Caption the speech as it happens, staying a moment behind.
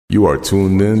You are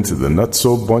tuned in to the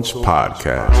Nutso Bunch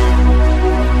podcast.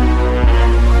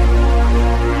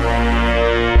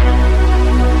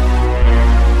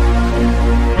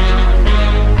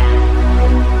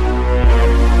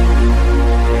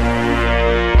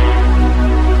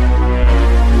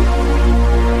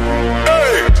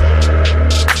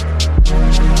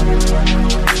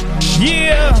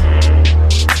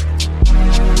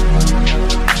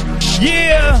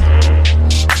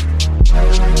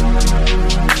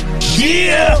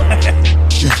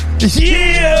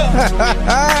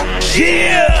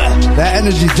 Yeah. That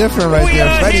energy's different right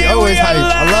there. Freddie always hype.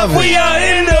 I love it. We are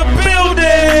in the building.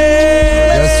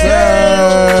 Yes,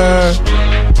 sir.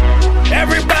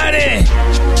 Everybody.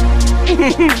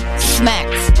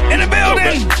 Smacks. In the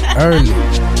building.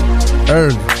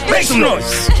 Early. Make some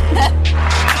noise.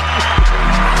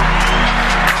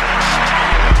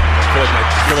 I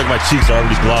feel like my cheeks are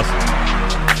already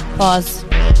glossy. Pause.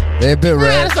 They a bit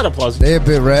red. That's not a pause. They a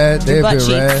bit red. They a Butt bit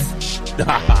red. cheeks.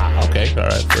 Okay, all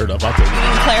right, fair enough. I'll take You it.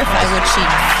 can clarify with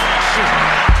cheeks.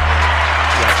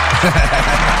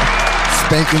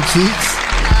 Spanking cheeks.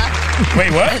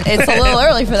 Wait, what? It's a little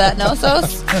early for that, no,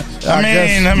 Sos? I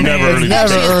mean, never early.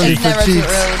 Never Actually, early it's for never too cheeks.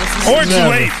 early. This is Or too Never.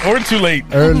 late. Or too late.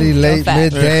 Early, late,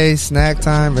 fact. midday, snack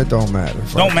time. It don't matter.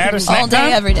 Don't matter. all Snack day,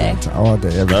 time? every day. All day,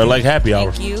 every Or day. like happy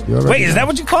hour. Thank you. You already Wait, is know. that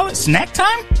what you call it? Snack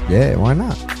time? Yeah, why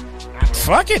not?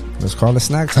 Fuck it. Let's call it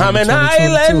snack time. I'm an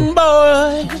 2022.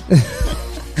 island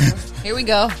boy. Here we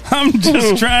go. I'm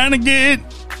just trying to get.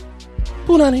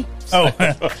 Punani. Oh,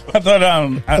 I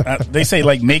thought they say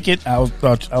like make it.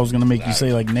 Thought I was gonna make you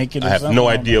say like naked. Or I have something. no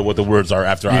idea what the words are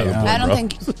after Island Boy, I don't bro.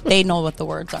 think they know what the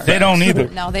words are. They don't either.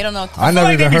 No, they don't know. I I feel never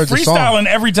like they even be heard the song. freestyling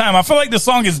every time. I feel like the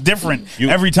song is different You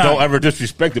every time. don't ever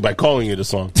disrespect it by calling it a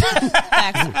song.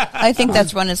 Facts. I think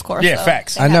that's run its course. Yeah, though.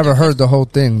 facts. They I had never to- heard the whole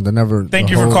thing. Thank the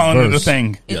you for whole calling it a verse.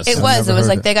 thing. Yes. It I was. never It was heard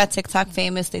like it. they got TikTok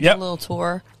famous. They did Yep. a little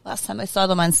tour. Last time I saw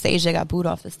them on stage, they got booed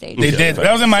off the stage. They did.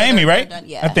 That was in Miami, right?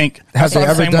 Yeah. I think. Has I saw they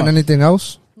the ever same done one. anything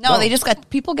else? No, they just got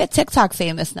people get TikTok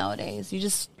famous nowadays. You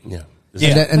just Yeah.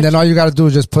 Yeah. And then all you got to do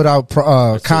is just put out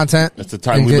content. that's the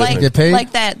time and we live get, in. get paid.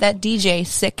 like that DJ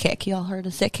Sick Kick. Y'all heard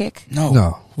of Sick Kick? No.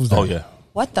 No, who's that? Oh, yeah.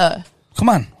 What the? Come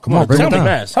on. Come on, break Tell it me. down.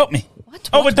 Mask. Help me. What?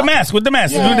 Oh, with the mask. With the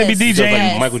mask. Yes. They be Does, DJing.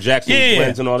 Yes. like Michael Jackson Yeah.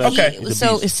 friends and all that. Okay. He's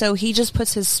a So beast. he just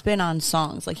puts his spin on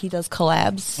songs. Like he does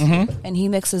collabs and he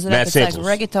mixes it Mad up. It's samples.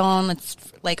 like reggaeton. It's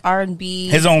like R&B.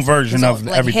 His own version of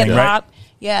like everything, hip right? hop.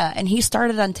 Yeah, and he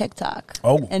started on TikTok.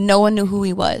 Oh. And no one knew who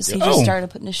he was. He just Oh.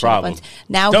 started putting his shit up Problem. on.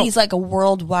 Now Dope. he's like a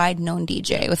worldwide known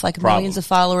DJ with like Problem. millions of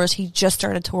followers. He just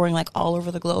started touring like all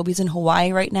over the globe. He's in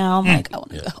Hawaii right now. I'm like, I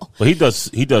want to go. But he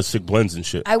does sick blends and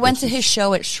shit. I went to his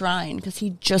show at Shrine because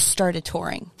he just started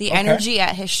touring. The energy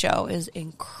at his show is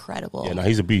incredible. Yeah, no,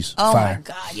 he's a beast. Oh Fire. my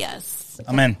god, yes.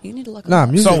 I'm in. You need to look. Nah, him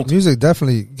up. music. Music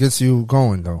definitely gets you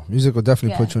going though. Music will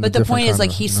definitely Yeah. put you in. But a the different point is, kind like,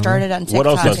 of, he you know what I started mean? on TikTok. What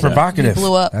else does and that? Provocative. He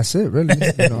blew up. That's it,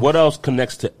 really. You know. What else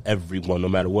connects to everyone, no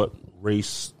matter what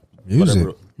race, Music.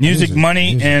 whatever? Music,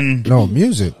 money, and no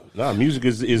music. Nah, music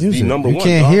is Music. the number you one.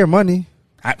 can't dog. hear money.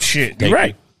 Shit. Thank You're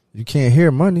right. You can't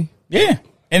hear money. Yeah.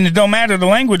 And it don't matter the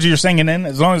language you're singing in,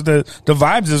 as long as the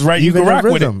vibes is right, you Even can the rock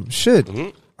with it. rhythm. Shit.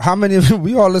 How many of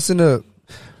we all listen to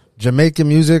Jamaican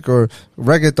music or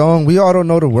reggaeton? We all don't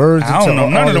know the words. I don't to know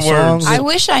none all of the songs. words. I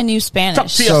wish I knew Spanish. Talk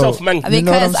to yourself, So- man. You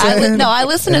know what I'm Because saying? I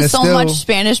listen And to it's so still- much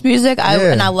Spanish music,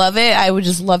 Yeah. and I love it. I would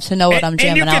just love to know what I'm And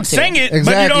jamming you can out to. sing it, but you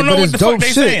Exactly, don't know but what it's the dope fuck they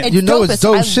shit. saying. You know it's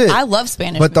dope shit. I love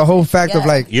Spanish. But the whole music. fact of Yeah.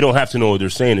 like, You don't have to know what they're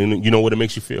saying, and you know what it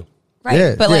makes you feel. right?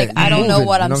 yeah, but like, yeah, I don't move know it,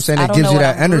 what you I'm. know what I'm saying? I It don't gives know you what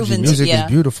that I'm energy. grooving to. Music Yeah.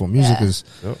 is beautiful. Music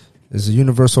Yeah. is a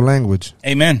universal language.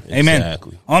 Amen. Amen.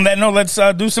 Exactly. On that note, let's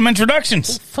do some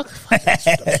introductions.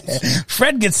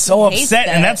 Fred gets so He hates upset,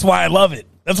 and that. that's why I love it.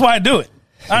 That's why I do it.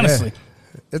 Honestly.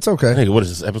 It's okay. Hey, what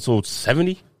is this, episode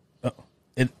 70?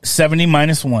 70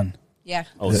 minus 1. Yeah.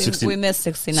 Oh, we, 60. we missed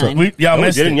 69. So y'all No, we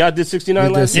missed didn't. it. Y'all did 69 We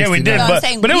did last Yeah, we did, No, I'm but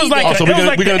saying it was we like did. Oh, so it we're was gonna-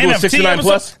 like we're gonna the do a NFT 69 episode.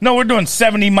 plus? No, we're doing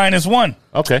 70 minus 1.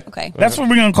 Okay. Okay. That's what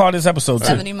we're gonna call this episode. too.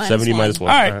 70 minus 70 one. minus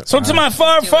 1. All right. So to my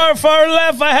far, do it. far, far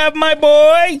left, I have my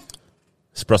boy.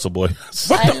 Espresso boy.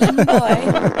 Island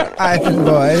boy. Island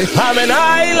boy. I'm an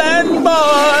island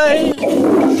boy.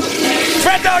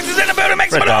 Fred Dogs is in the building. Make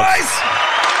some Fred Dogs. noise.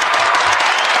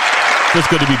 It's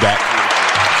good to be back.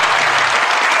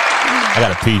 I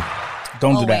gotta pee.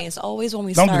 Don't do that. Always when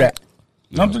we Don't start. do that.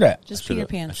 Don't do that. Just pee your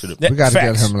pants. Should've. We got to get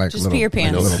Facts. him like a Just little, pee your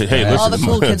pants. Hey, All listen, the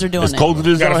cool kids are doing It's it. cold as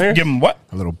it is Gotta out here. give him what?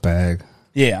 a little bag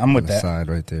Yeah, I'm with on the that. side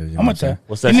right there. You know I'm what with that.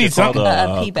 What's that You shit need called?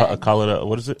 something. A pee bag. Call it a,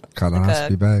 what is it?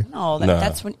 Colonoscopy bag. No, Nah.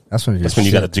 that's when. That's when you. That's when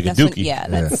you gotta take a That's when, dookie. yeah,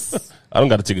 that's. I don't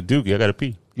gotta take a dookie. I gotta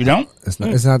pee. You don't? It's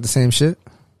not the same shit.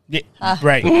 Yeah,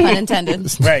 right. Pun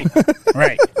intended. Right.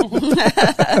 Right.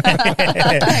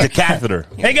 The catheter.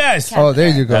 Hey, guys. Oh, there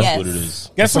you go. That's Yes. what it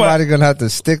is. Guess Somebody what? gonna have to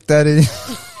stick that in.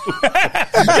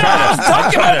 I was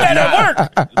talking about that at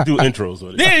work. Do intros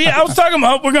with it. Yeah, I was talking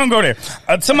about. We're going to go there.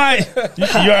 To my. You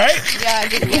all right?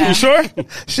 Yeah. You sure?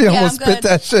 She almost I'm spit good.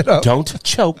 that shit up. Don't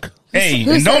choke. Hey,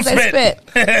 Who and don't says I spit.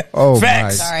 Oh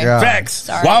Facts. my Sorry. god. Facts.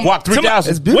 Sorry. Well, I'm- Walk to my- 3,000.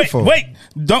 It's beautiful. Wait.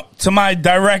 Don't. To my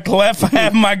direct left, I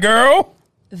have my girl.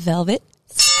 Velvet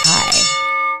Sky.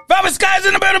 Velvet Sky's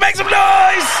in the building. Make some noise.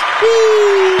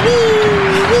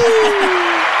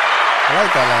 I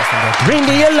like that last one. Ring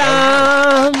the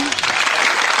alarm.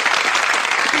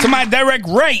 To my direct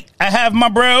right, I have my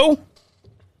bro.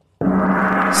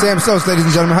 Sam Sos, ladies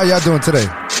and gentlemen, how y'all doing today?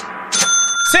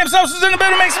 Sam Sosa's in the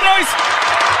building. Make some noise.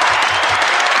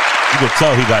 You can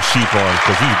tell he got sheep on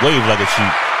because he waved like a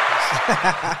sheep.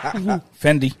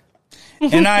 Fendi.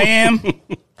 And I am,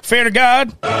 fair to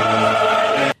God.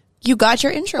 You got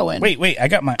your intro in. Wait, I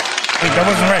got my. Wait, that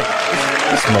wasn't right.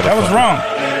 That was wrong.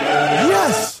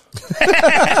 Yes.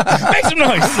 Make some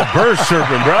noise. Birds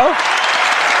chirping, bro.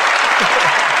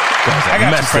 I got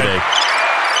you, Mess Fred. today.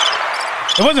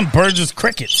 It wasn't birds, just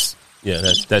crickets. Yeah,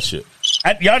 that shit.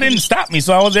 Y'all didn't stop me,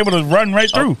 so I was able to run right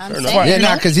through. I'm That's saying. why. Yeah,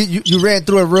 nah, because you ran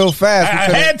through it real fast. I We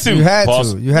could've- had to. You had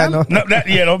Pause. to. You had no. No, that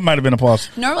might have been a pause.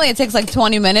 Normally it takes like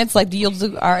 20 minutes. Like you'll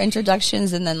do our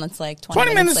introductions and then it's like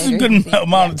 20 minutes is a later. good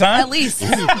amount of time. At least.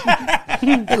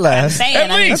 It lasts. Saying, At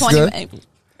I mean, least. 20 Good. minutes.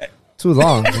 Too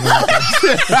long. That's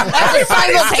a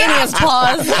simultaneous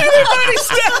pause. Everybody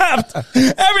stopped.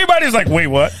 Everybody's like, wait,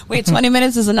 what? Wait, 20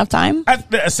 minutes is enough time? I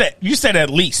said, you said at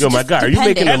least. Yo, my guy, are you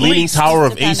making depending. the At leaning least. tower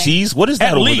of Depending. ACs? What is that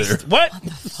At over least. there? What?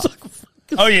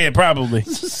 Oh, yeah, probably.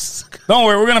 Don't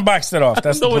worry, we're going to box that off.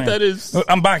 That's I don't know the what plan. that is.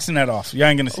 I'm boxing that off. Y'all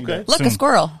ain't going to see Okay. that. Look, soon. a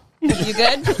squirrel. You good?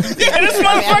 Yeah, this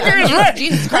motherfucker is right.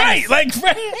 Jesus Christ. Right, like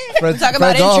Fred. Fred, Talk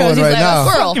about Fred's on intros. one He's right like, now. a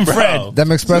squirrel. Fucking Fred. Them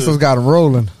expressos got him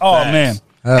rolling. Oh, man.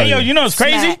 Hell Hey, yo, yeah. you know what's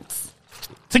crazy? Snacks.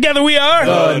 Together we are.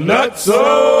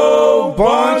 Nutso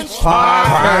Bunch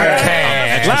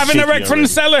Podcast. Live and direct from the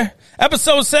cellar.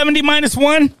 Episode 70 minus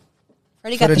 1.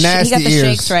 Freddie For got the he got nasty the ears.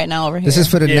 shakes right now over here. This is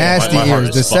for the Yeah, nasty my heart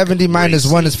ears. is The fucking 70 minus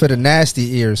crazy. 1 is for the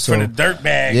nasty ears. So, For the dirt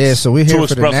bags. yeah, so we're Two here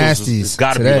for the espressos nasties has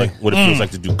got to be today. like what it feels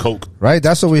like to do coke. Right?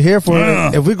 That's what we're here for.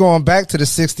 If we're going back to the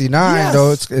 69,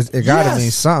 though, it got to mean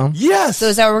something. So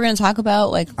is that what we're going to talk about?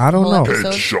 Like I don't whole know.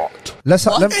 episode?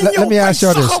 Let me ask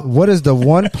y'all this. What is the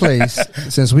one place,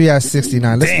 since we at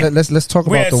 69, Damn. let's talk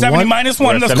We're about at the 70 one. minus 1.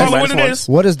 We're at Let's call it what 70 it minus is.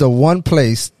 What is the one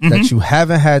place that you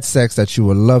haven't had sex that you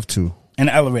would love to? An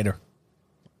elevator.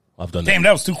 I've done Damn, that.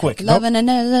 that was too quick. Love in an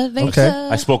elevator. Okay.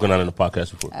 I've spoken on it in the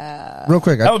podcast before. Real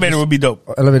quick. Elevator would be dope.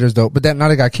 Elevator's dope, but now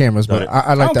they got cameras, but No,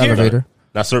 I like I the don't care. elevator.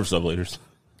 Not service elevators.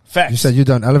 Facts. You said you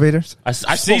done elevators? I He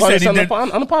spoke on said this he on the did-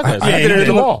 podcast. Yeah, I did he it in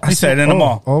the mall. He said in the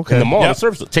mall. Okay. In the mall, Yep. the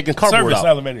service, taking cardboard Service out.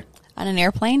 elevator. On an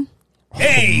airplane?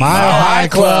 Hey. Mile High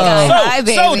Club. So, Hi,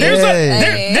 baby. so there's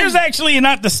Hey. there's actually,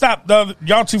 not to stop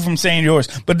y'all two from saying yours,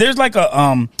 but there's like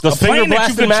a Does finger plane that you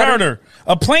blasting can matter? charter.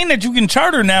 A plane that you can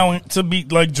charter now to be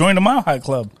like join the Mile High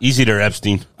Club. Easy there,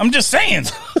 Epstein. I'm just saying.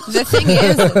 The thing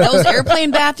is, those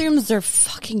airplane bathrooms, they're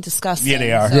fucking disgusting. Yeah,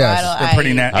 they are. So Yes. I don't- They're pretty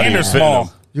I nasty. And didn't they're fit in small.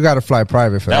 them. You got to fly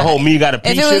private for That that. whole me got a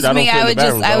piece If it shit. was I don't me, fit I in would the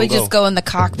just bathroom. just go in the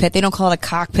cockpit. They don't call it a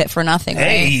cockpit for nothing, right?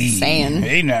 Hey. Saying.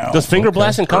 Hey now. Does finger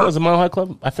blasting count as a Mile High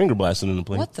Club? I finger blasted in the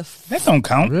plane. What the That don't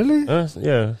count. Really?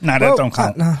 Yeah. Nah, that don't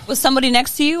count. Nah. Was somebody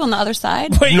next to you on the other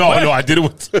side? Wait, No, what? no, I did it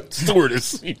with the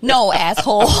stewardess. No,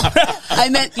 asshole. I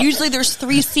meant usually there's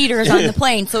 3 seaters on the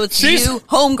plane, so it's She's- you,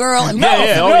 homegirl, and No,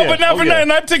 Yeah, no, oh, yeah. but not Oh, for yeah.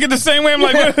 nothing. I took it the same way. I'm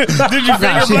like, what? Did you finger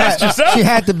Nah, blast yourself? she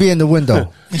had to be in the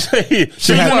window. She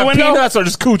had- want in the window? peanuts or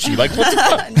just coochie? Like, what the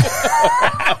fuck?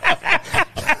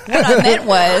 What I meant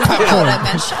was, what I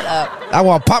meant, shut up. I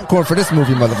want popcorn for this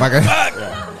movie, motherfucker.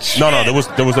 No, there was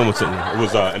no one sitting there. It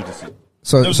was empty seat.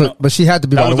 So, was so, no- but she had to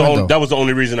be That by was the the window. only, that was the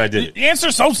only reason I did it.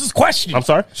 Answer Sosa's question. I'm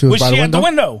sorry? She was by she the at the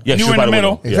window? window? Yeah, she you was were in by the the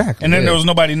middle. window. Yeah. Exactly. And then yeah. there was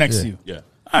nobody next to Yeah. you. Yeah.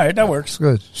 All right, that works. It's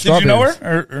good. Did you know her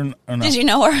Strawberries. or no? Did you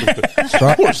know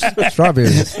her?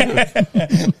 Strawberries.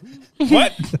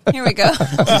 What? Here we go.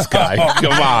 This guy.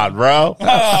 Come on, bro.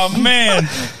 Oh man!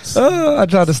 I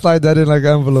tried to slide that in like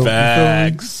an envelope. You feel me?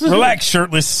 Facts. Relax,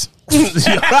 shirtless. Oh,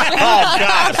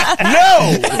 God.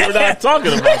 No. We're not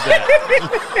talking about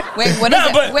that. Wait, what is No,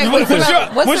 it? but Wait, what's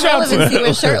y'all- what's what's the y'all relevancy two?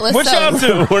 with shirtless? What y'all though?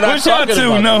 two? We're not What y'all talking two?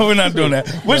 about No, that. we're not doing that.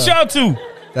 What y'all two?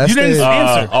 That's You didn't the-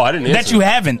 answer. I didn't answer. That you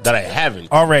haven't That I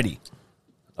haven't. already.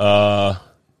 Fuck.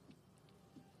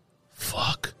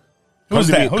 Who's Come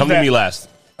to that? me- Who's Come that? to me last.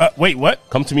 Wait, what?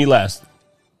 Come to me last.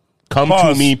 Come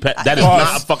Pause. to me. That is Pause.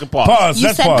 not a fucking pause. Pause. You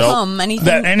That's said pause. come.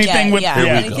 Anything, Anything with Here we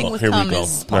anything go. with Here we come go.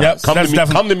 is All right. Yep, Come that's to me.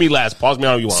 definitely- Come to me last. Pause me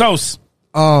how you want. Sos,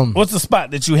 Um, what's the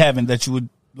spot that you haven't that you would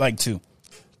like to?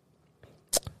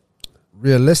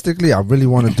 realistically, I really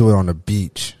want to do it on the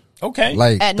beach. Okay.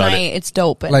 Like, at Done night. it. It's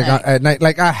dope at like night. at night.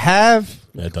 Like I have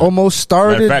Yeah, done. almost Matter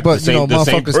of started, fact, but the same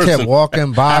motherfuckers kept person.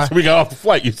 walking by. After we got off the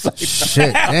flight, you said,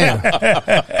 Shit, damn.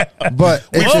 But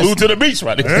we it flew just, to the beach,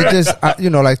 right? it just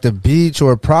like the beach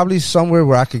or probably somewhere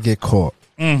where I could get caught.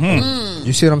 Mm-hmm.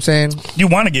 You see what I'm saying? You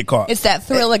want to get caught. it's that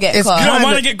thrill of get It's caught. You don't kinda-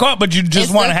 want to get caught, but you just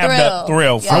It's want to the have the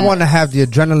thrill. thrill. Yeah. I want to have the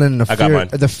adrenaline, I got mine.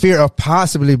 the fear of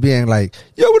possibly being like,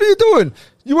 yo, what are you doing?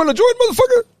 You want to join,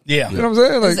 motherfucker? Yeah. You know what I'm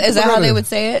saying? Like, Is that how they would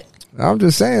say it? I'm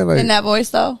just saying, like, In that voice,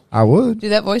 though? I would. Do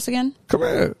that voice again? Come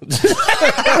here. If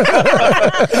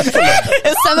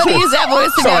somebody use that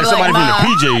voice to Sorry, be somebody like, from nah.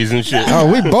 the PJs and shit.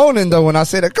 Oh, we boning though when I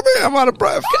say that. Come here, I'm out of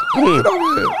breath. Get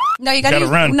over here. No, you gotta Gotta use,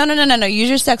 run. No. Use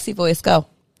your sexy voice. Go.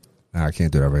 Nah, I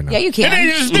can't do that right now. Yeah, you can. And then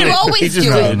you just did You it. He always just do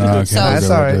did it. it. No, I can't So- do That's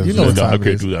that all right right. there. You know what No, I time it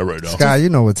can't is. do that right now. Sky, you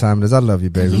know what time it is. I love you,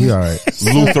 baby. We all right.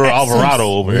 Luther Alvarado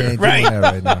over We here. ain't doing that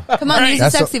right now. Come on, use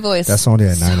That's a sexy voice. That's only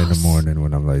at 9 in the morning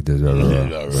when I'm like this.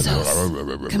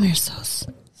 Come here, Sos.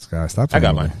 Sky, stop. I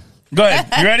got playing mine. Go ahead.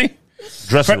 You ready?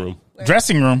 Dressing room.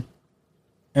 Dressing room.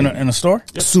 In a store?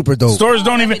 with me. Super dope. Stores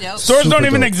don't even dope. stores don't Super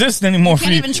even dope. exist anymore for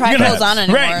Can't you. even try You're gonna clothes on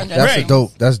anymore. Right. That's right.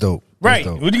 dope. That's dope. That's Right.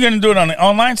 dope. What are you gonna do it on an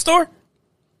online store?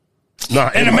 No,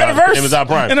 In the metaverse? Amazon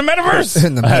Prime. In the metaverse?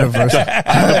 In the metaverse.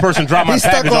 I had a person drop my He's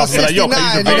stuck package on off and be like, yo,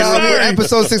 69. can You know you what I mean? Sorry.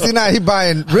 Episode 69. He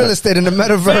buying real estate in the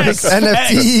metaverse, Facts.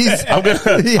 NFTs. I'm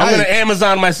gonna He I'm gonna hyped.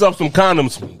 Amazon myself some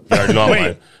condoms. You already know I'm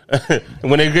Wait. lying.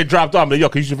 And when they get dropped off, I'm like, yo,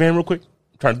 can you use your van real quick?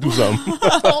 I'm trying to do something.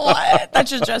 What?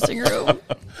 That's your dressing room.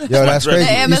 Yo, that's crazy.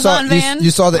 The Amazon van? You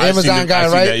saw the I Amazon seen guy,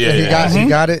 that, right? yeah, he yeah. got he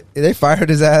got it. They fired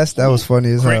his ass. That was funny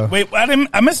as hell. Wait,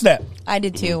 I missed that. I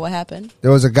did too. What happened?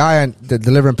 There was a guy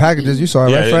delivering packages. You saw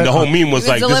it, right, Yeah, Fred? the whole meme was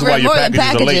He was like, this is why delivering your more than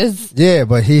packages are late. packages. Yeah,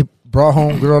 but he brought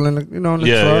home girl in the in the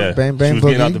Yeah, truck. yeah. Bang bang She was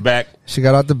getting boogie. out the back. She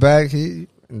got out the bag. He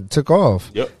took off.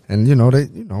 Yep. And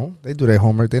they do their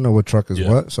homework. They know what truck is Yeah.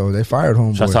 what. So they fired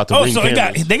Shouts homeboy. out to Oh, Ring so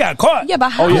cameras. they got caught. Yeah, but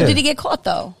how yeah. did he get caught,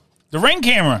 though? The Ring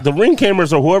camera. The Ring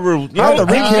cameras or whoever. Not the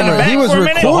ring he was in the camera. back He was for a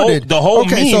minute? recorded. The whole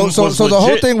okay, meme so was the whole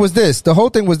legit. thing was this. The whole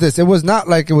thing was this. It was not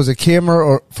like it was a camera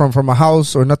or from a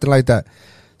house or nothing like that.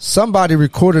 Somebody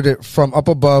recorded it from up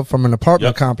above, from an apartment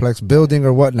Yep. complex, building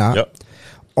or whatnot. Yep.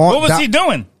 What was he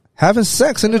doing? Having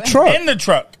sex in the truck. In the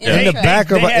truck. In the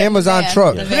back of an had- Amazon yeah,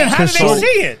 truck. the Then how did they So- see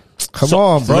it? Come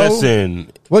on, bro. Listen.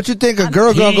 What you think a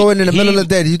girl gonna go in the middle of the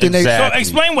day? Do you think So Exactly.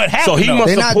 explain what So happened. he though. must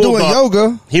They have not pulled doing up.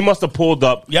 yoga. He must have pulled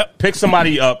up. Yep. Picked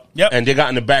somebody up. Yep. And they got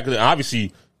in the back of the.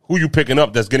 Obviously, who you picking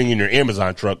up that's getting in your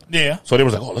Amazon truck? Yeah. So they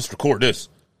was like, oh, let's record this,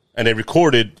 and they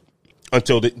recorded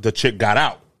until the chick got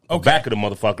out the Okay. back of the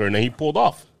motherfucker, and then he pulled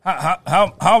off.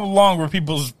 How long were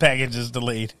people's packages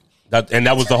delayed? That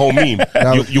was the whole meme.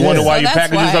 was- you wonder yeah. why So your that's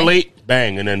packages why. are late?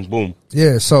 Bang, and then boom.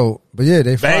 Yeah, but they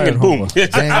Bang fired and boom.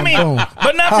 homeboy. Bang I and mean, boom.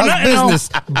 but not for How's nothing. though. business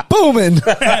booming?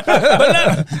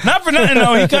 But not for nothing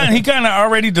though. He kind of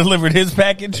already delivered his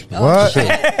package. What?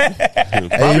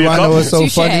 Hey, you want to know what's so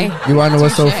Touche. funny? You want to know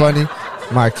what's so Touche. funny?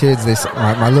 My kids,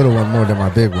 my little one more than my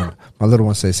big one. My little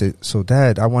one say, so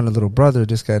Dad, I want a little brother,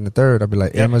 this guy and the third. I'd be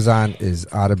like, Amazon is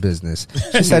out of business.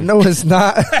 She said, no, it's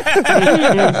not.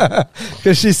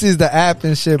 Because she sees the app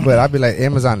and shit, but I'd be like,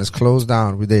 Amazon is closed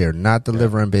down. They are not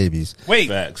delivering babies. Wait,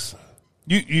 Facts.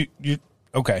 you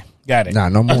okay? Got it. Nah,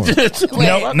 no more.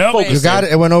 No. You got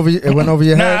it? It went over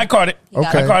your head? Nah, I caught it.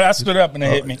 Okay. I caught it. I stood up and it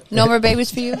hit me. No more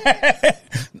babies for you?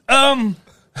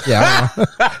 Yeah.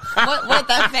 What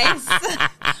that face?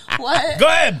 What? Go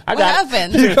ahead. What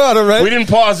happened? You caught it, right? We didn't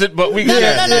pause it, but we No.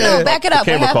 Yeah. Back it up.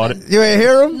 camera What caught happened? it. You ain't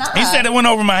hear him? Nah. He said it went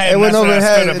over my head. It went and over I his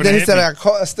stood head. up And then he it said, hit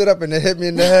I stood up and it hit me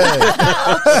in the head.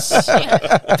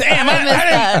 me. Damn,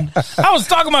 I didn't. I was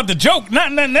talking about the joke,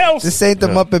 not nothing else. This ain't the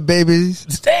Muppet Babies.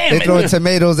 Damn They it. throwing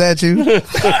tomatoes at you.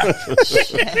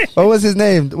 What was his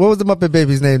name? What was the Muppet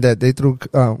Baby's name that they threw?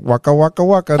 Waka Waka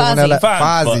Waka. The one that Fozzie.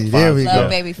 Fozzie. Fozzie. There we Love go.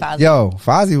 baby father. Yo,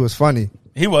 Fozzie was funny.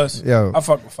 He was. Yo. I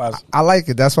fuck with Fozzie. I like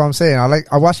it. That's what I'm saying.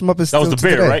 I watched Muppets. That was still the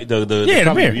bear, today. right? The Yeah, the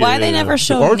comic. bear. Why they never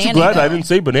showed Aren't you Nanny, glad I though? didn't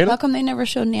say How banana? come they never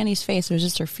showed Nanny's face? It was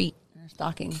just her feet, her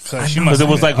stockings. Because it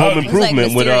was like Home Oh,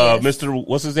 Improvement with mysterious. Mr.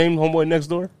 What's his name? Homeboy next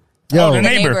door. Yo, Oh, the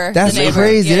neighbor. that's The neighbor.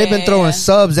 crazy. Yeah, They've been yeah, throwing yeah.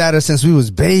 subs at us since we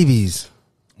was babies.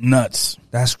 nuts.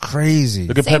 That's crazy.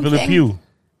 Look at Same Pepe Le thing. Pew.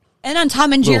 And on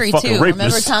Tom and Jerry, fucking too. Remember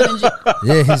rapist. Tom and Jerry?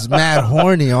 Yeah, he's mad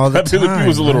horny all the Pepe Le time. Pew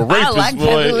was a little man. rapist, I like boy.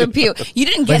 Pepe Le Pew. You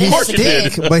didn't get But it he as a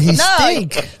kid. stink. But he No,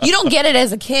 stink. you don't get it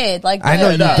as a kid. Like I know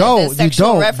you the don't. You sexual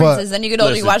don't, references. but- Then you get older,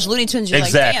 you Listen, watch Looney Tunes. You're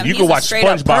Exactly. like, damn, You he's can a watch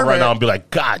straight-up SpongeBob right pervert. now and be like,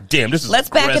 God damn, this is Let's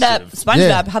back it up. aggressive. SpongeBob.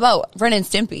 Yeah. How about Ren and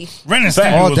Stimpy? Ren and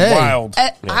Stimpy All was day. wild.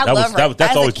 I that love was- Ren.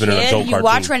 that's As always a been an kid, adult you cartoon.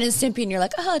 watch Ren and Stimpy and you're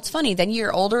like, oh, it's funny. Then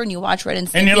you're older and you watch Ren and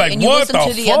Stimpy And you're like, you what listen the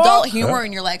to the fuck? adult humor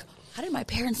and you're like, how did my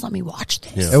parents let me watch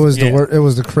this? Yeah. It was Yeah. it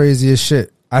was the craziest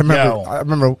shit. I remember. Yo. I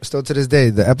remember still to this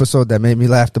day the episode that made me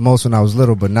laugh the most when I was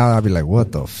little. But now I'd be like,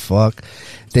 what the fuck?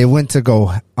 They went to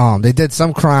go. They did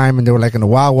some crime and they were like in the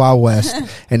Wild Wild West,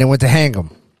 and they went to hang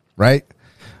them, right?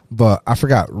 But I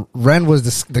forgot. Ren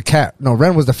was the cat. No,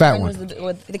 Ren was the fat Ren one.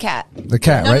 was the cat. The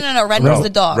cat, No, right? no. Ren No. was the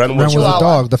dog. Ren was the Chihuahua.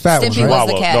 dog, the fat one, Stimpy right? was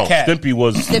the Wow, cat. no, Cat. Stimpy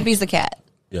was, Stimpy's the cat.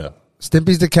 yeah.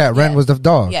 Stimpy's the cat. Ren Yeah. was the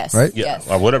dog. Yes. Right. Yeah, Yes.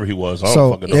 or whatever he was. I don't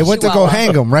So fucking know. they went to go Chihuahua.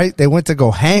 hang him, right? They went to go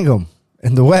hang him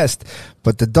in the West,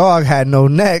 but the dog had no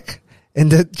neck,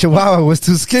 and the Chihuahua was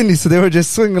too skinny, so they were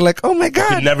just swinging like, "Oh my Could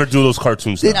god, never do those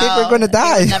cartoons. they now. think we're gonna he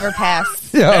die." would never pass.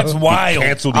 Yo. That's wild.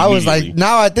 Canceled I was like, immediately.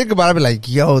 now I think about it, I'd be like,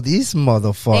 yo, these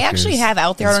motherfuckers. They actually have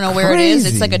out there. I don't know It's where it is.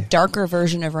 It's crazy. like a darker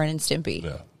version of Ren and Stimpy.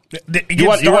 Yeah. It You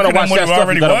want gets to darker than watch what that it stuff?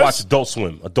 already You got to was. watch Adult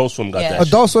Swim. Adult Swim got Yeah. that. shit.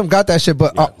 Adult Swim got that shit,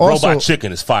 but also Robot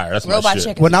Chicken is fire. That's Robot my shit.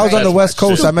 Chicken. when I was on Right. the West That's my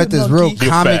Coast, shit. I met this real Big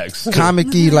comic, facts.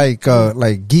 comic-y, like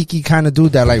geeky kind of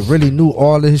dude that like really knew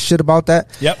all of his shit about that.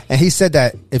 Yep. And he said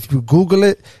that if you Google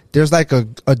it, there's like a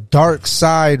dark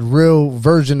side, real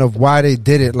version of why they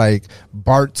did it. Like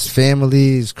Bart's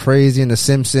family is crazy, and the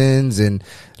Simpsons, and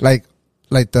like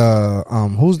the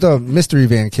who's the Mystery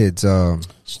Van kids? Scooby-Doo.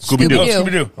 Scooby-Doo.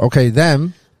 Scooby-Doo. Okay,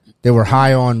 them. They were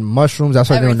high on mushrooms. That's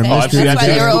why they were in the Everything. mystery. That's why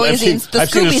they were van. always in the I've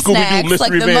seen Scooby Scooby-Doo snacks, Mystery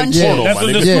like the Van Munchies. portal, That's my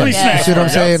what the nigga. Scooby Yeah, snacks you see what I'm are.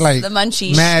 saying? Yep. Like The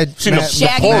Munchies. mad, Seen the mad,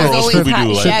 Shaggy portal was always Scooby-Doo, high.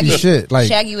 like- Shaggy, shit, like-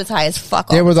 Shaggy was high as fuck.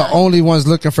 They all were the time. only ones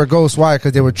looking for ghosts. Why?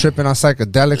 Because they were tripping on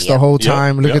psychedelics the Yep. whole Yep.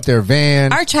 time. Look Yep. at their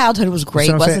van. Our childhood was great,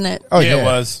 See what I'm wasn't saying? it? Oh Yeah, yeah, it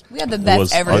was. We had the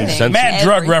was best everything. uncensored. Mad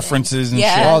drug Everything. references and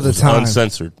Yeah. shit. all the time.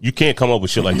 Uncensored. You can't come up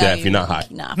with shit like No, that if you're not high.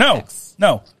 Nah, No, facts.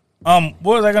 no. What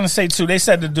was I gonna say too? They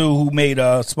said the dude who made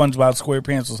SpongeBob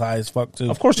SquarePants was high as fuck too.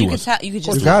 Of course he You could was. tell. You could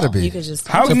just. You gotta tell. be. You could just.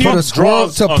 How To can put you a squirrel,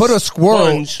 draws to a put a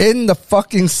squirrel sponge. in the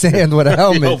fucking sand with a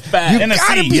helmet, fat. you in the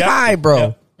gotta sea? be Yep. high, bro.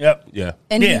 Yep. Yep. Yeah.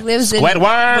 And Yeah. he lives in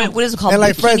Squidward. what is it called? And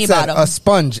like Fred Bikini said, Bottom. a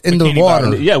sponge in the Bikini water.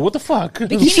 Bottom. Yeah, what the fuck? He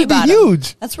Bikini should be Bottom.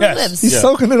 huge. That's where Yes. he lives. He's Yeah.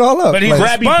 soaking it all up. But he's Like,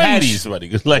 Krabby Krabby Sponge. Patties,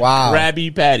 buddy. Like Wow.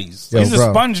 Krabby Patties. Yo, He's bro.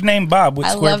 a sponge named Bob with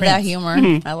I square love that pants.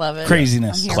 humor. I love it.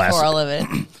 Craziness. I'm here Classic. for all of it.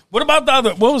 What about the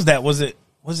other? What was that? Was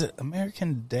it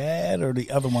American Dad or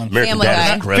the other one? American Family Dad Guy.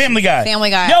 is aggressive. Family Guy. Family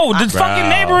Guy. Yo, the Wow. fucking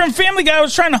neighbor in Family Guy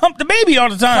was trying to hump the baby all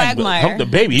the time. Quagmire. Hump the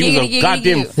baby. He was Giggity, a giggity,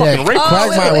 goddamn giggity. fucking Yeah, rapist.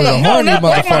 Quagmire was a No, horny not Quagmire,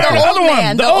 motherfucker. the The other old one.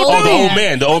 man. The The old old Oh, the dude. old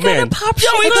man. The old man. Pop Yo,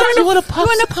 he Shickle. trying to- He wanted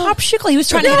to pop Shickle. He was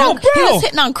trying to hit Yo, on. He bro. was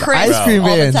hitting on Chris Ice cream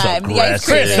all the vans. time. The ice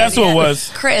cream Chris, van, that's what it yeah.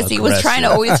 was. Chris, he was Aggressive. trying to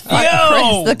always fuck Yo.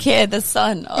 Chris, the kid, the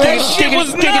son. Oh. That shit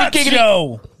was nuts,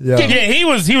 yo. Yeah. Yeah, he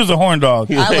was a horn dog.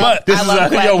 He's like, love- this I is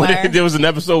love yo, Quagmire. there was an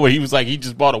episode where he was like, he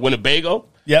just bought a Winnebago.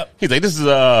 Yep. He's like, this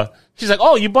is she's like,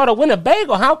 oh, you bought a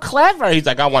Winnebago? How clever. He's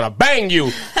like, I want to bang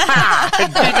you.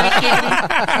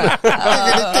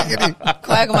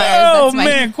 Quagmire. Oh That's my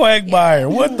man, Quagmire!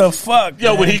 What the fuck?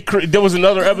 Yo, man? when there was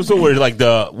another episode where like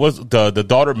the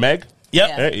daughter Meg. Yep.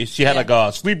 Yeah. Right? She had like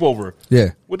a sleepover.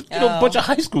 Yeah. With a bunch of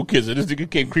high school kids, and this nigga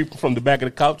came creeping from the back of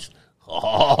the couch.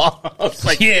 Oh, I was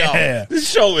like, Yeah. yo, this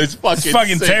show is fucking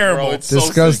fucking sick, terrible. Bro. It's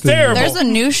Disgusting. So sick. Terrible. There's a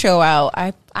new show out.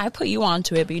 I put you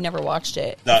onto it, but you never watched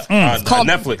it. On Called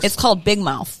Netflix. It's called Big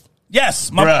Mouth.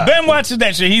 Yes, Bruh. Ben watches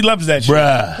that shit. He loves that shit.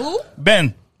 Bruh. Who?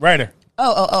 Ben, writer.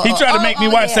 Oh. He tried to make me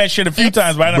watch yeah. that shit a few It's-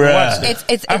 times, but I never Bruh. watched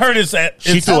it. I heard it's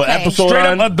She threw an okay. episode Straight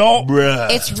up on. adult. Bruh.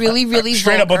 It's really, really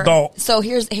Straight up vulgar. adult. So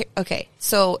okay.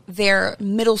 So they're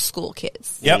middle school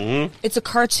kids. Yep. Mm-hmm. It's a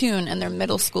cartoon, and they're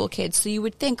middle school kids. So you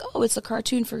would think, oh, it's a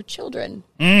cartoon for children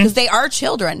because they are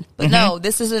children. But no,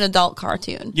 this is an adult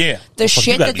cartoon. Yeah. The you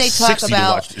shit gotta that be they talk 60 to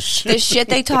about, watch this shit. the shit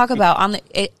they talk about on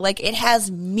it has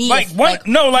me.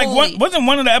 Wasn't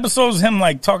one of the episodes him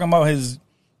like talking about his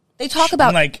They talk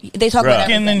about they talk about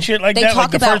skin everything. and shit like They that? talk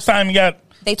Like the about- first time he got.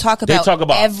 They talk They about, talk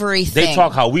about everything. They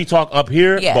talk how we talk up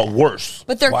here, Yeah. but worse.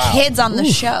 but they're Wow. kids on the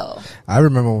show. I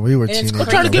remember when we were it's teenagers. crazy. I'm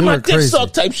trying to get we my were dick crazy.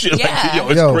 sucked type shit. Yeah. Like, yo,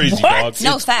 it's Yo. crazy, What? dog.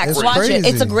 No It's facts. it's Watch it. crazy.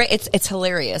 It's a great. It's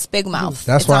hilarious. Big Mouth.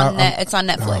 That's it's why on I'm- It's on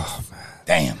Netflix.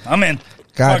 Damn, I'm in.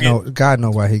 God Fuck it. know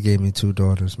why he gave me 2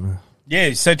 daughters, man. Yeah,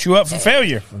 he set you up for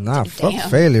failure. Nah, fuck Damn.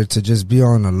 failure to just be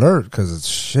on alert because it's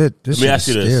shit. This Let me shit ask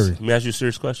you is this. scary. Let me ask you a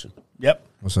serious question. Yep.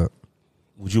 What's up?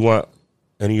 Would you want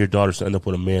any of your daughters to end up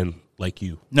with a man like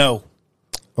you? No.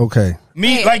 Okay.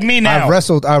 Me, like me now. I've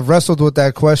wrestled with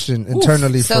that question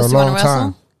internally for a you wanna long wrestle?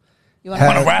 time. You want to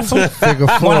Want to wrestle? Figure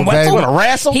four, Wanna baby. wrestle?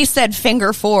 wrestle? He said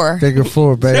finger four. Figure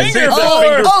four, baby. Figure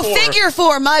Oh, four. figure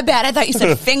four. My bad. I thought you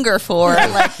said finger four.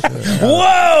 Like,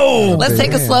 Whoa! let's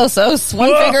take a slow so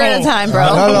one finger at a time, bro.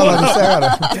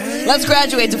 No. Let's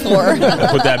graduate to four.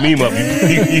 Put that meme up.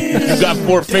 You got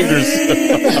 4 fingers.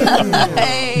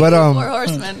 Hey, But, four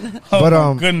horsemen.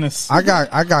 Oh, my goodness. I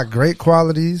got great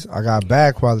qualities. I got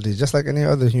bad qualities, just like any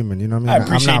other human. You know what I mean? I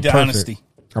appreciate I'm not the perfect. honesty.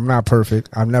 I'm not perfect.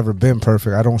 I've never been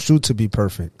perfect. I don't shoot to be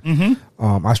perfect.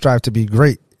 Mm-hmm. I strive to be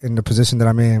great in the position that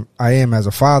I am as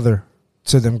a father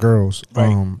to them girls.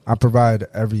 Right. I provide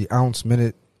every ounce,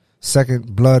 minute,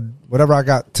 second, blood, whatever I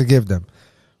got to give them.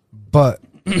 But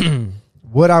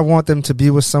would I want them to be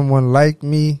with someone like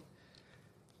me?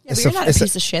 Yeah, but you're not a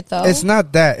piece of shit, though. It's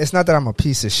not that. It's not that I'm a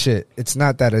piece of shit. It's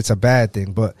not that it's a bad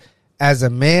thing. But as a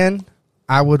man,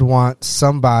 I would want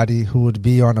somebody who would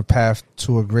be on a path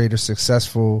to a greater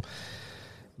successful,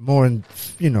 more,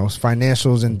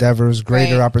 financial endeavors,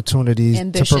 greater Right. opportunities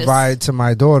Ambitious. to provide to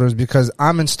my daughters because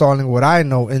I'm installing what I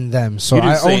know in them. So You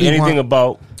didn't I say only anything want,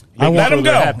 about. Let him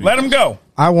go. Let him go.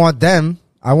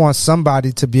 I want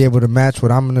somebody to be able to match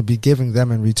what I'm going to be giving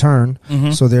them in return.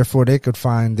 So therefore they could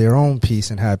find their own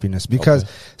peace and happiness because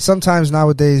sometimes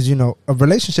nowadays, a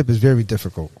relationship is very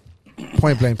difficult.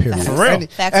 Point blank, period. For real.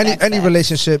 Any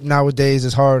relationship nowadays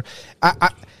is hard.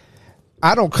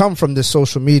 I don't come from this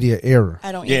social media era.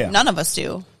 I don't. Yeah. None of us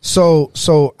do. So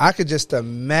I could just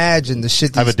imagine the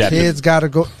shit I've these adapted. kids got to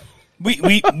go We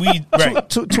right.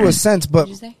 to a sense. But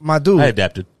you say? my dude, I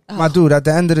adapted. my dude, at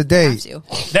the end of the day, Have to.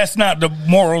 That's not the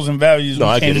morals and values No,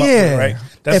 we I get came it. up yeah. with, right?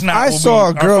 That's If not I what saw a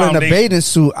our girl in a foundation. bathing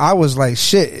suit, I was like,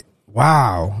 shit.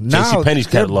 Wow. Now Penney's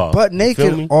they're catalog. butt You feel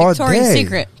naked me? all Victoria's day.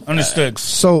 Secret. Understood.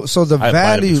 So the I buy the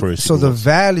value. Victoria's So Secret the ones.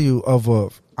 value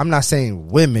of I'm not saying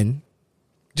women.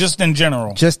 Just in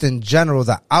general. Just in general,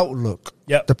 the outlook,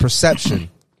 Yep. the perception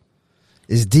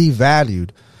is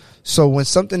devalued. So when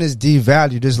something is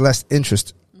devalued, there's less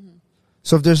interest.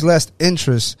 So if there's less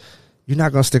interest, you're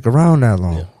not going to stick around that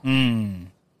long.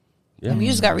 Yeah. You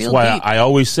just got real That's why deep. I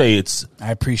always say it's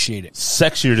I appreciate it.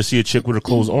 sexier to see a chick with her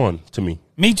clothes on to me.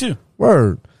 Me too.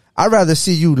 Word. I'd rather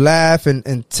see you laugh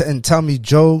and tell me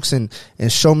jokes and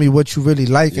show me what you really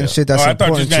like and shit that's Oh, I thought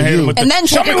you was important gonna to hit him you. with the, And then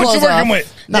show take me your what you're clothes working off.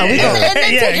 with. Nah, we And gonna- then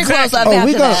take your clothes off Oh, we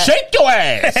after gonna- that. Shake your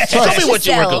ass. Show me what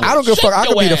you're working with. I don't give a fuck. I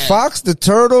could be the Shake your fox, the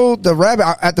turtle, the rabbit.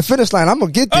 At the finish line, I'm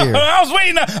going to get there. I was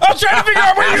waiting. I was trying to figure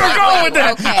out where you were going with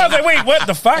that. Okay. I was like, wait, what?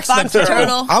 The fox? Fox, the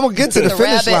turtle. I'm gonna get to the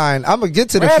finish rabbit. line. I'm gonna get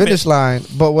to the Rabbit. finish line.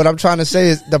 But what I'm trying to say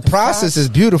is the process is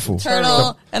beautiful.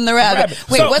 Turtle and the rabbit.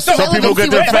 Wait, So- what's so the some people relevancy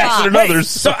get their with the facts fox? and others.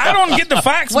 So I don't get the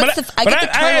fox, What's but the- I get the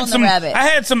turtle had and the some. rabbit. I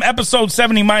had some episode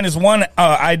 70-1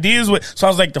 ideas with. So I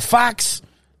was like, the fox.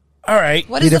 All right.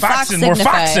 What does the fox foxing? We're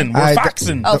signify? foxing. We're I-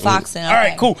 foxing. Oh, foxing. All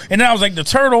right, cool. And then I was like, the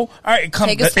turtle. All right,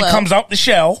 Take it it slow. comes out the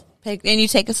shell. And you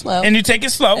take it slow. And you take it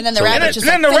slow. And then the rabbit then, just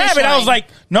then like the finish rabbit, I was line. like,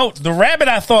 no, the rabbit.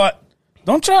 I thought,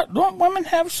 don't women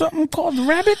have something called the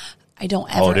rabbit? I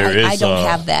don't ever. there I is, don't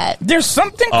have that. There's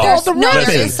something called the No, rabbit.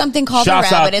 there is something called the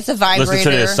Shouts rabbit. out- It's a vibrator.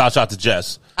 Listen to this. Shout out to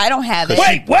Jess. I don't have it.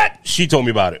 Wait, what? She told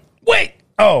me about it. Wait.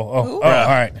 Oh, Yeah. all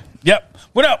right. Yep.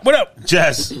 What up? What up?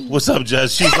 Jess, what's up,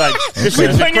 Jess? She's like, this We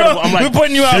thing is putting you incredible. out- I'm like, we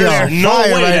putting you out there's there. no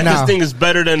Fire way right that now. this thing is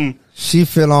better than She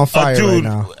feel on a fire dude.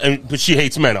 right now. But she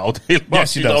hates men all day long.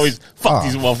 Yes, she She's does. always, fuck Oh,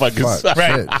 these motherfuckers. fuck.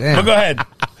 Right. Shit, damn. But go ahead.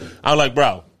 I'm like,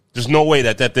 bro, there's no way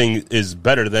that thing is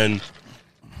better than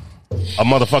a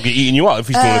motherfucker eating you out if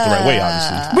he's doing it the right way,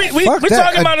 obviously. We're Fuck that,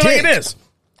 talking about it a like it dick. is.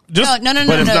 Just No.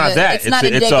 But it's not that. It's not a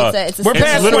It's dick. a- It's a We're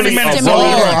past literally 20 minutes. a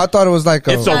stimulator. Oh, I thought it was like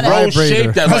a It's a not a- rose vibrator.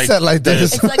 shape that I like, said like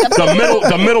this. It's like a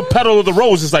the middle petal of the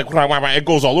rose is like it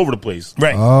goes all over the place.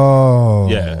 right. Oh.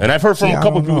 Yeah, and I've heard from See, a I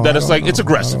couple don't people know. that I it's don't like it's know.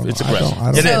 aggressive. It's aggressive. I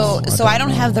don't It know. is. So I don't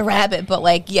have the rabbit, but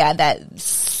like, yeah, that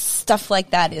stuff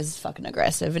like that is fucking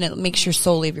aggressive, and it makes your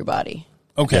soul leave your body.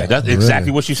 Okay. Yeah, that's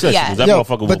exactly what she said. Yeah. She goes, that Yo,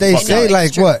 motherfucker will but they fuck say you. like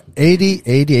it's true. what 80,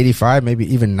 85,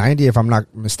 maybe even 90, if I'm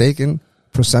not mistaken,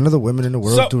 percent of the women in the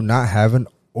world So- do not have an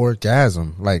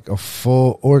orgasm, like a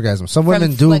full orgasm. Some From,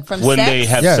 women do. like, from when sex? they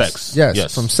have yes, sex.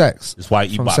 yes, from sex. That's why I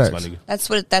eat From box, sex. my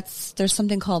nigga. There's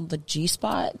something called the G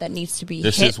spot that needs to be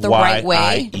This hit is the why right way.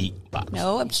 I eat box.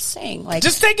 No, I'm just saying, like,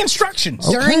 Just take instructions.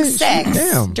 during sex.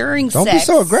 Damn. During Don't sex. be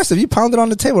so aggressive. You pounded on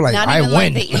the table like Not I even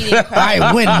win. like the eating part.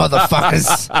 I win,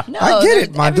 motherfuckers. No, I get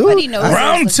it, my everybody dude. knows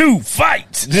Round this. 2,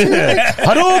 fight.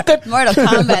 Hadouken! Mortal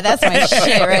Kombat, that's my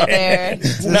shit right there.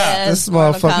 This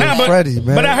Mortal motherfucker Kombat. but, Freddie,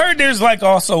 man. but I heard there's like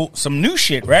also some new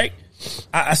shit, right?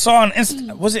 I saw on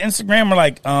was it Instagram or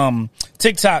like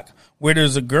TikTok where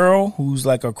there's a girl who's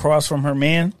like across from her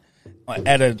man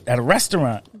at a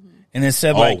restaurant, and it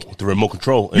said like the remote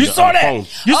control. you saw that. Phone.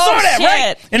 You saw that, shit.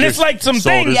 right? And it's like some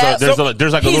thing. There's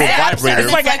like a little vibrator.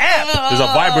 It's like an app. There's a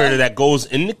vibrator that goes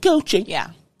in the Gucci.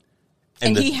 Yeah.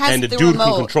 And he has the the dude remote.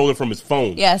 can control it from his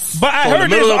phone. Yes. But I So in the heard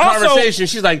middle there's of the also conversation,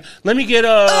 she's like, "Let me get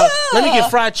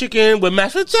fried chicken with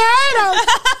mashed potatoes."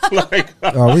 Like,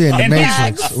 Oh, we in the And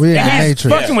Matrix. We in the and he's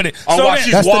Matrix. fucking with it. oh, So while then-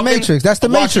 she's That's the walking, Matrix. That's the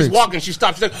while she's Matrix. walking, she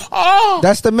stops. She's like, "Oh."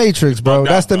 That's the Matrix, bro. No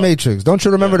doubt, That's the bro. Matrix. Don't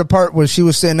you remember the part where she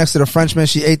was sitting next to the Frenchman?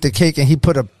 She ate the cake and he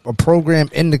put a program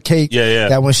in the cake. Yeah.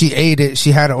 That when she ate it,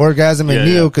 she had an orgasm and Yeah,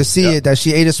 Neo yeah. could see Yeah. it, that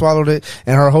she ate it, swallowed it,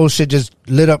 and her whole shit just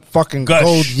lit up fucking Gush.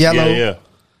 gold, yellow. Yeah.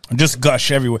 just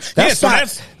gush everywhere. That's so not,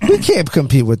 that's we can't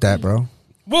compete with that, bro.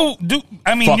 well.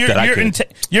 I mean, Fuck you're that, I you're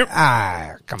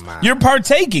can't. Come on. you're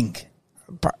partaking.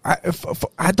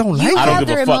 I don't like I that. don't give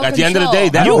a the fuck. remote At the end of the day,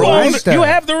 control. that You don't own- like that. you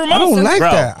have the remote. I don't like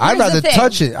Bro. that. I'd Here's rather the thing.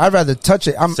 touch it. I'd rather touch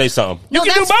it. Say something. You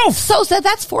can do both. So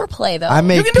that's foreplay, though. I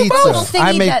make can do pizza. both.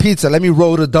 I make pizza. Let me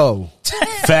roll the dough.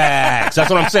 Facts. That's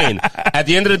what I'm saying. At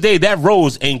the end of the day, that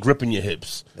rose ain't gripping your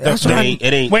hips. That's It what ain't.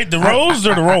 It ain't. Wait, the rolls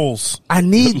or the rolls? I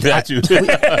need That you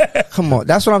Come on.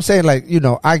 That's what I'm saying. Like,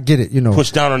 I get it.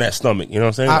 push down on that stomach. You know what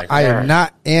I'm saying? Like, I am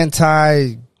not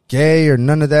anti-gay or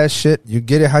none of that shit. You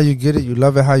get it how you get it. You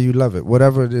love it how you love it.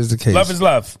 Whatever it is the case. Love is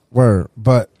love. Word.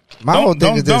 But my Don't- whole thing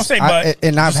don't- is don't this. say but.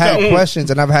 And I've Just had go.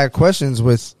 questions, and I've had questions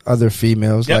with other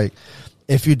females. Yep. Like,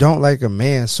 if you don't like a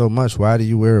man so much, why do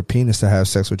you wear a penis to have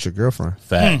sex with your girlfriend?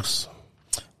 Facts.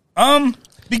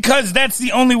 Because that's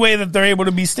the only way that they're able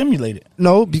to be stimulated.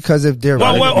 No, because if they're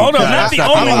Well, hold on. Not the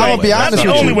That's only not the way. only way. be Not honest the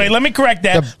with only you. way. Let me correct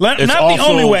that. The- Not It's the also-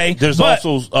 only way. There's but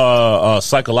also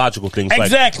psychological things.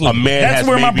 Exactly. Like a man That's has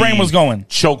where my maybe brain was going.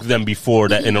 Choked them before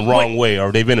that in the wrong way,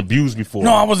 or they've been abused before.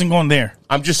 no, I wasn't going there.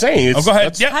 I'm just saying. It's, Oh, go ahead.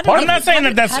 that's Yeah, How did part I'm of not it. saying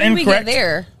that that's how did we incorrect. get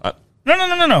there?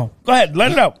 No. Go ahead.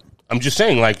 Let it out. I'm just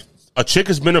saying, like, a chick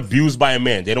has been abused by a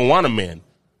man. They don't want a man.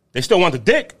 They still want the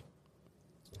dick.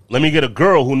 Let me get a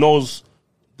girl who knows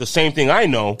the same thing I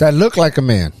know. That look like a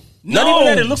man. Not No. even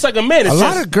that it looks like a man. It's A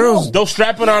lot just, of girls- they'll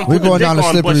strap it on. We're put the going dick down the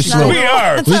on, slippery but she's slope. We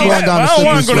are. We going down the I don't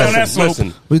want to slippery go down that slope. slope.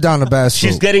 Listen. We down the bad slope.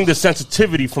 She's getting the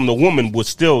sensitivity from the woman with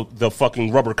still the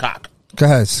fucking rubber cock. Go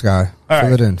ahead, Sky. All Fill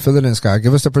right. it in. Fill it in, Sky.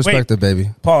 Give us the perspective, baby.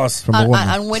 Pause. From a On, woman.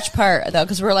 on which part, though?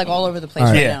 Because we're like all over the place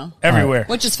All right right. Yeah, now. everywhere.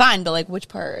 Which is fine, but like, which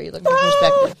part are you looking for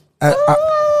perspective?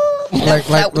 Like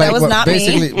that was what- not me.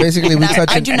 basically we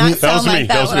touching. I do not we- That was sound me. like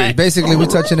That that was when me. I- Basically, we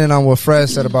touching in on what Fred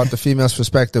said about the female's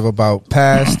perspective about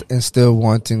past and still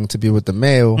wanting to be with the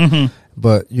male,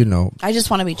 but I just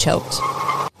want to be choked.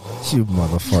 you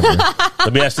motherfucker.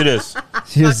 Let me ask you this: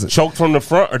 Here's choked from the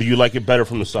front, or do you like it better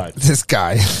from the side? this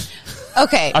guy.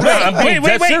 Okay. I'm being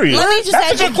dead serious. Let me just That's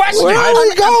a answer- good question. Where are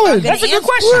we going? That's a good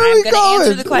question. Where are we I'm going to answer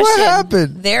going? the question. What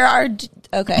happened? There are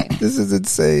okay. This is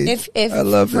insane. If I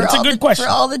love for it. It's a all good the, question. for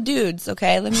all the dudes,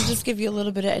 okay. Let me just give you a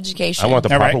little bit of education. I want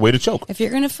the All proper right. way to choke. If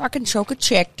you're gonna fucking choke a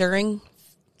chick during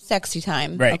sexy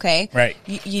time, Right, okay, right.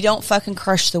 You don't fucking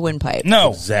crush the windpipe.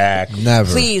 No. Exactly.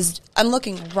 Never. Please, I'm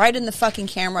looking right in the fucking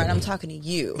camera and I'm talking to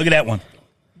you. Look at that one.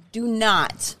 Do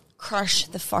not crush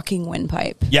the fucking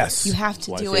windpipe. Yes. You have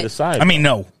to Why do say the it side? I mean,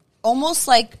 no. almost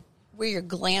like where your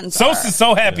glands Sos are. is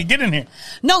so happy. Get in here.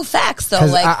 No facts though.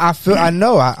 'Cause Like I feel I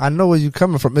know where you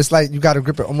coming from. It's like you got to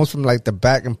grip it almost from like the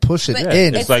back and push it but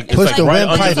in. it's like push the right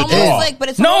under windpipe it's the almost in. jaw. like, but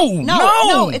it's No, almost, no.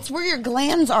 no, it's where your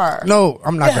glands are. No,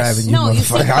 I'm not grabbing you, No, you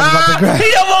motherfucker. said- I was about to grab.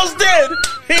 He almost did.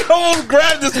 He almost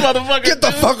grabbed this motherfucker. Get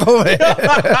the fuck over here.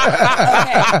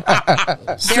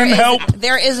 Okay. Send help.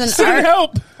 There is an Send art.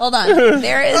 help. Hold on.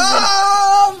 There is an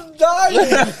Oh, I'm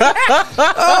dying.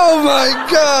 Oh my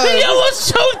He god.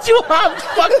 almost choked you on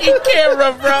fucking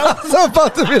camera, bro. I'm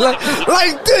about to be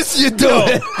like this you do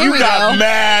it. Here You we got go.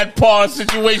 mad pause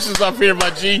situations up here, my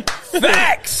G.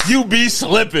 Facts. You be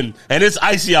slipping, and it's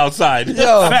icy outside.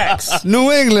 Yo, Facts.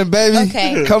 New England, baby.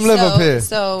 Okay. Come live up here.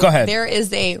 So Go ahead. there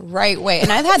is a right way.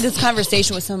 And I've had this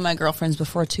conversation with some of my girlfriends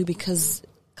before too, because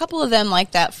a couple of them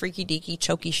like that freaky deaky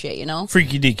choky shit, you know?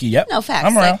 Freaky deaky. Yep. No facts.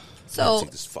 I'm around. Like, so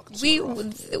take this fucking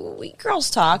we girls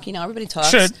talk, you know, everybody talks.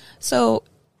 Should. So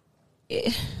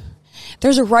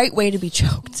there's a right way to be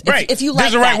choked. Right. If you like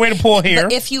There's a right that. way to pull hair.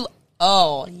 But if you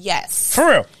yes. For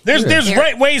real. There's There-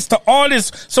 right ways to all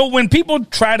this. So when people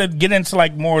try to get into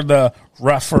like more the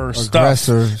rougher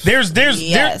Aggressive. stuff, there's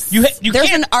Yes. you there's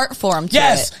can't an art form to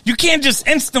yes it. you can't just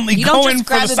instantly You go don't in just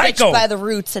for grab the a psycho. bitch by the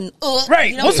roots and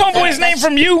Right. you know, What's homeboy's name that's-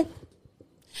 from you?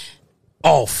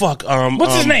 Oh fuck.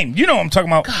 What's his name? You know what I'm talking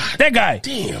about. That guy.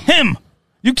 damn. Him.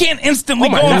 You can't instantly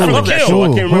Oh my go God, in I for love the that kill. show. I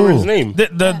can't remember Who? his name.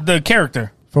 The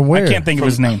character. From where? I can't think of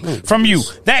his name. From you.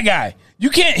 That guy. You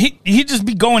can't he just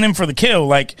be going in for the kill.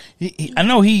 Like I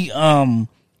know he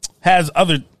has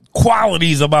other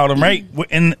qualities about him, right?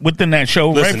 Within that show,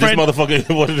 Listen, right, Fred? this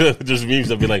motherfucker, what are just memes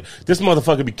that be like, this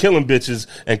motherfucker be killing bitches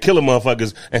and killing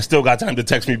motherfuckers and still got time to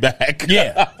text me back.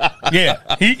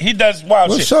 Yeah. He does wild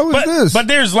What shit. show is this? But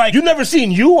there's like You never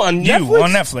seen You on Netflix? on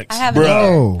Netflix. I haven't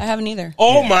Bro. either. I haven't either.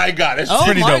 Oh my God. It's Oh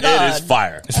pretty my dope. God. It is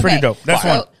fire. It's pretty Okay. dope. That's So-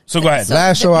 one. So go ahead.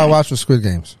 Last show I watched was Squid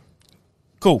Games.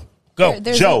 Cool. Go.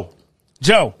 There's Joe.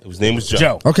 Joe. His name was Joe.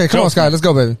 Joe. Okay, come Joe. on, Sky. Let's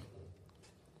go, baby.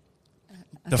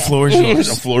 The floor is The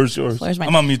yours. floor is yours. Where's my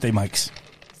I'm gonna mute their mics.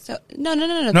 So no. No,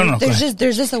 go There's ahead.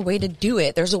 just a way to do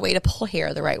it. There's a way to pull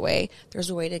hair the right way. There's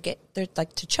a way to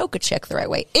to choke a chick the right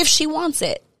way if she wants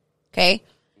it. Okay,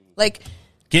 like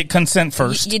Get consent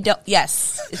first. you don't.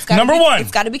 Yes, it's got Number one.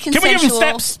 It's got to be Can consensual. we give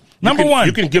him steps? Number You can- one.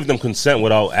 You can give them consent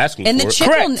without asking And for the it. chick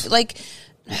will Correct. like,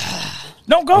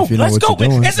 No, go. If you know Let's what go. you're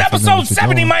doing, It's if you know episode what you're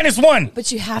 70 doing. minus 1.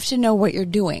 but you have to know what you're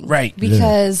doing, Right.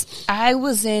 Because I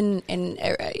was in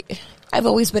I've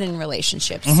always been in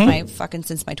relationships, since my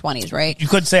 20s, right? You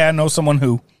could say I know someone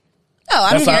who. No,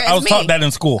 I'm That's here. how- I It's was me. taught that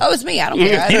in school. Oh, it's me. I don't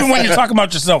care. Even when you're talking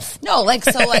about yourself. No,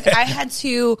 I had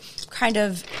to kind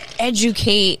of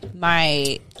educate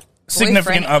my Significant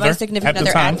boyfriend, other my significant at the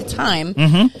other time. at the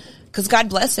time. Because God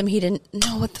bless him, he didn't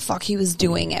know what the fuck he was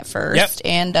doing at first.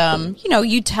 Yep. And,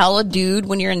 you tell a dude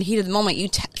when you're in the heat of the moment,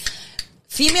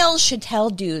 females should tell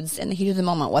dudes in the heat of the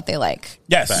moment what they like.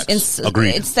 Yes. Facts.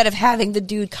 Agreed. Instead of having the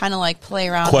dude kind of like play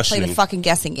around and play Questioning. the fucking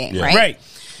guessing game, Yeah. right? Right.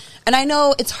 And I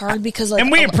know it's hard because like,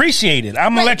 And we appreciate it.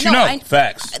 I'm going to let you know.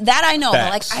 Facts. That I know.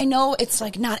 Facts. Like I know it's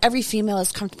like not every female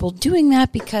is comfortable doing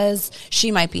that because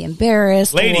she might be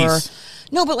embarrassed. Ladies.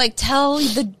 No, but like tell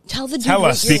the dude Tell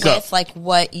what us. you're Speak with, up. like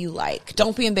what you like.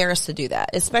 Don't be embarrassed to do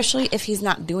that, especially if he's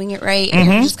not doing it right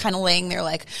and you're just kind of laying there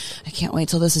like, I can't wait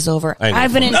till this is over. I know.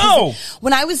 I've been in No.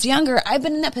 when I was younger. I've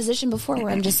been in that position before where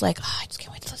I'm just like, I just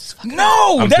can't wait till this is fucking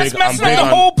No, I'm that's big- I'm messing big up the on-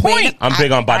 whole point. I'm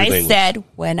big on body I language. said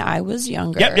when I was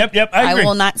younger. Yep, I agree.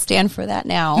 will not stand for that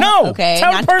now. No, okay.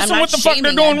 tell Not- the person I'm not what the fuck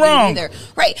they're shaming doing that dude wrong. either.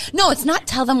 Right? No, it's not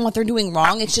tell them what they're doing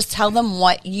wrong. It's just tell them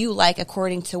what you like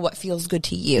according to what feels good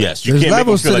to you. Yes. You There's can't make them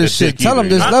levels feel to like this a shit. dick Tell them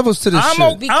either. there's levels to this I'm,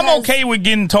 shit. Because- I'm okay with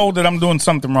getting told that I'm doing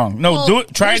something wrong. No, Well, do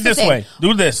it. Try here's it the this thing. way.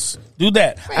 Do this. Do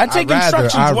that. I take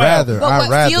instructions I'd well. rather. But I'd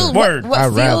rather. Word.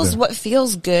 what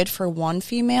feels good for one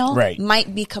female Right.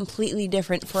 might be completely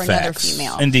different for another Facts.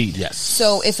 female. Indeed. Yes.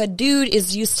 So if a dude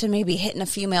is used to maybe hitting a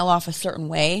female off a certain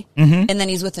way, Mm-hmm. and then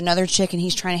he's with another chick and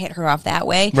he's trying to hit her off that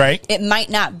way, Right. it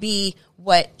might not be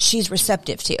what she's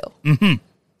receptive to. Mm-hmm.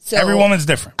 So Every woman's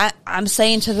different. I'm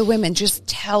saying to the women, just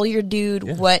tell your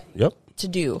dude what Yep. to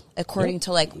do according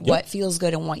to like what feels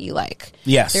good and what you like.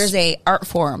 Yes. There's a art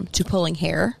form to pulling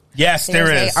hair. Yes, there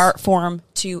There's is. a art form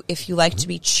to if you like to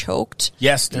be choked.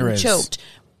 Yes, there be is. Choked.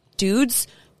 Dudes,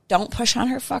 don't push on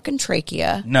her fucking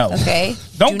trachea. No. Okay?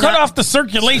 Don't Do cut not- off the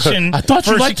circulation. I thought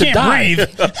you for liked she to can't die.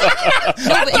 breathe. No,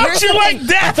 I but thought here's you the liked thing.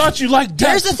 death. I thought you liked death.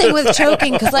 Here's the thing with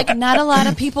choking, because like not a lot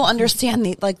of people understand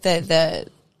the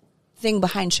thing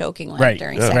behind choking, like Right,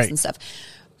 during yeah. sex Right. and stuff.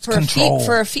 For Control.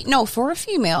 for a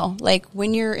female, like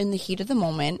when you're in the heat of the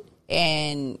moment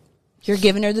and you're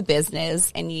giving her the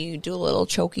business and you do a little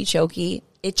chokey,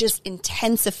 it just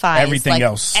intensifies Everything like,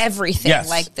 else. Everything, Yes.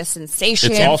 like the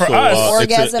sensation, It's also, for us,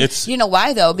 orgasm. it's- you know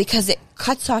why though? Because it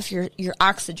cuts off your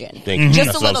oxygen Thank you. just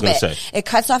That's a what I was little bit. gonna say. It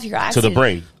cuts off your oxygen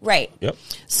brain. right? Yep.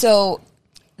 So.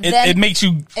 It makes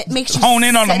you It hone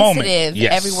in on the moment. sensitive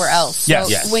Yes. everywhere else. So Yes.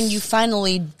 Yes. when you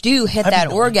finally do hit I've that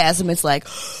been- orgasm, it's like,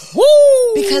 Woo!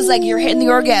 because like you're hitting the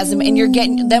orgasm and you're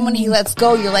getting, then when he lets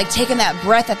go, you're like taking that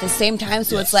breath at the same time.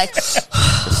 So it's like,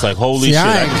 It's like, holy See, shit.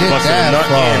 I I ain't just get busted a that nut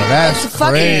far. That's It's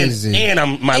fucking- crazy.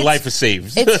 and my It's- life is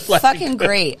saved. it's Like, fucking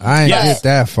great. I ain't Yes. get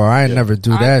that far. I ain't never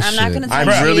do that I'm shit. not going to I'm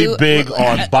tell really you. big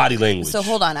on body language. So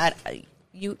hold on.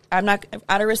 I'm not,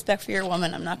 out of respect for your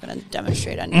woman, I'm not going to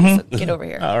demonstrate on you. So get over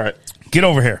here. All right. Get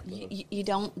over here. You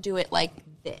don't do it like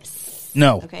this.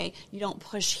 No. Okay? You don't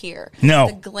push here. No.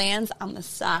 The glands on the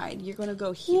side. You're going to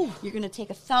go here. You're going to take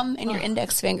a thumb and your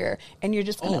index finger, and you're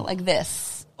just going to like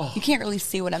this. You can't really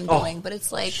see what I'm doing, but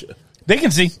it's like... They can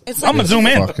see. It's I'm like- gonna zoom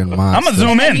in. Fucking I'm monster. gonna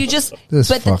zoom in. You just... This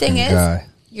but the thing fucking is, guy.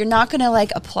 you're not going to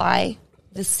like apply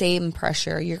the same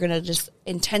pressure. You're going to just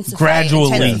intensify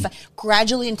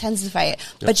gradually intensify it.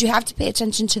 But you have to pay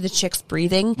attention to the chick's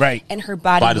breathing Right. and her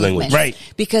body language. movement. Right.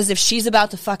 Because if she's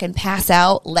about to fucking pass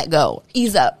out, let go.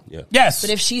 Ease up. Yeah. Yes.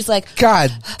 But if she's like,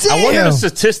 God damn. I wonder the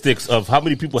statistics of how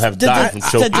many people have died from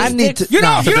choking. I need to. you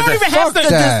don't. You don't even have fuck to.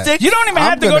 that. You don't even I'm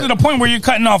have to go gonna- to the point where you're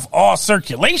cutting off all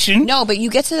circulation. no, but you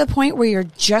get to the point where you're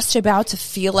just about to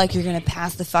feel like you're going to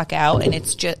pass the fuck out, and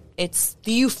it's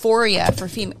the euphoria for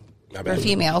female. for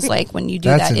females. Like when you do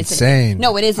That's that, it's insane.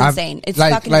 No, it is insane. It's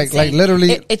like, fucking like, insane. like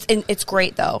literally. It's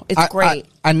great though. It's great.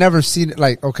 I never seen it.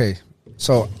 Like, okay,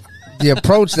 so the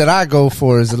approach that I go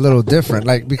for is a little different.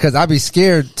 Like, because I be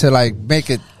scared to like make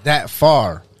it that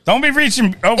far. Don't be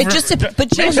reaching over. But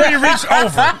make sure you reach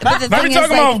over. But the Don't thing be is,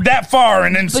 talking like- about that far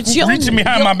and then reaching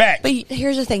behind my back. But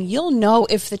here's the thing: you'll know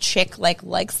if the chick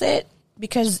likes it.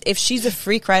 Because if she's a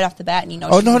freak right off the bat, and you know,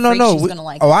 she's a freak, she's gonna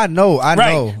like. I know.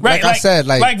 Right. Like I said,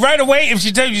 like right away, if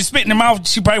she tells you spit in her mouth,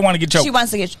 she probably want to get choked. She wants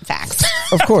to get facts.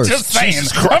 of course. Just saying.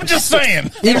 I'm just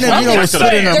saying. Even if you don't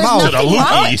spit in her There's mouth. nothing wrong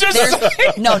I'm with just there's-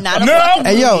 saying. No, not a No. fucking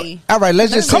Hey yo, movie. all right.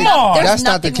 Let's just say Come on. that's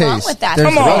not the There's nothing wrong case. with that. There's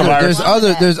Come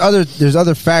on. there's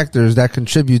other factors that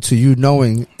contribute to you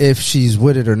knowing if she's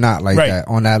with it or not, like Right. that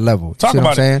on that level. Talk See what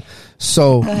I'm about it. saying?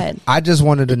 So Go ahead. I just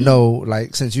wanted to know,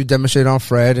 like, since you demonstrated on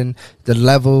Fred and the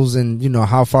levels and you know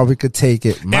how far we could take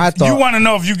it. My If thought, you want to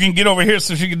know if you can get over here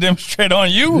so she can demonstrate on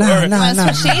you? Nah, or, nah. You want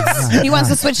to switch sheets? He wants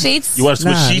to switch sheets. You want to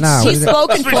switch Nah, sheets? nah. He's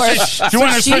spoken for it. You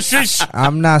want to switch sheets? sheets?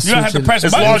 I'm not You don't have to switching. press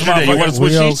It's buttons, laundry day. You want to motherfucker.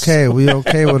 switch We sheets? okay. We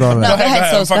okay with all No, that. go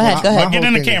ahead, Sos. Go ahead. Go My ahead. Get whole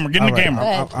in the thing- camera. Get in the all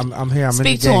right, camera. I'm here. I'm Speak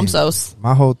in the to game. him, Sos.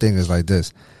 My whole thing is like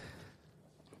this.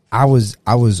 I was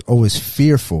always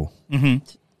fearful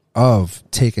of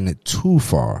taking it too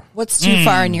far. What's too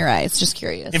far in your eyes? Just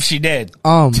curious. If she dead.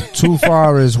 Too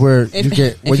far is where If- you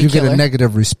get if you you get kill a her.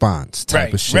 negative response type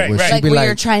Right, of shit. right, Where right. she Like be where like,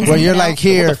 you're trying where you're something like else.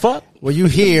 here, What the fuck? where you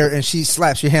here, and she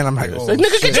slaps your hand. I'm like, oh, Like,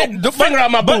 nigga, shit. get your finger out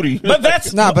my booty. But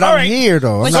that's Nah, but all I'm right. here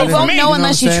though. But I'm you not in- won't me, know you know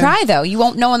unless what you I'm try, though. You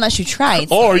won't know unless you try.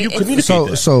 It's- Or you it's-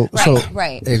 communicate. So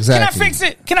Right. exactly. Can I fix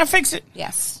it? Can I fix it?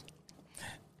 Yes.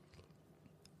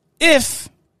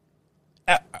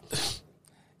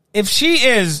 If she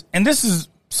is, and this is,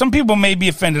 some people may be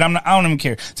offended. I don't even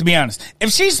care, to be honest.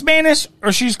 If she's Spanish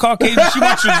or she's Caucasian, she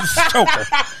wants you to choke her.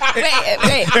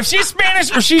 Wait. If she's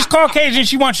Spanish or she's Caucasian,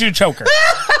 she wants you to choke her.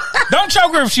 Don't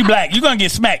choke her if she black. You're going to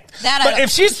get smacked. That I But don't- if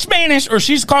she's Spanish or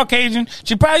she's Caucasian,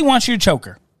 she probably wants you to choke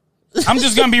her. I'm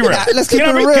just going to be real. Nah, let's keep You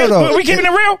know it what I mean? real, though. We keeping it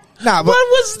real? Nah, but What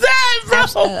was that,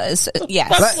 bro? Yes.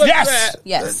 Yes.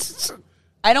 Yes.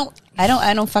 I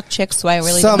don't fuck chicks, so I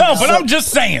really Some- don't No, know. but I'm just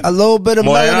saying. a little bit of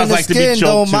Morenas melanin in the like to be skin choked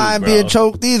don't too, mind bro. being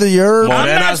choked either. You're I'm not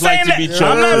Morenas like saying to be that.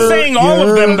 I'm not choked. saying all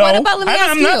of them, though. What about- let me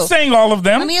ask I'm not you. saying all of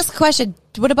them. Let me ask a question.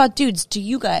 What about dudes? Do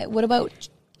you guys? What about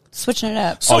switching it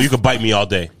up? Oh, you could bite me all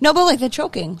day. No, but like the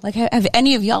choking. Like, have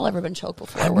any of y'all ever been choked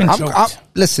before? I've been Where- choked.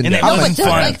 listen. And it I'm No, wasn't but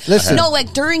fun. like, Listen. no,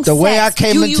 like during the way I sex,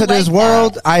 came do into you this like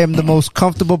world, that? I am the most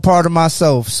comfortable part of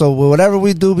myself. So whatever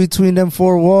we do between them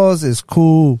four walls is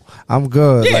cool. I'm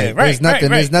good. Yeah, like, right, there's nothing. right,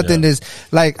 There's right. nothing. There's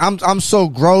like I'm so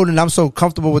grown and I'm so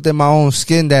comfortable within my own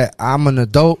skin that I'm an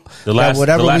adult. The that last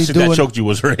whatever we chick do, that choked you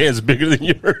was her hands bigger than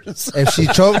yours. if she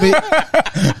choked me,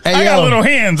 hey I got yo, little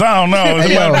hands. I don't know.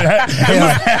 Hey,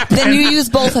 yo. Then you use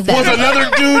both of them. Was another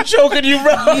dude choking you,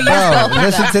 bro? bro,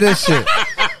 listen to this shit.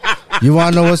 You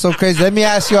want to know what's so crazy? Let me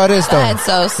ask y'all this though. Go ahead,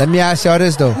 Sos. Let me ask y'all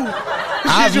this though.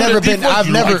 I've doing never a deep been. one.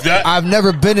 You like that? I've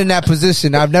never been in that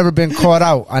position. I've never been caught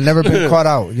out. I've never been caught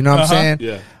out. You know what I'm saying?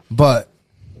 Yeah. But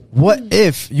what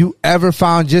if you ever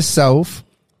found yourself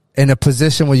in a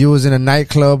position where you was in a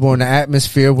nightclub or in an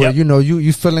atmosphere where Yep. you know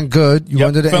you feeling good, you Yep,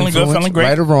 under the feeling good, influence, feeling great.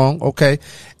 right or wrong, okay?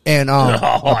 And I a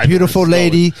know beautiful where this is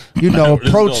lady, you I know, know where this is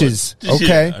approaches, going.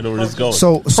 okay? Yeah, I know where this is going.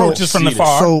 So Approaches from the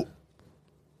far. So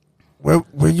where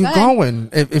you Go ahead. going?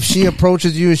 If she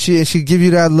approaches you and she give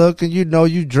you that look and you know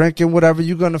you drinking whatever,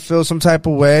 you're gonna feel some type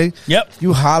of way. Yep.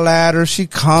 You holler at her, she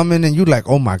coming, and you like,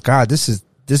 oh my god, this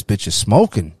bitch is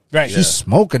smoking. Right. She's Yeah.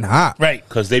 smoking hot. Right.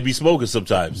 Because they be smoking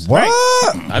sometimes. What?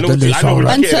 I know Then what you it's all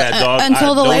right. get at, dog. Until I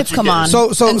the know what lights you come get. on. So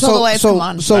Until the lights come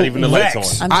on. so Not even the lights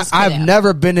Relax. on. I'm just I've kidding.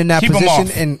 never been in that Keep 'em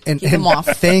position, off. and Keep 'em off.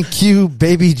 thank you,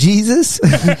 baby Jesus,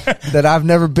 that I've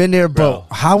never been there. But Bro.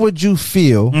 how would you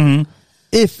feel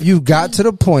if you got to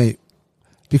the point?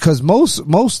 Because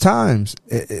most times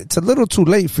it's a little too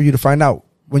late for you to find out.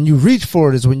 When you reach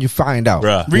for it is when you find out.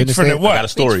 Bruh. You Reach for understand? the what? I got a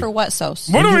story. Reach for what, Sos?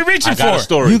 What are we reaching I got a for?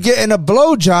 story. You getting a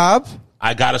blowjob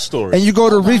I got a story. and you go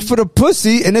to reach for the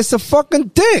pussy and it's a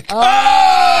fucking dick.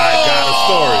 I got a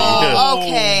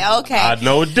story. Okay. I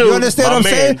know a dude. You understand my what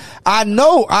I'm man. saying? I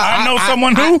know. I know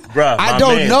someone who? Bruh, I my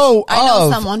don't man. know. I know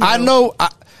of. someone who. I know.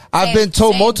 I've Same, been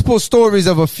told same. multiple stories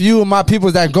of a few of my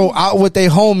people that go out with their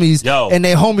homies, Yo. and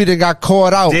their homie that got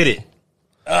caught out. Did it.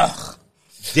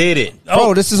 Did it.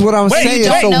 Bro, this is what I'm Wait, saying. you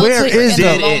don't So know where till you're is in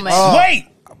the Did it. moment. Wait.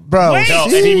 bro? Wait. No,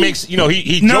 see? and he makes, he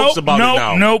jokes about it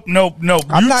now. Nope.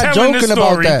 I'm You not telling this joking about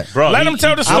story. that. Bro, Let he- him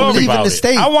tell the he- I'm story. leaving about the it.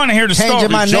 state. I want to hear the Changing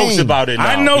story. my He jokes name. about it now.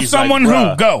 I know He's someone like, who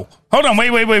bruh. go. Hold on.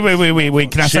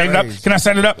 Wait. Can I set it up? Crazy. Can I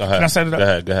set it up? Go ahead. Can I set it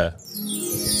up? Go ahead.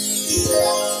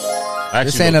 I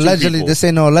This actually ain't know two allegedly. people. This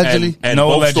ain't no allegedly. And No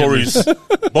both allegedly.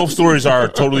 both stories are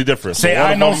totally different. Say, So one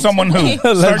I of know them- someone who.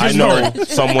 Search I his know story.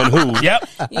 someone who Yep.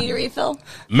 You need a refill?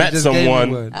 met just gave me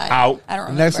someone one. out. I don't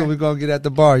remember. Next one we gonna get at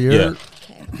the bar. You Yeah. heard?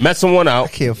 Met someone I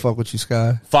out. can't fuck with you,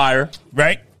 Sky. Fire.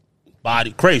 Right?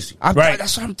 Body. Crazy. Right.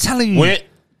 That's what I'm telling you. Went.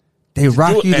 They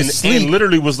rock you to and sleep.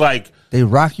 literally was like, They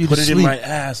rock you put to it sleep. in my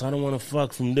ass. I don't want to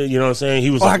fuck from there. You know what I'm saying?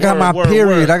 He was Oh, like, I got my word, period.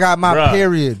 word. I got my Bruh.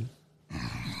 period.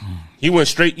 He went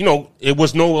straight, it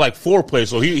was no like foreplay,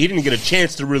 so he didn't get a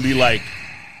chance to really like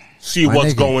see My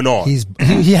what's nigga, going on.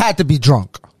 He had to be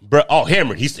drunk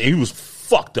Hammered. He was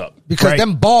fucked up. because Right.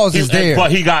 them balls is there.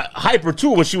 But he got hyper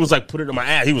too when she was like, put it in my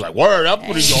ass. He was like, word up,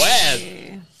 put it in your ass.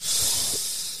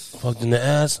 Fucked in the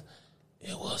ass.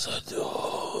 It was a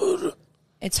dude.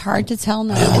 It's hard to tell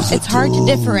now. It's hard to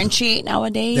differentiate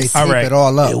nowadays. They tape right. it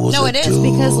all up. No, it is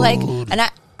because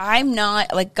I'm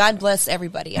not like God bless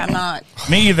everybody. I'm not.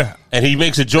 Me either. And he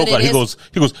makes a joke But out. it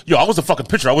He goes, yo, I was a fucking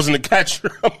pitcher. I wasn't a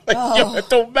catcher. I'm like, yo, it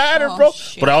don't matter, bro.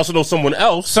 shit. But I also know someone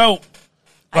else. So,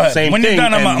 Same when thing. you're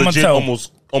done, I'm and going to legit tell.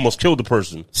 almost killed the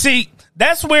person. See,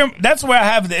 that's where I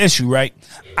have the issue, right?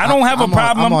 I don't have a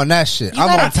problem. I'm on that shit. You I'm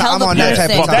gotta on, tell I'm the on that type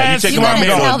person. of That's time. You where I'm taking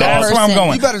going. my man on That's dog. where I'm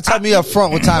going. You better tell me up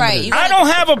front what time Right, it is. you I don't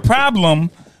have a problem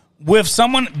with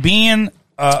someone being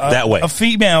That way. a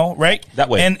female, right? That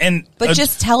way. And But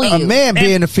just tell A you. man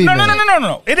being a female.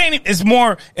 No. It ain't. It's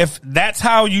more if that's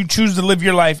how you choose to live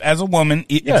your life as a woman.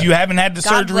 Yeah. If you haven't had the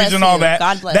God surgeries bless and all you. that,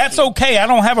 God bless that's you. okay. I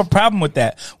don't have a problem with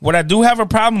that. What I do have a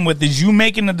problem with is you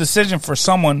making a decision for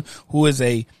someone who is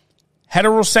a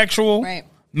heterosexual Right.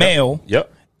 male, Yep.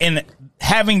 and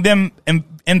having them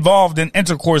involved in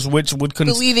intercourse, which would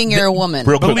Believing you're a woman.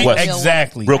 Real quick Believe- question.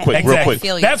 exactly. Real quick, real Exactly.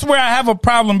 quick. That's where I have a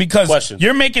problem because Question.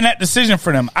 you're making that decision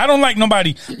for them. I don't like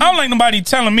nobody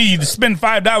telling me to spend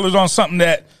 $5 on something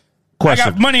that I Question.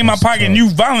 got money in my pocket and you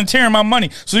volunteering my money.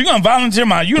 So you're gonna volunteer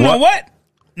my know what?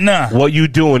 Nah. What you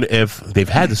doing if they've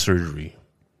had the surgery?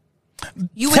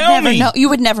 You would Tell never me. know. You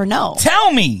would never know.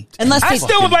 Tell me. Unless I they-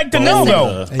 still would like to know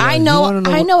though. Hey, I you know. wanna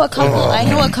know I what- know a couple. I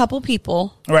know a couple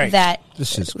people Right. that This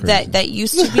shit's crazy. that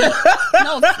used to be.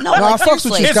 No, No, like, I fucks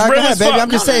with seriously. you, It's Scott. Go real ahead, as baby. fuck.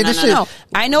 I'm just No, saying no, this no, shit. no.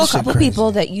 I know a this shit couple crazy.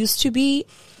 people that used to be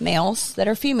males that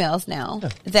are females now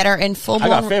that are in full I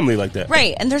blown. got family like that.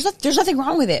 Right, and there's nothing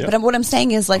wrong with it. Yeah. But what I'm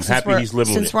saying is, like, I'm since happy he's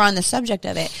living with it. we're on the subject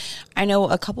of it, I know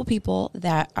a couple people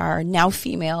that are now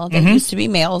female that used to be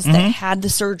males that had the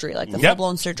surgery, like the Yep. full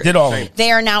blown surgery. Did all of it.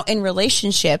 They are now in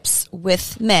relationships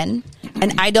with men,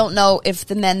 and I don't know if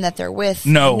the men that they're with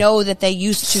No. know that they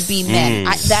used to be men.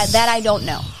 That I don't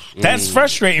know. That's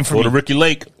frustrating for Go me. to Ricky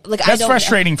Lake. Like, I That's don't,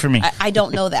 frustrating for me. I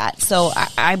don't know that, so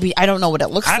I don't know what it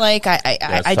looks like. I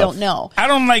tough. don't know. I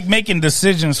don't like making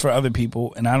decisions for other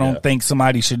people, and I don't Yeah. think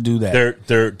somebody should do that.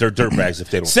 They're dirtbags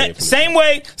if they don't say it from Same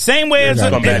way as You're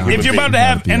a scumbag if human you're about being. to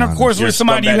have Gotta be intercourse honest. You're a with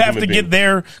somebody, you scumbag have to human get being.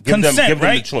 their Give them- consent, give them the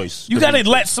right? choice. You Give them got to the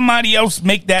let choice. somebody else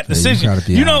make that decision. gotta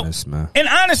be honest, man. And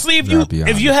honestly, if You you gotta be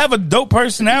if you honest. have a dope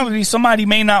personality, somebody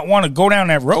may not want to go down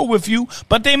that road with you,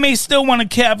 but they may still want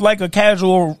to have like a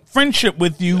casual friendship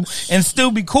with you and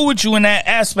still be cool with you in that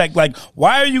aspect. Like,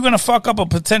 why are you going to fuck up a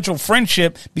potential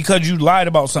friendship because you lied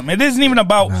about something? It isn't even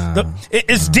about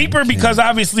it's deeper because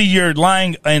obviously you're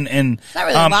lying and It's not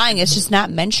really lying. It's just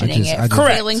not mentioning I it. just-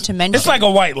 correct. Failing to mention. It's like a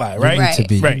white lie, right? You need to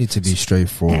be, Right. you need to be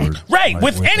straightforward. Right, like,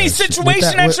 with any that shit.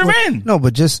 situation that you're in. No,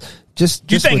 but just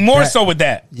You think with more that- so with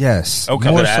that? Yes. Okay.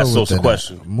 More I'm gonna ask so those with a that.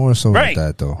 question. More so Right. with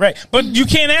that though. Right. But you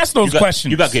can't ask those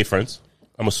questions. You got gay friends,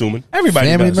 I'm assuming. Everybody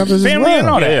Family does. members as Family and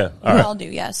well. all that. Yeah. All we right. all do.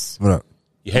 Yes. What up?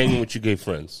 You're hanging with your gay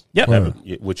friends. Yep.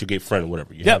 With your gay friend,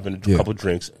 whatever. You're Yep. having a Yeah. couple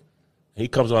drinks. He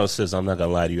comes on and says, I'm not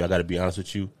going to lie to you. I got to be honest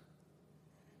with you.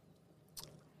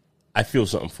 I feel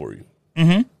something for you.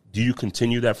 Mm-hmm. Do you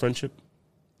continue that friendship?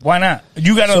 Why not?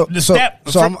 You got to the step.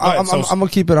 So I'm gonna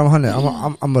keep it on 100.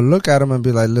 I'm gonna look at him and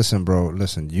be like, listen, bro,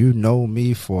 listen. You know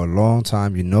me for a long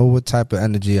time. You know what type of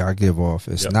energy I give off.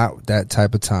 It's Yep. not that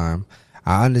type of time.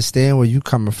 I understand where you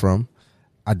coming from.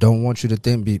 I don't want you to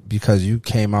think because you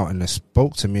came out and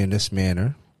spoke to me in this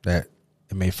manner that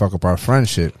it may fuck up our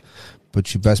friendship.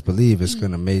 But you best believe it's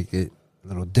gonna make it a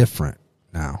little different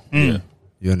now. Yeah.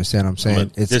 You understand what I'm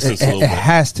saying? But distance a little It bit.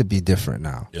 has to be different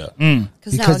now. Yeah.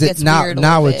 Because now it gets weird a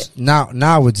now little it's bit.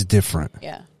 now it's different.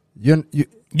 Yeah.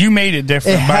 You made it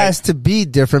different. It by- has to be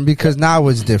different because now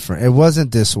it's different. It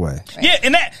wasn't this way. Yeah,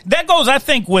 and that goes, I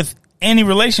think, with any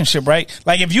relationship, right?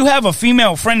 Like if you have a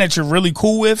female friend that you're really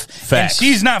cool with, Facts. and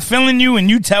she's not feeling you, and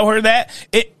you tell her that,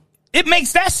 it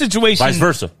makes that situation Vice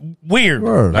versa. weird.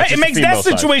 Word. Not Right? It just makes the that female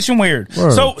side. situation weird.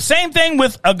 Word. So same thing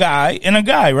with a guy and a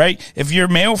guy, right? If your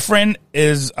male friend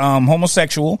is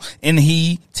homosexual and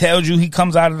he tells you, he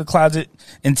comes out of the closet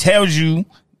and tells you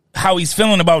how he's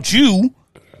feeling about you,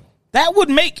 that would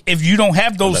make, if you don't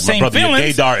have those Like, same my brother, your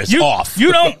feelings, gaydar is you, off.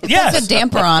 you don't. Yes, It's a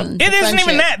damper on. It isn't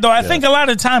even that though. I think a lot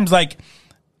of times, like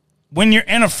when you're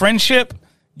in a friendship,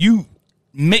 you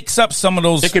mix up some of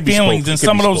those It could be feelings spoke. and It could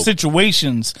some be of those spoke.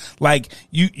 situations. Like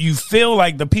you feel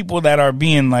like the people that are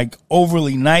being like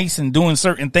overly nice and doing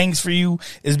certain things for you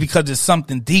is because it's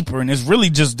something deeper, and it's really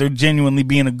just they're genuinely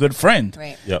being a good friend.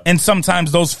 Right. Yep. And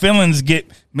sometimes those feelings get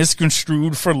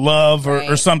misconstrued for love or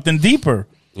Right. something deeper.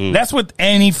 Mm. That's with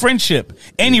any friendship,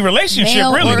 any relationship,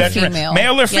 Male really. or That's female.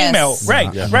 male or Yes. female,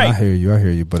 right? Yeah. I Right. hear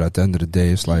you. But at the end of the day,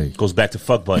 it's like, Goes back to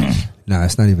fuck buddies. nah,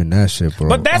 it's not even that shit, bro.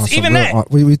 But that's On some even real-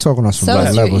 that. We talking on some So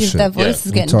real level shit. that voice is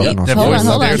We getting talking deep. on That some Hold voice on, is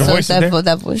hold there. on. The So voice is there.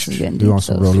 that voice is getting We deep. on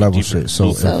some real level shit.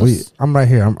 So So- I'm right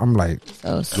here. I'm like,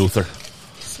 Luther.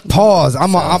 pause.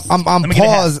 I'm Let me get a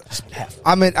pause.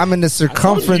 I'm in the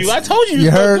circumference. I told you.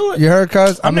 You heard? Do it. You heard?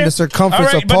 Cuz I'm in there. the circumference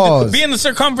All right, of but pause. be in the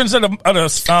circumference of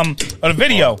the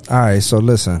video. All right. So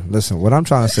listen. What I'm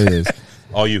trying to say is,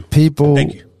 All you. people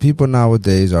Thank you. people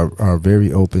nowadays are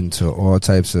very open to all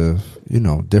types of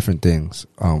different things.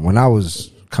 When I was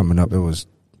coming up, it was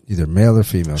either male or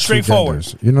female, two Straightforward.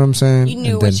 genders. You know what I'm saying? You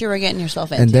knew And then- what you were getting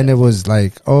yourself into. And then it was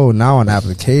like, oh, now on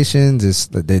applications, it's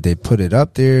they put it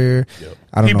up there.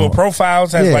 I don't People know.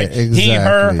 profiles has Yeah, like he,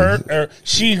 her, exactly. her, or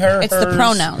she, her. it's the hers.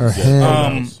 pronouns. Or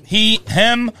him. He,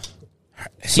 him.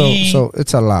 so he. so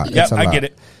it's a lot. Yep, It's a I lot. get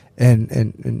it.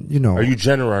 And Are you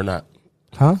Jenner or not?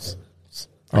 huh?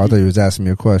 Oh, I thought you was asking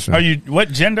me a question. Are you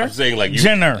what gender? I'm saying like you.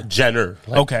 Jenner. Jenner.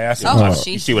 Like, Okay, I see. Oh,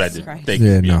 you see what I Jesus did? Christ. Thank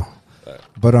Yeah, you. no.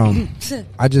 But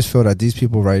I just feel that these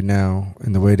people right now,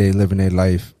 and the way they live in their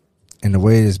life, and the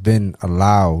way it's been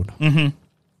allowed,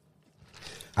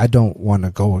 I don't want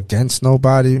to go against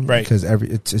nobody, Right. because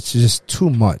it's just too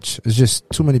much. It's just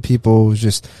too many people. It's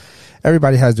just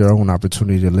everybody has their own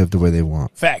opportunity to live the way they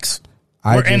want. Facts.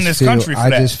 I We're in just this feel- country for I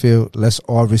that. just feel let's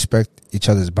all respect each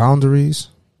other's boundaries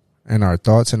and our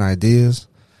thoughts and ideas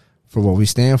for what we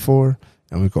stand for,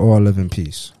 and we can all live in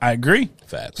peace. I agree.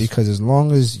 Facts. Because as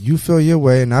long as you feel your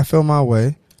way and I feel my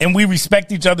way, And we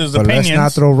respect each other's but opinions. let's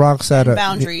not throw rocks at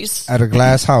Boundaries. a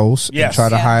glass house Yes. and try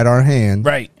to Yeah. hide our hand.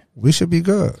 Right. We should be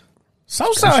good.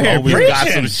 So's out here Always got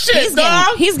preaching. some shit,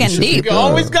 dog. He's getting deep. You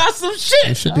always got some We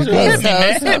shit. should be Okay, good. so-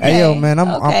 okay. Hey yo, man,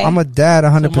 I'm a dad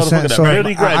 100%. That So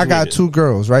barely I got graduated. 2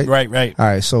 girls, right? Right. All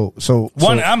right. So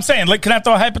One. I'm saying, like, can I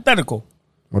throw a hypothetical?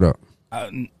 what up? You I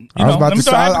was know, about let me to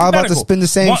throw a I was about to hypothetical. spin the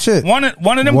same shit. One of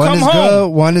them One come is home. good,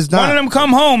 one is not. One of them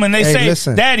come home and they Hey, say,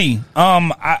 listen. "Daddy,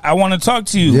 I want to talk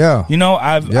to you. Yeah. You know,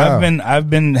 I've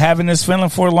been having this feeling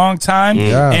for a long time,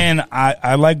 Yeah. and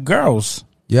I like girls.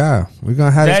 Yeah, we're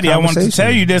gonna have Daddy, this I wanted conversation. to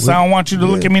tell you this. I don't want you to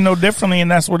look at me no differently, and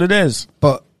that's what it is.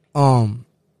 But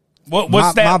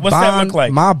What's that look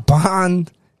like? My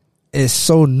bond is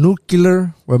so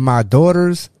nuclear with my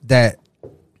daughters that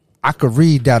I could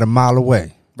read that a mile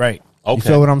away. Right. Okay. You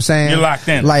feel what I'm saying? You're locked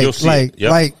in. Like, You'll see it.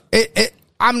 Yep.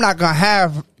 I'm not gonna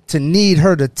have to need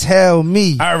her to tell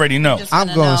me. I already know. Just I'm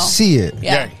gonna gonna know. see it.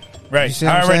 Yeah. Right. You see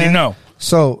what I I'm already saying? know.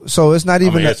 So it's not I'm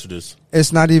even. gonna A, answer this.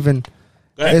 it's not even.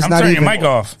 Go ahead. It's I'm not turning even. your mic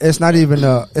off. It's not even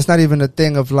a. It's not even a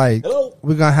thing of like. Hello?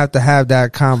 We're gonna have to have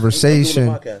that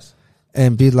conversation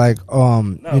and be like,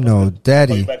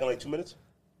 Daddy. Back in like 2 minutes.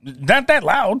 Not that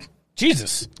loud.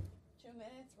 Jesus.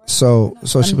 So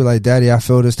she'll be like, Daddy, I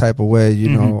feel this type of way,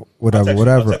 whatever. I'll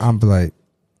text you. I'm like,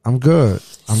 I'm good.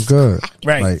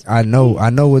 Right. Like I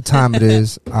know what time it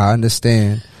is. I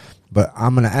understand, but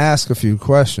I'm gonna ask a few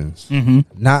questions.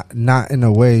 Not in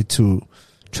a way to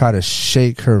try to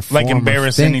shake her, Like form of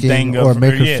embarrass thinking anything or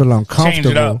make her yeah. feel Change it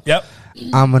uncomfortable. up. Yep.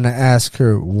 I'm gonna ask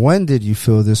her, when did you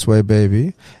feel this way,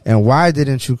 baby, and why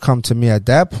didn't you come to me at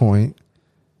that point?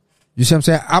 You see what I'm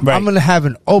saying? I'm Right. gonna have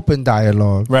an open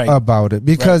dialogue Right. about it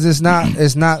because it's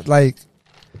not like.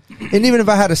 And even if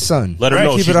I had a son, Let her Right.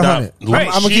 know keep she's it not. 100.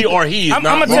 I'ma She keep- or he is I'm not.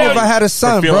 gonna even tell wrong if I had a for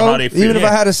son, feeling bro. how they feel. Even if I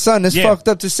Yeah. had a son, it's Yeah. fucked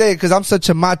up to say it because I'm such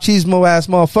a machismo ass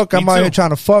motherfucker. I'm Me out too. here trying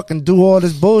to fuck and do all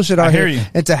this bullshit out hear here. you.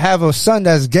 And to have a son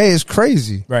that's gay is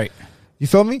crazy. Right. You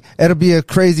feel me? It'll be a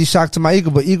crazy shock to my ego,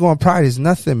 but ego and pride is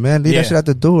nothing, man. Leave Yeah. that shit at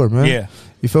the door, man. Yeah.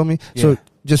 You feel me? Yeah. So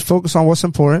just focus on what's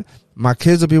important. My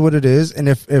kids will be what it is, and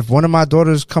if one of my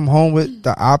daughters come home with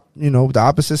the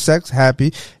opposite sex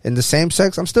happy, and the same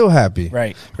sex, I'm still happy,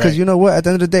 Right, Because right. you know what? At the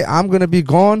end of the day, I'm gonna be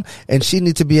gone, and she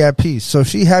needs to be at peace. So if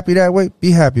she happy that way,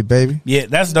 be happy, baby. Yeah,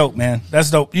 that's dope, man.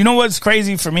 That's dope. You know what's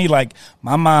crazy for me? Like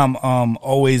my mom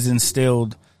always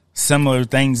instilled similar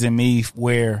things in me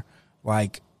where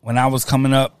like when I was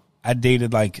coming up, I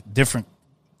dated like different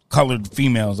colored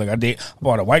females. Like I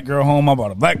bought a white girl home, I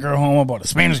bought a black girl home, I bought a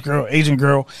Spanish girl, Asian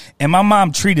girl, and my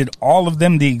mom treated all of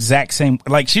them the exact same.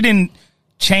 Like she didn't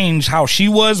change how she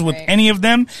was with any of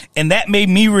them. And that made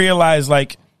me realize,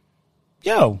 like,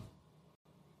 yo,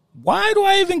 why do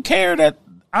I even care that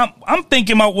I'm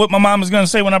thinking about what my mom is going to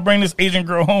say when I bring this Asian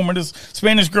girl home or this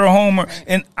Spanish girl home,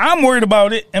 and I'm worried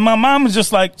about it. And my mom is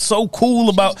just like so cool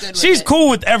about. She's cool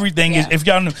with everything. Yeah. If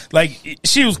y'all knew, like,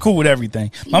 she was cool with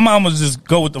everything. My mom was just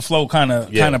go with the flow kind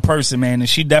of person, man, and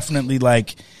she definitely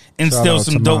like instilled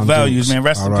some dope values, man.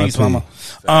 Rest in peace, mama.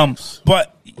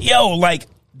 But yo, like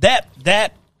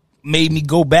that made me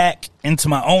go back into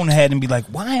my own head and be like,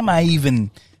 why am I even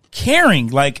caring?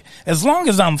 Like, as long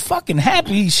as I'm fucking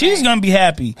happy, she's gonna be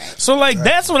happy. So like,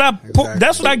 that's what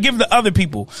I give to other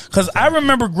people. Cause I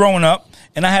remember growing up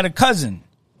and I had a cousin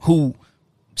who,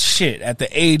 shit, at the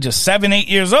age of 7, 8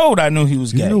 years old, I knew he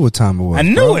was gay. You knew what time it was. I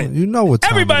knew bro. it. You know what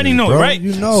time everybody it is, knew bro. it, right?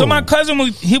 You know. So my cousin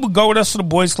he would go with us to the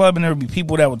boys club, and there would be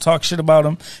people that would talk shit about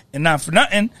him, and not for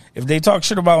nothing, if they talk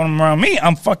shit about him around me,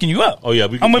 I'm fucking you up. Oh yeah,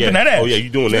 I'm whipping that ass. Oh yeah, you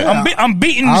doing that? I'm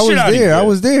beating the shit out of you. I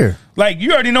was there. Like,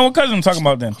 you already know what cousin I'm talking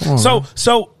about then.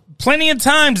 So plenty of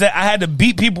times that I had to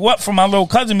beat people up for my little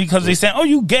cousin because they said, "Oh,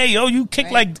 you gay? Oh, you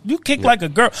kick like a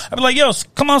girl." I'd be like, "Yo,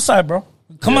 come outside, bro.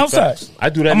 Come outside." I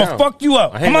do that. I'm gonna fuck you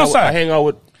up. Come outside. I hang out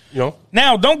with, you know.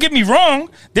 Now, don't get me wrong.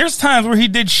 There's times where he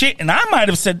did shit, and I might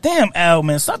have said, "Damn, Al,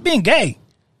 man, stop being gay."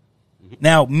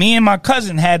 Now, me and my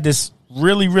cousin had this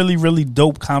really, really, really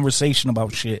dope conversation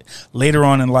about shit later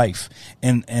on in life,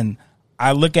 and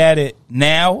I look at it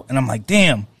now, and I'm like,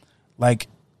 "Damn, like,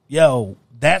 yo."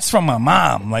 That's from my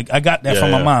mom. Like, I got that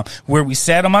from my mom. Where we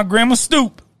sat on my grandma's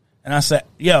stoop, and I said,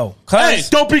 "Yo, cuz, hey,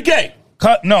 don't be gay."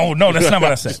 No, that's not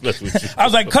what I said. I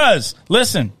was like, "Cuz,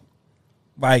 listen,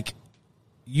 like,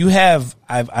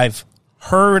 I've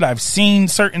heard, I've seen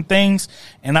certain things,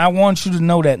 and I want you to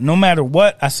know that no matter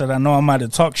what," I said, "I know I might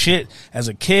have talked shit as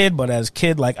a kid, but as a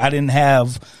kid, like, I didn't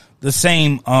have the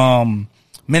same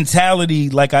mentality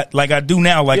like I do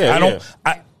now. Like,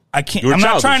 I can't. I'm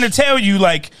not trying to tell you,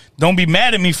 like, don't be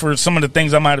mad at me for some of the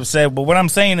things I might have said, but what I'm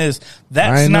saying is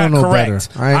that's not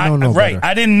correct. Better.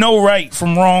 I didn't know right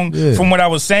from wrong from what I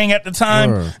was saying at the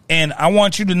time, and I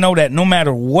want you to know that no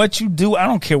matter what you do, I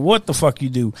don't care what the fuck you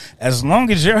do, as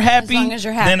long as you're happy,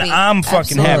 then I'm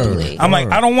fucking happy. I'm like,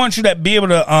 I don't want you to be able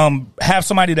to have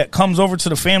somebody that comes over to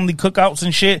the family cookouts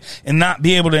and shit and not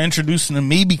be able to introduce them to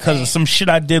me because of some shit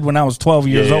I did when I was 12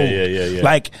 years old. Yeah.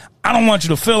 Like, I don't want you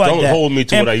to feel like that. Don't hold me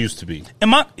to what I used to be. We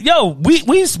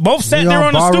both sat there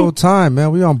on the stoop. Borrowed time,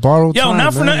 man. We on borrowed time.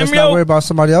 Not for nothing. Let's not worry about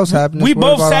somebody else happening. We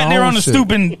both sat there on the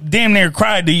stoop and damn near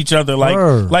cried to each other.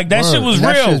 Like that shit was real.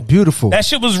 That shit's beautiful. That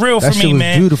shit was real for me,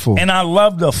 man. Beautiful. And I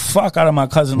love the fuck out of my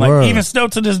cousin. Like, even still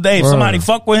to this day, if somebody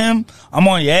fuck with him, I'm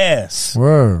on your ass.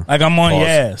 Like, I'm on your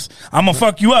ass. I'm gonna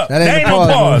fuck you up. There ain't no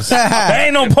pause. There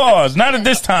ain't no pause. Not at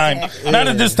this time. Not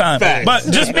at this time. But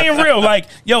just being real, like,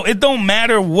 yo, it don't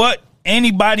matter what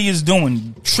anybody is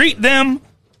doing. Treat them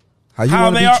how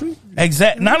they are.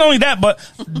 Exactly. Not only that, but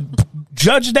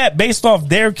judge that based off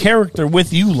their character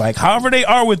with you. Like, however they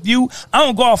are with you, I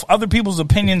don't go off other people's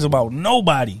opinions about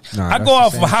nobody. I go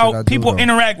off of how people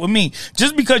interact with me.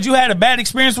 Just because you had a bad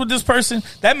experience with this person,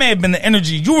 that may have been the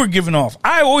energy you were giving off.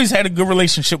 I always had a good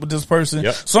relationship with this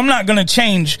person, so I'm not going to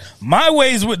change my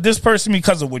ways with this person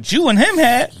because of what you and him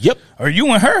had, or you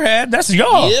and her had. That's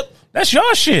y'all. That's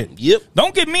y'all shit.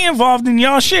 Don't get me involved in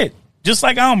y'all shit. Just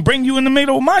like I don't bring you in the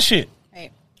middle of my shit.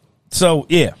 Right. So,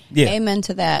 yeah. Amen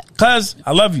to that. Cuz,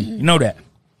 I love you. You know that.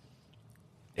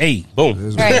 Hey. Boom.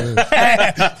 All right.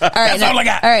 That's all I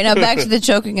got. All right, now back to the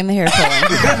choking and the hair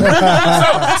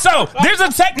pulling. so, there's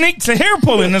a technique to hair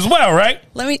pulling as well, right?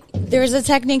 There's a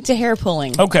technique to hair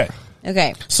pulling. Okay.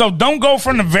 So, don't go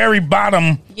from the very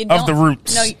bottom of the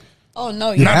roots. No,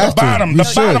 not the bottom.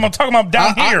 The bottom, I'm talking about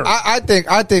down here. I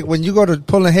think when you go to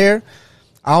pulling hair,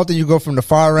 I don't think you go from the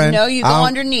far end. No, you go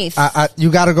underneath.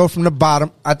 You got to go from the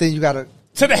bottom. I think you got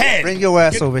to the head. Bring your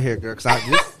ass over here, girl. Because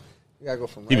you got to go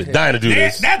from right He was dying to do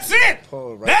this. That's it.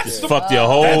 Fuck your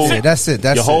whole. That's it.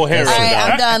 Your whole hair. All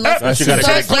right, I'm done. Let's go.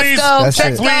 Please.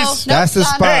 That's the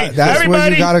spot. That's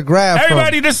where you got to grab from.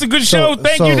 Everybody, this is a good show.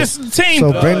 Thank you. This is the team.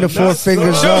 So bring the 4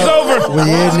 fingers up. Show's over. When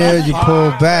you're in there, you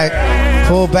pull back.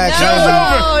 Pull back.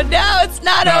 No, it's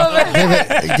not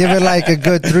over. Give it like a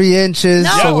good 3 inches.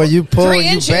 No. So when you pull, 3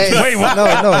 you inches. bang. Wait, what? No.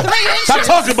 3 inches. Stop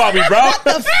talking about me, bro. What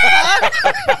the fuck?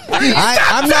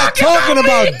 I'm not talking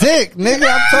about dick, nigga.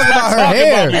 I'm talking about her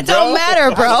hair. It don't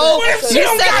matter, bro.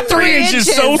 You said 3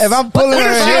 inches. So if I'm pulling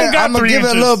her hair, I'm gonna give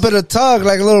it a little bit of tug,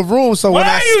 like a little room. So when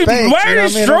I spank, why are you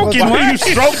stroking? Why are you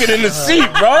stroking in the seat,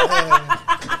 bro?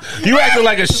 You acting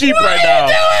like a sheep right now.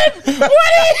 What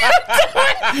are you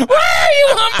doing? Why are you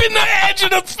humping the edge of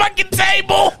the fucking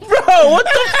table? Bro, what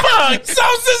the fuck?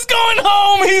 Sosa's going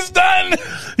home. He's done.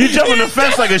 You jumping the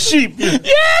fence like a sheep. Just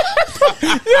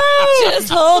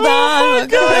hold on.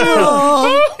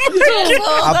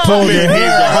 I pulled your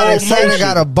hair. I excited.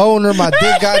 Got a boner. My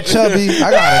dick got chubby.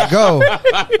 I gotta go.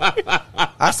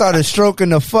 I started stroking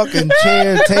the fucking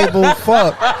chair, table.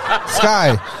 Fuck,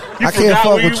 Sky. I can't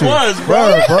fuck with you,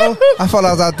 bro. I thought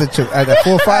I was out at the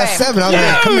 457. I was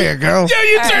like, "Come here, girl." Yo,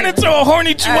 you turned into a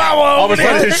horny chihuahua. All of a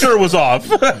sudden, his shirt was off.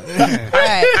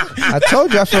 I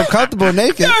told you I feel comfortable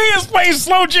naked. Yo, he was playing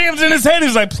slow jams in his head.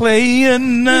 He's like, "Play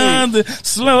another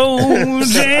slow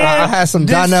jam." I had some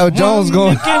Donnell Jones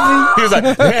going. He was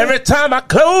like, "Every time I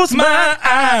close My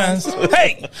eyes,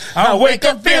 hey, I wake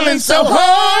up feeling so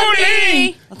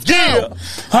horny. Yeah,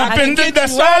 up into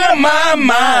that's all of my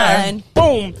mind.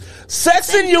 boom,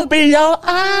 sex and you be all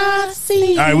I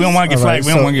see." All right, we don't want to get flagged.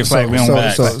 We don't want to get flagged. We don't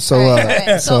want to.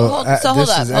 So hold up,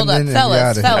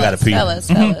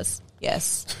 fellas.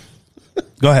 Yes.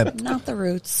 Go ahead. Not the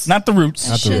Roots. Not the Roots.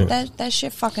 That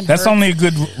shit fucking That's hurts. only a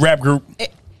good rap group. Okay,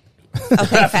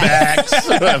 facts.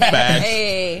 Facts.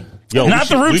 Hey. Yo, Not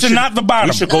the Roots and not the bottom.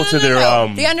 We should go to their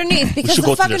the underneath, because should the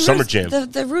go to fucking their summer Roots,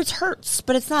 jam. The Roots hurts,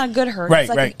 but it's not a good hurt. Right, it's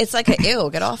like right. It's like a ew,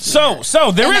 get off me.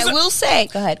 So there and is. I will say,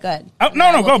 go ahead. Oh,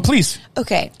 no, go please.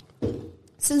 Okay,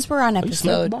 since we're on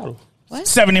episode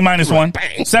 70 minus 1.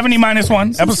 70 minus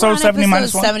 1. Episode 70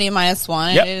 minus 1. 70 minus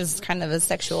 1. Yep. It is kind of a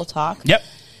sexual talk. Yep.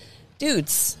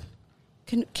 Dudes,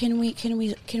 can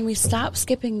we stop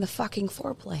skipping the fucking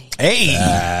foreplay? Hey.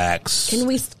 Facts. Can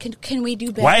we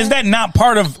do better? Why is that not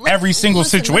part of every single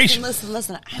situation?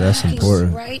 Listen. I'm That's looking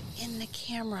important. right in the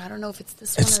camera. I don't know if it's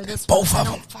this It's one or this both one. of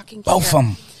I them. don't fucking Both care. of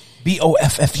them.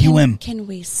 BOFFUM. Can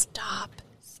we stop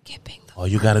skipping the? All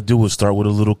you got to do is start with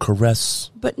a little caress.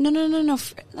 But no.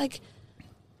 Like,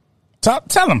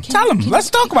 Tell him. Let's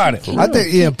talk about it. I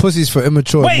think eating pussies for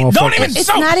immature Wait, motherfuckers. don't even. It's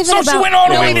So not even she about- went all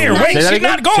the No, way there. no, Wait, say that she's again?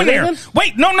 not going Say that there. again?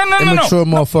 Wait, no. Immature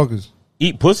motherfuckers.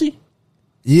 Eat pussy?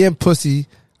 Eating pussy.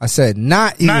 I said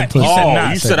not eating Not- pussy. he said Oh, not.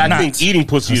 you said I Not. think eating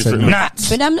pussy is I for said Not.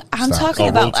 but I'm talking Oh,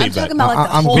 about. rotate I'm talking back. about like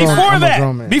the I'm whole. grown. Before I'm a that,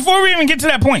 grown man. before we even get to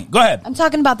that point, go ahead. I'm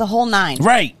talking about the whole 9.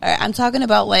 Right. All right, I'm talking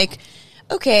about like,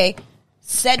 okay,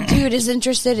 said dude is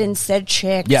interested in said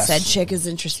chick. Yes. Said chick is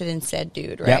interested in said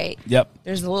dude, right? Yep.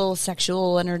 There's a little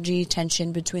sexual energy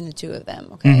tension between the two of them,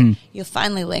 okay? You'll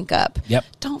finally link up. Yep.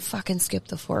 Don't fucking skip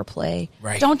the foreplay.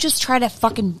 Right. Don't just try to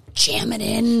fucking jam it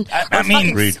in. I or mean-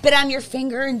 fucking Read. spit on your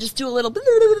finger and just do a little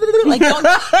like don't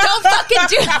fucking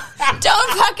do that.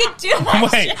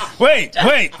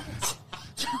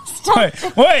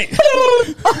 Wait.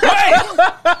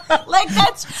 Like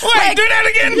that's Wait, do that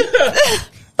again.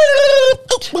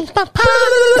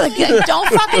 like, don't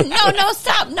fucking no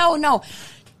stop no.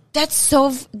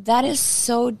 That is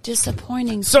so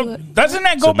disappointing. So doesn't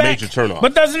that It's go a back? major turnoff.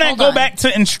 But doesn't that Hold go on. back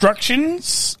to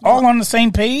instructions all on the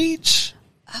same page?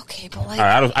 Okay, but like All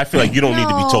right, I feel like you don't need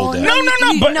to be told that. No.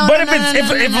 But No, but no, if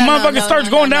no, a motherfucker no, starts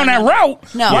no, going no, down no, that no.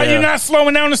 route, No. why are you Yeah. not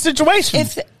slowing down the situation?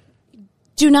 if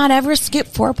do not ever skip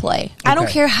foreplay. I don't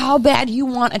care how bad you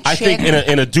want a chick. I think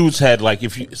in a dude's head, like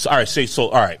if you, all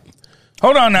right.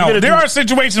 Hold on now. You're gonna There do- are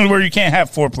situations where you can't have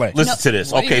foreplay. Listen to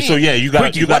this. what do you Okay, so mean? yeah, you got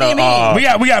Quickie. you got What do you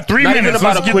mean? we got 3 Not even minutes.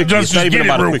 about Let's a quickie. just It's not get even it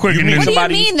about a real quickie. quick. You and meet then- what do you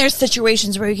somebody- mean? There's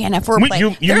situations where you can't have foreplay.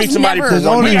 you There's meet somebody never, for There's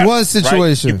one only night, one right?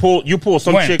 situation. You pull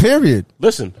some When? chick. Period.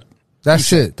 Listen,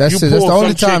 That's it. That's you it. That's pull the only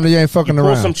some time chick- that you ain't fucking you pull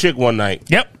around. some chick one night.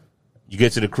 Yep. You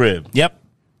get to the crib.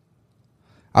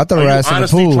 I throw Are her you ass in the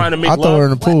honestly pool. trying to make I throw her in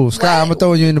the love? pool. What? Sky, I'm gonna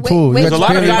throw you in the Wait, pool. wait, You There's a got lot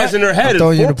your of period? guys in their head. I'm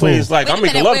throwing you in the Foreplay is pool. like I'm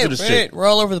making love to this chick. We're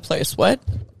all over the place. What?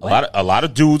 A lot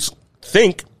of dudes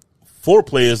think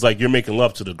foreplay is like you're making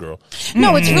love to the girl.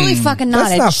 No, it's really fucking not.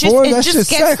 That's not It's just, fore, it that's just just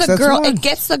gets sex. the That's girl. why. It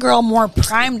gets the girl more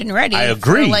primed and ready. I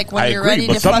agree. For like when I you're agree. ready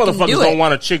But to some fucking motherfuckers do don't it.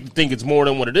 want a chick to think it's more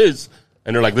than what it is,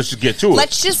 and they're like, let's just get to it.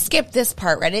 Let's just skip this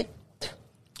part. Ready?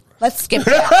 Let's skip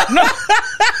that.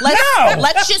 No.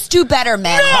 Let's just do better,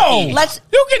 man. No. Let's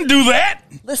You can do that.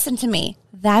 listen to me.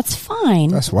 That's fine.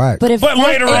 That's whack. But But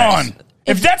later if- on.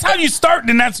 If that's how you start,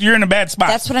 then you're in a bad spot.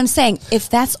 That's what I'm saying. If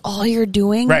that's all you're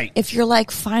doing, Right. if you're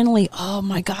like, finally, oh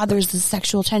my God, there's this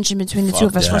sexual tension between the two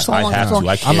of us that. for so I long. have so to. long.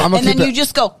 I can't. I'm and then keep it- you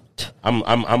just go, I'm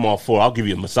all for it. I'll give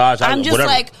you a massage. I'm just whatever.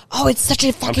 like, oh, it's such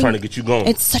a fucking. trying to get you going.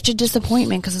 It's such a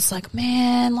disappointment because it's like,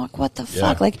 man, look what the Yeah.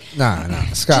 fuck, like. Nah.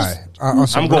 Sky. On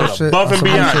some I'm going real shit, above on and some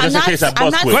real beyond. shit. Just in case I bust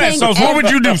I'm not quick. Go ahead, saying Sos. What would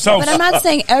you do, Sos? But I'm not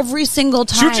saying every single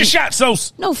time. Shoot your shot,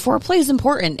 Sos. No, foreplay is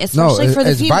important, No, especially for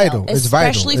the it's female. vital. It's vital.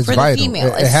 Especially It's for vital. the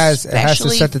female. It has to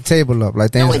Especially- set the table up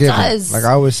like No, it Thanksgiving. does. Like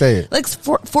I always say it. Like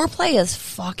foreplay is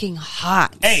fucking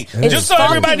hot. Hey, It's just so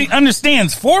fucking- everybody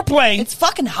understands, foreplay it's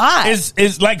fucking hot.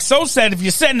 is like So said, if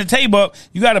you're setting the table up,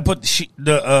 you got to put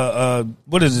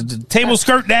the table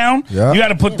skirt down. Yeah. You got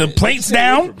to put the plates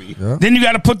down. Yeah. Then you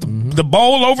got to put the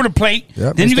bowl over the plate.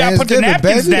 Yep. Then you got to put the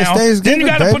napkins down. Then you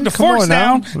got to put the forks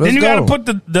down. Then you got to put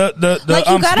the Like,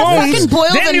 you gotta spoons. fucking boil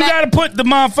Then the you ma- got to put the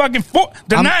motherfucking fork,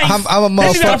 the knife. I'm a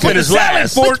Then you got to put the motherfucker.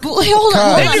 salad fork. Hold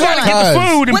on. Then you got to get the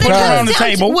food and What put it it comes on the down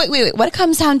table. To, wait. What it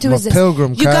comes down to I'm a is this: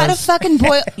 pilgrim, you gotta cuz. fucking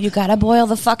boil. You gotta boil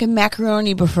the fucking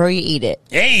macaroni before you eat it.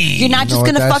 Hey, You're not You know just what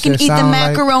gonna that fucking shit eat the sound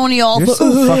like? macaroni all. You're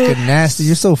so fucking nasty.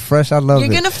 You're so fresh. I love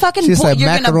You're it. gonna fucking She's boil- like you're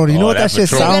gonna- macaroni. You know Oh, what that shit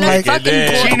Patron sound You're like? gonna fucking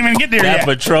kicking she in. ain't even get there That yet.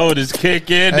 Patron is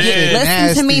kicking That shit in.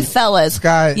 Listen to me, nasty. fellas.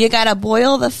 Sky. You gotta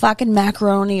boil the fucking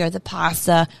macaroni or the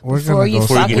pasta We're before gonna you go fucking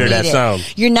Before you eat hear that it.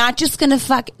 sound. You're not just gonna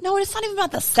fucking. No, it's not even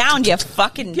about the sound. You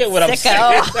fucking Get what I'm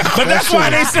sicko. But that's why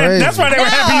they said. crazy. That's why they were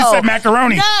happy you said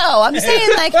macaroni. No, I'm saying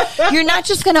like you're not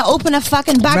just gonna open a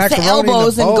fucking box Macaroni of in a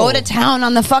elbows and bowl. go to town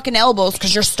on the fucking elbows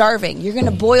because you're starving. You're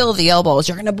gonna boil the elbows.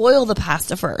 You're gonna boil the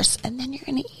pasta first, and then you're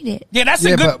gonna eat it. Yeah, that's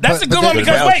Yeah, a good. but- That's but- a good but one then-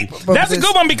 because But that's a this-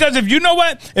 good one because if you know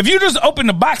what, if you just open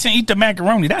the box and eat the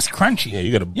macaroni, that's crunchy. Yeah,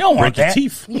 you gotta don't want break your that.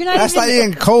 teeth. You're not That's even. like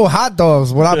eating cold hot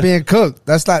dogs without being cooked.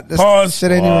 That's like this Pause.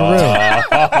 shit ain't even real.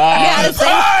 Yeah, it's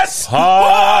like-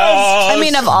 Pause. I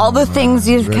mean, of all the things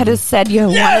you could have said you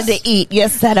Yes. wanted to eat, you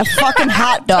said a fucking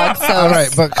hot dog. So, All right,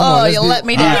 but come on, let's you be- let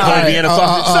me all down. right, all right. Vienna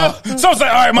sausage. So it's like,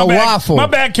 all right, my A bad, waffle. my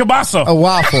bad, kielbasa. A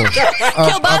waffle.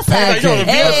 Kielbasa. pancake.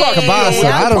 Hey, Kielbasa.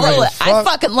 I I'm don't give a Polish. I fuck.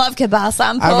 fucking love kielbasa.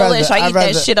 I'm I'd rather- Polish. I I'd eat that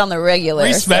rather- shit on the regular.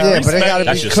 Respect. Yeah, but they gotta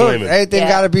That's be just cooked. slamming. Everything Yeah.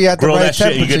 gotta be at the Grill right that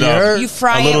shit. You temperature. get You heard? You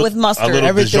fry it with mustard. A little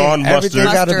Everything- Dijon everything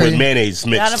mustard gotta with be- mayonnaise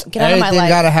Get out mixed. of, get out of my Everything life.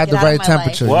 gotta have Get the out of right my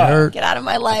temperature. You life. heard? Get out of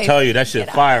my life. Tell you that shit Get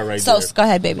out. fire right So, there. go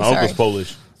ahead, baby. My uncle's Sorry.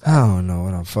 Polish. I don't know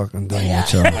what I'm fucking doing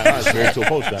with y'all. I'm married to a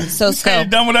Polish guy. So, You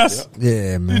done with us?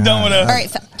 Yeah, man. You done with us? All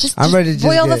right, just I'm ready to just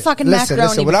boil the get- fucking listen, macaroni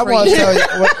Listen, what I before want you to tell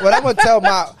you, what I'm gonna tell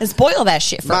my is boil that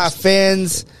shit my first.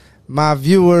 fans, my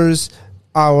viewers,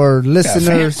 our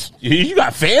listeners. You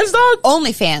got fans, dog?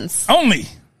 OnlyFans.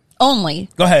 Only.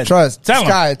 Go ahead. Trust, Tell 'em.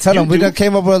 Sky, tell You them we do. done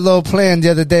came up with a little plan the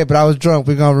other day, but I was drunk.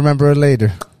 We're gonna remember it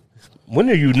later. When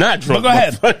are you not drunk? Well, go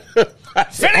ahead. motherfucker?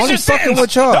 Finish Only your fucking sentence.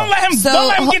 with y'all. Don't let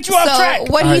him get you off track.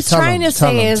 What All right, he's tell trying him, to tell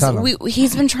say him, is tell him.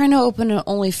 he's been trying to open an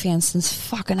OnlyFans since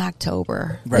fucking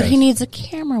October. Right. But he needs a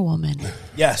camera woman.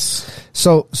 Yes.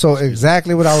 So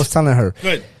exactly what I was telling her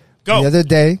Good. Go. the other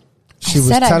day. She was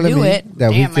said I'd telling do me it.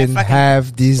 that Damn, we I can fucking-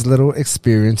 have these little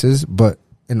experiences, but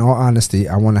in all honesty,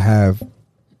 I want to have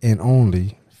an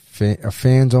only a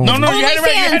fans only. No, you had it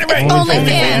right. You had it right.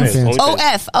 OnlyFans.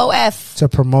 OnlyFans. OF. To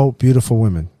promote beautiful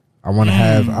women. I want to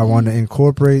I want to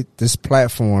incorporate this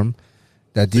platform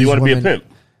that Do these you want to be a women,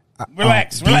 pimp?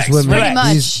 Relax. these Relax. women, Pretty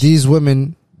much. these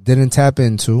women didn't tap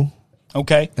into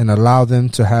Okay. and allow them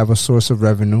to have a source of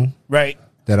revenue Right.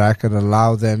 that I could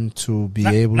allow them to be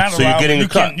able Not to. So you're allowed. getting you a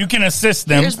cut. can you can assist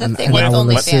them. Here's the thing and with I will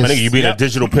OnlyFans. I think you being Yep. a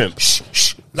digital pimp. Shh.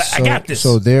 I got this.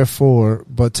 So therefore,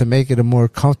 but to make it a more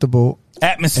comfortable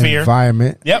Atmosphere.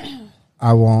 environment, Yep.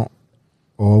 I want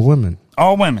all women.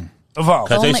 All women. Evolve.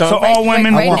 Can I tell you So something? all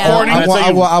women Right now. recording. I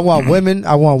tell you- I want women.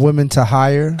 I want women to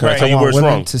hire. I tell you want where it's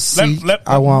women wrong? to see. Let-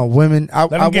 I want women. I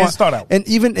let 'em get want, started out. And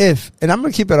even if, and I'm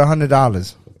gonna keep it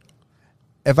 $100.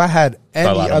 If I had any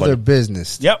a lot of other money.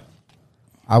 business, Yep.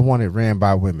 I want it ran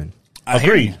by women. I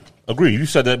hear you. Agreed. You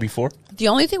said that before. The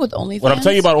only thing with OnlyFans, What I'm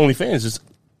telling you about OnlyFans is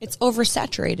it's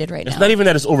oversaturated right it's now. not even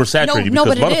that it's oversaturated No,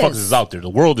 because but it motherfuckers is. is out there. The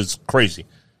world is crazy.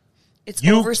 It's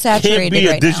You oversaturated can't be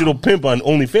a right digital now. pimp on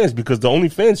OnlyFans because the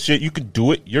OnlyFans shit you could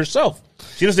do it yourself.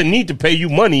 She doesn't need to pay you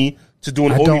money to do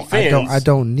an OnlyFans. I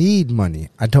don't need money.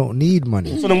 I don't need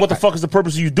money. So then, what the fuck is the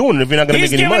purpose of you doing it if you're not going to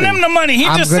He's make any giving money? them the money. He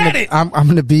just said it. I'm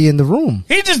gonna be in the room.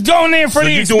 He just going there for So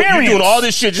the you're experience. doing all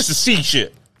this shit just to see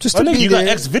shit. Just My to nigga, be you got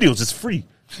there. X videos. It's free.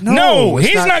 No, it's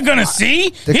he's not gonna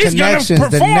see. The He's gonna connections, the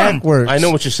perform. networks. I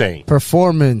know what you're saying.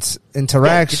 Performance,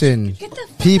 interaction, Get the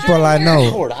fuck people out I of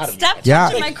know. Cord out of Stop Yeah.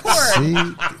 touching my cord.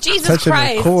 See, Jesus touching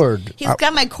Christ. the cord. He's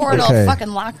got my cord Okay. all fucking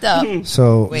locked up.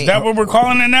 So Wait. Is that what we're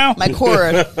calling it now? My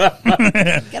cord. Get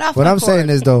off what my I'm cord. saying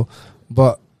is though,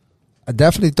 but I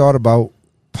definitely thought about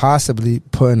possibly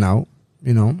putting out,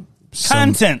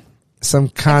 Content. some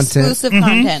content, exclusive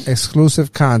content.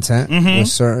 exclusive content with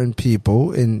certain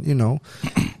people, and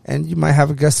and you might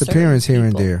have a guest appearance here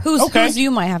and there. Who's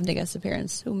you might have to guest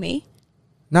appearance? Who, me?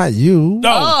 Not you. No.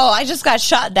 Oh, I just got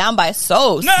shot down by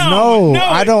Sos. No,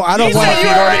 I don't He want said you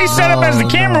to- already set up as the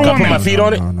camera Can I put woman. my feet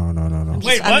on it? No.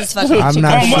 Wait, I'm what? just fucking I'm with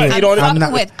not you. sure- I'm you don't- fucking I'm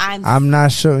not- with. I'm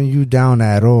not shutting you down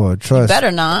at all. Trust.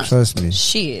 better not. Trust me.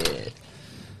 Shit.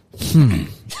 You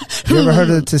ever heard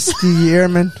of the Tuskegee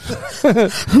Airmen?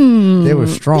 They were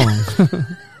strong.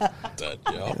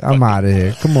 I'm out of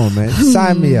here. Come on, man.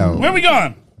 Sign me out. Where we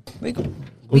going?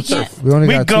 We can't. We only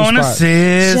We got two gonna spots.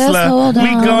 Just sizzler. hold We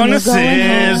on, gonna we're going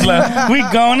sizzler. We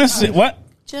gonna sit. What?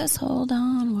 Just hold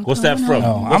on. We're What's that going from?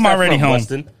 home. Oh, What's I'm that already from, home.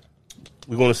 Weston?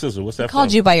 We going to Sizzler. What's that Called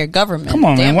from? you by your government. Come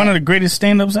on, man. Damn One it. of the greatest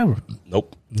stand-ups ever.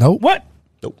 Nope. Nope. What?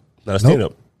 Nope. Not a stand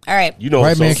up. All right. You know,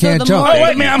 Right so- man can't the jump. more- Oh,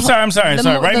 wait, man. I'm sorry. The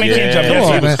Right man the- can't jump. Yeah, Yes,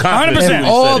 he he was was confident. 100%. In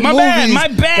all My bad. movies My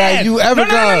bad. that you ever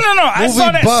no. I movie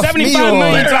saw that buff me 75 on.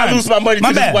 million Better not times. lose my money to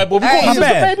this bad. white boy. We All going right. to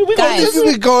Sizzler, baby. We going to Guys. Sizzler.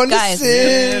 We going to Guys.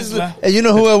 Sizzler. And you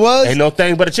know who it was? Ain't no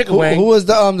thing but a chicken Who wing. was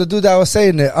the dude that was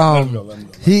saying it?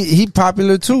 He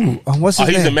popular too. What's his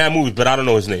He's in name? mad movies, but I don't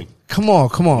know his name. Come on, Nah, I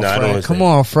don't know Fred. his Come name.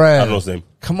 on, Fred. I don't know his name.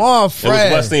 Come on, It was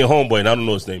Fred. Wesley and Homeboy, and I don't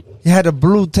know his name. He had a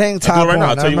blue tank top right now. on.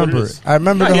 I'll tell you what it remember is. I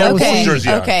remember Nah, the he had whole a Bulls Okay. jersey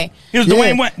on. Okay. He was Yeah.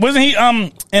 Dwayne Wayne. Wasn't he in He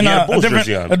had a a Bulls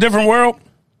jersey on. different world?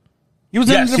 He was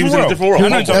Yes, in he a was in a different different world.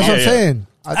 world. I know That's what I'm Yeah. saying.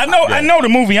 I know the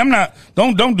movie. I'm not.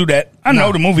 Don't do that. I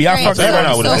know the movie. I All right, fucked so- that right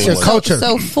now up. with That's your That's culture.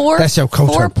 So That's your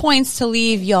culture. 4 points to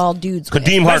leave y'all dudes with.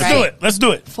 Kadeem Let's Hardison. do it. Let's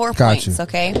do it. 4 Got points, you.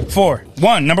 okay? 4.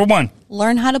 1. Number 1.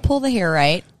 Learn how to pull the hair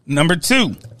right. Number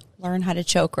 2. Learn how to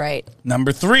choke right.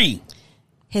 Number 3.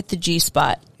 Hit the G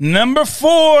spot. Number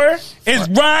 4 is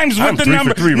rhymes with I'm the 3 for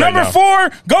number. 3 right Number now.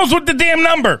 4 goes with the damn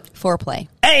number. Foreplay.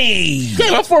 Hey,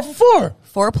 Damn, I'm 4 for 4.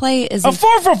 Foreplay is a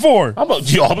 4 for 4.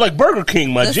 I'm like Burger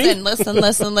King, my G. Listen.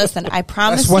 I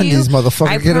promise That's Wendy's, you. motherfucker.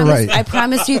 I Get it promise- right. I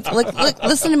promise you. Look,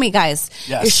 listen to me, guys.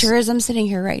 Yes. As sure as I'm sitting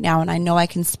here right now, and I know I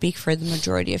can speak for the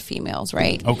majority of females,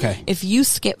 right? Okay. If you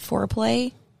skip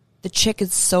foreplay, the chick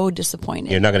is so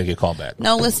disappointed. You're not going to get called back.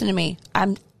 No, listen to me.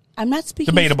 I'm not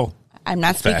speaking. Debatable. I'm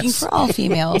not speaking Facts. for all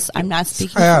females. I'm not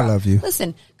speaking. Hey, I for love you.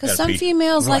 Listen, because Gotta some pee.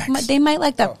 females Relax. they might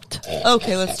like that.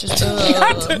 Okay, let's just. They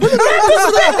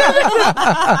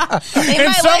And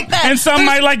might some, like that. and some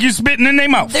might like you spitting in their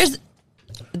mouth.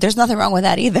 There's nothing wrong with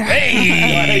that either.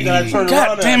 Hey, God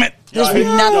God damn it. There's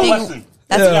nothing.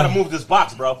 That's You got to move this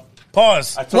box, bro.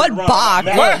 Pause. I turned What it around. box?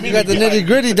 Man, What? You got the nitty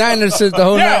gritty diner shit the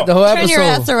whole Yo, night, the whole Turn episode. your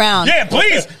ass around. Yeah,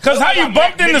 please. Because how you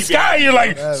bumped in the sky, you're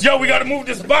like, yo, we got to move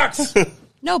this box.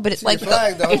 No, but it's like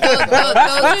flag, though.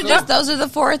 those are the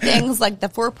 4 things, like the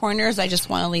 4 pointers. I just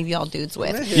want to leave y'all dudes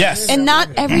with. Yes. And not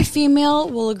every female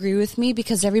will agree with me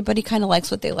because everybody kind of likes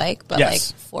what they like. But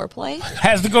Yes. like foreplay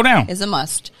Has to go down is a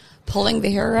must. Pulling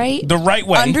the hair right, the right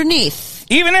way. underneath,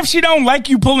 Even if she don't like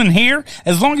you pulling hair,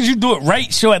 as long as you do it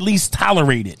right, she'll at least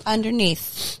tolerate it.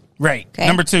 underneath. Right. Okay.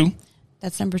 Number 2,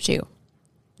 That's number 2.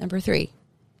 Number 3,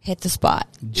 hit the spot.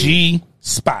 G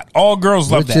spot. All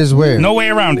girls love Which that. is where? No way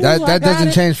around it. That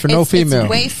doesn't change for no female. It's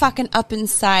way fucking up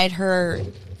inside her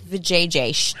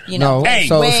vajayjay. You know, No, Hey.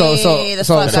 so way the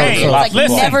fuck up. hey, It's like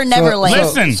listen. never like.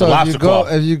 Listen. So Lobster claw.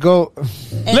 if you go,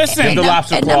 Listen. and the num-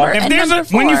 lobster and claw. number- If and there's a,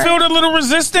 number when you 4, feel the little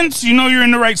resistance, you know you're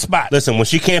in the right spot. Listen, when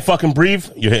she can't fucking breathe,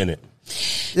 you're hitting it.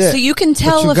 yeah. so you can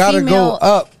tell but you a gotta female go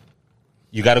up.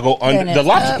 You got to go Then under the it's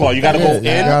lobster up, claw. You got to then go it's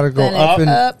in. You gotta go then up it's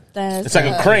and then It's like a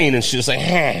up. crane, and she's just like,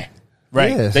 eh.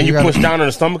 Right. Yeah, so Then you gotta- push down on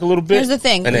the stomach a little bit. Here's the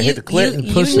thing. and then hit the clit.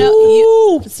 You, push know,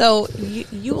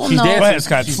 it. you will She's know. dancing. Go ahead,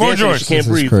 Scott. She's Floor dancing. yours. She can't This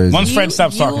is breathe. crazy. Once Fred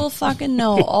stops You talking. will fucking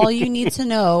know all you need to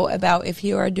know about if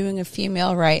you are doing a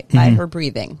female right by Mm-hmm. her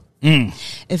breathing.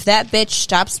 If that bitch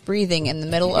stops breathing in the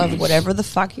middle of whatever the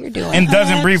fuck you're doing, And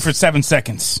doesn't breathe for 7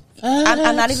 seconds.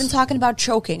 I'm not even talking about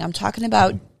choking. I'm talking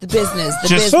about the business. The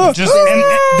Just business.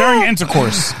 during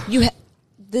intercourse. You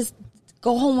this.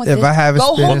 Go home with If this. I have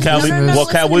go home. experience- What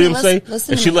listen Cat to me, Williams say?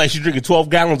 Listen If to she me. like she's drinking 12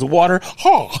 gallons of water,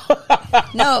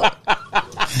 No.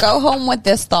 Go home with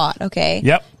this thought, okay?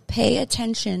 Yep. Pay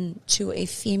attention to a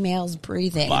female's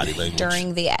breathing Body language.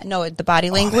 during the body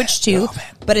language too,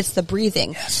 but it's the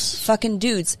breathing. Fucking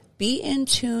dudes, be in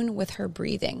tune with her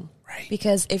breathing. Right.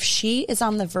 Because if she is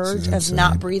on the verge of insane.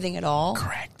 not breathing at all,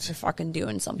 Correct. you're fucking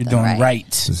doing something You're doing right.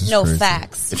 This is No crazy.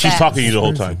 facts. if she's facts. talking to you the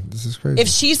whole time. This is crazy. If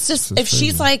she's just, if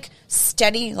she's like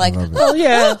steady, like, love it. oh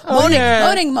yeah,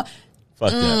 moaning,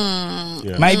 Fuck that.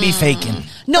 Yeah. Might be faking.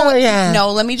 no,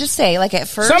 no. Let me just say, like at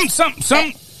first, Some.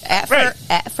 Right.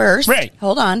 at first, Right.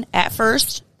 hold on. At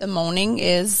first, the moaning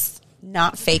is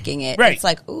not faking it. Right. It's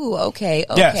like, ooh, okay.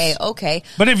 Yes. But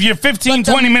But if you're 15, But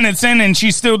the- 20 minutes in and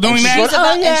she's still doing she's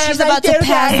that, about to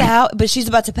pass out, but she's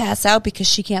about to pass out because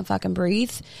she can't fucking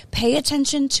breathe. Pay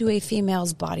attention to a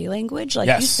female's body language, like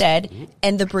you Yes. said,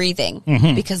 and the breathing,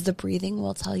 because the breathing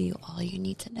will tell you all you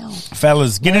need to know.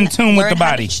 fellas, get in tune with the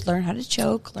body. Learn how to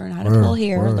choke. Learn how to Word, pull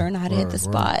hair. word, Learn how to hit the word,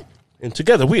 spot. And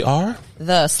together we are.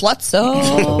 The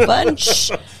Slutso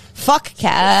bunch. Fuck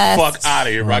cast. Fuck out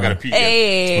of here, bro. I gotta pee. again.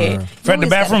 Hey. Fred, the Always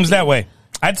bathroom's gotta that way.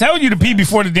 I tell you to pee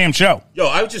before the damn show. Yo,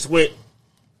 I just went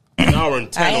an hour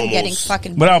and 10 I am almost. getting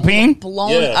fucking Without peeing?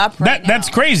 blown Yeah. up right That's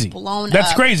now. crazy. Blown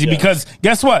That's up. crazy because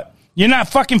guess what? You're not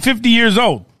fucking 50 years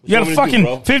old. You got want a me to do, fucking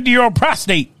bro? 50-year-old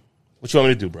prostate. What you want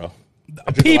me to do, bro?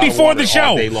 Pee before the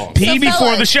show. Pee So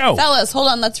before the show. Fellas, hold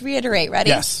on. Let's reiterate. Ready?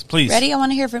 Yes, please. Ready? I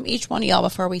want to hear from each one of y'all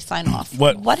before we sign off.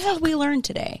 What have we learned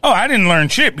today? Oh, I didn't learn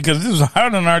shit because this was I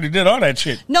done already did all that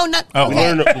shit. No, not. Oh.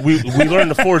 Okay. We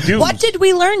learned the 4 dudes. What did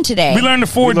we learn today? We learned the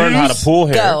 4 We learned how to dudes. pull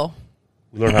hair. Go.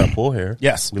 We learned how to pull hair.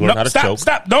 Yes. We learned how to stop, choke.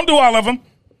 Stop. Don't do all of them.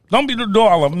 Don't do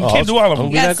all of them. You can't do all of them.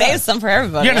 You gotta save some for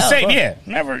everybody. You gotta else. say, yeah.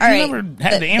 Never, right. you never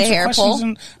had to The answer hair questions. pull.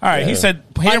 All right, he said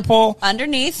hair pull.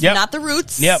 Underneath, Yep. not the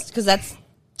roots. Yep. Because that's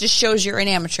just shows you're an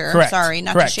amateur. Correct. Sorry,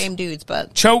 not Correct. to shame dudes,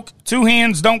 but Choke, 2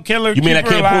 hands, don't kill her. You mean I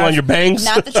keep her can't pull alive. on your bangs?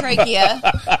 not the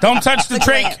trachea. Don't touch the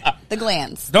trach. The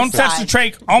glands. Don't touch the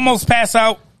side. trach. Almost pass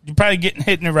out. You're probably getting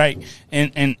hitting it right,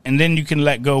 and then you can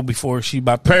let go before she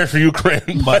about to Prayers for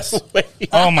Ukraine. bust.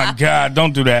 Oh my God!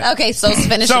 Don't do that. Okay, so let's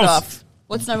finish Sauce. it off.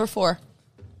 What's number 4?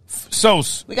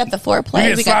 Sauce. We got the foreplay. You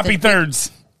get we got sloppy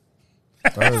thirds.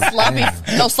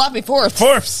 sloppy fourths.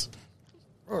 Fourths.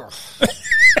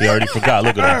 You already forgot.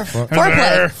 Look at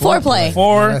that. Foreplay.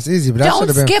 Four. That's easy, but that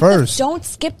should have been first. Don't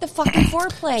skip the fucking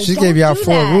foreplay. She Don't gave y'all do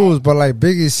 4 that. rules, but like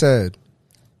Biggie said,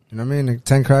 you know what I mean? The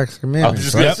 10 cracks commandments.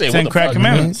 just right? gonna say, what 10 the crack fuck?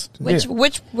 commandments. Which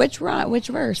Yeah. which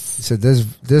verse? He said this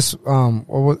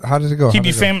how did it go? Keep How'd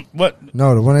your it go? fam. What?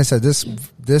 No, the one they said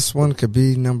this one could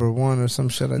be number 1 or some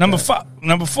shit like Number that. 5.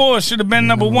 Number 4 should have been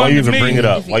number 1. Why you to even me. bring it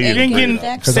up? Why you You even ain't bring it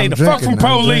getting up? Cause say I'm the fuck drinking, from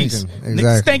I'm police. drinking. Niggas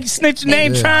Exactly. think you snitching. They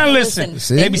ain't Yeah. trying to listen.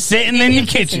 Listen. They be sitting in your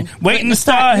kitchen waiting to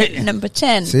start hitting. Number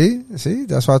 10. See,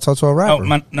 that's why I talked to a rapper. Oh,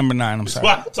 my number 9. I'm sorry.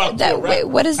 Wait,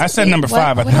 what is? I said number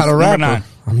 5. I what think. not a Number rapper. 9.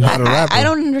 I'm not a rapper. I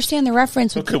don't understand the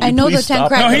reference. Could we I know the please 10 stop?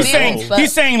 crack No, he's commandments, saying but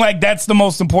he's saying like that's the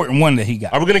most important one that he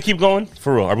got. Are we gonna keep going?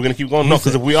 For real? Are we gonna keep going? No,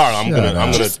 because if we are, I'm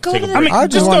gonna Just go take a to break. the- I mean, I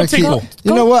just Just want go to keep. tinkle.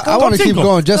 You know what? I Go want to keep tinkle.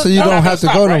 going just so you No, don't no, have to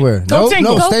stop, go right? nowhere. Go No,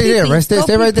 tinkle. no, Go stay there. pee-pee. Right, stay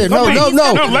Go right there. pee-pee. No, Go no, pee.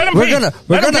 no. No, let him We're pee. gonna,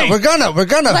 Let him pee. we're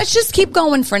gonna. let's just keep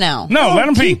going for now. No, let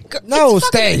him pee. No, It's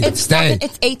fucking- stay.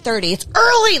 It's 8:30. It's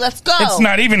early. Let's go. It's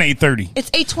not even 8:30. It's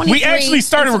 8:23. We actually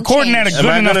started Some recording at a change. good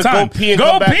Am I enough gonna time. go pee and Go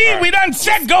come back? pee. All right. We done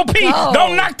said go pee. Go.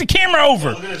 Don't knock the camera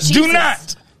over. Do Jesus.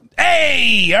 not.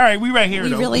 Hey, all right, we right here. We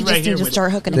though. really We just right here need to with start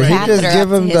it. hooking a Did he catheter just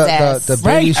give up him to his ass. the baby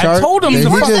Right, I shark? told him Did to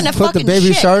he fuck- Wasn't a just put the fucking baby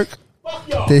shit. shark?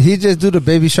 Did he just do the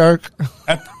baby shark?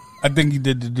 I think he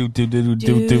did the do.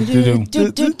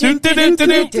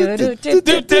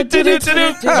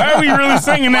 Why are we really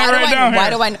singing that right down Why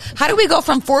here? do I? How do we go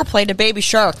from foreplay to baby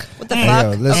shark? What the Yo,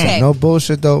 fuck? listen, Okay. no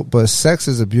bullshit though, but sex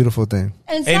is a beautiful thing.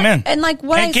 And it's Amen. Not, and like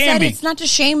what It I can said, be. it's not to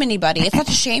shame anybody. It's not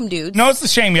to shame dudes. No, it's a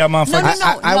shame, y'all no, motherfuckers.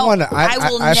 no. I wanna- I-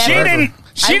 will I- never. She didn't.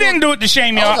 She I didn't will- do it to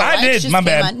shame y'all. Oh, the I lights did. just My came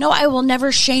bad. on. No, I will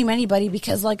never shame anybody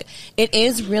because like it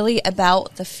is really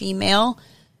about the female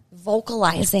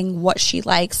vocalizing what she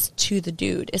likes to the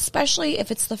dude, especially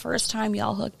if it's the first time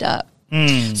y'all hooked up.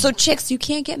 So chicks, you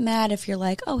can't get mad if you're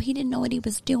like, oh, he didn't know what he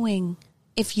was doing.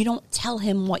 If you don't tell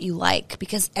him what you like,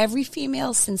 because every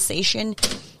female's sensation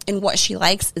and what she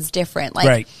likes is different. Like,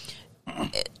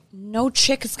 Right. no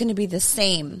chick is going to be the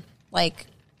same, like,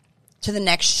 to the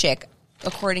next chick,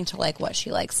 according to, like, what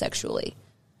she likes sexually.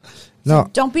 No,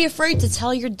 Don't be afraid to tell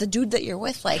the dude that you're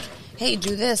with, like, hey,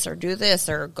 do this,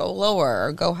 or go lower,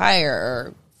 or go higher,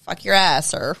 or fuck your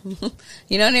ass, or,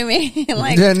 you know what I mean?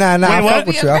 Like, yeah, nah, Wait, I what? fuck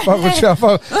with you. I fuck with you. I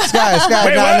fuck Sky,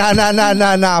 Wait,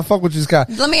 what? nah. I fuck with you, Sky.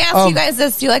 let me ask you guys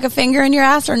this. Do you like a finger in your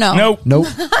ass or no? Nope. Nope.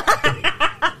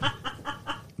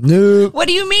 Nope. What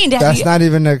do you mean? That's not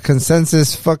even a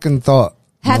consensus fucking thought.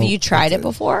 Have Nope. you tried it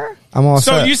before? I'm all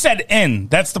So set. you said in.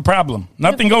 That's the problem.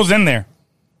 Nothing goes in there.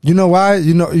 You know why?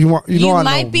 You know I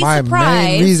might know be my surprised.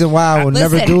 main reason why I will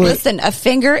never do it. Listen, a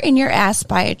finger in your ass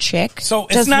by a chick. So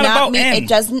it's does not about mean, in. It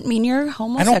doesn't mean you're I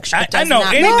homosexual. don't. I know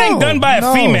anything No, done by a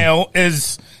no. female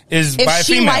is by If a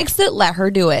she female. likes it, let her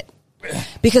do it.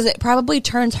 Because it probably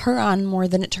turns her on more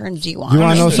than it turns you on. You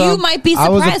wanna know And you something? might be I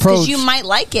was surprised because approached- you might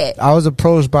like it. I was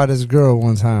approached by this girl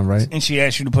one time, right? And she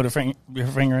asked you to put her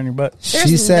finger in your butt. There's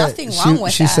she said, nothing wrong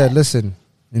with she that. said, listen,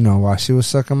 while she was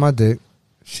sucking my dick,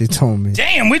 she told me,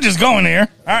 Damn, we just going there.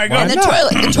 All right, go. Why And the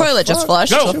not? toilet just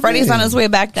flushed. Go. So Freddie's on his way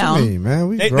back down. hey, man,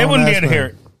 we They grown wouldn't be ass able to hear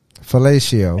men. it.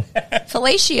 Fellatio.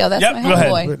 Fellatio, that's Yep, my go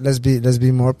ahead. homeboy. Let's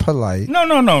be more polite.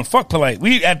 No. Fuck polite.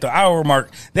 We at the hour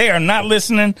mark. They are not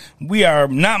listening. We are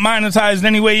not monetized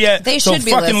anyway yet. They so should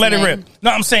be fucking let it listening. rip.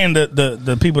 No, I'm saying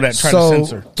the people that try to So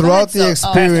censor. throughout the Go ahead, so-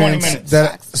 Past 20 experience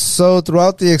minutes.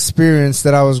 throughout the experience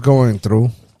that I was going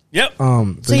through, Yep. the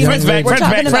So you- young Fred's back, lady- we're Fred's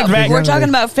talking back, about Fred's back. we're talking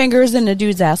about fingers in a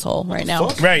dude's asshole right now.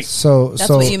 Right. So That's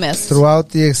so what you missed. throughout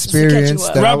the to catch experience you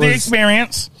up. that Throughout the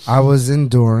experience. I was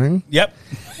enduring. Yep.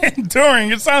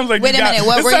 Enduring. It sounds like Wait you a got. minute.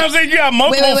 What It were sounds you, like you got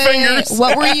multiple fingers.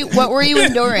 What were you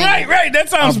enduring? Right. That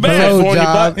sounds A bad.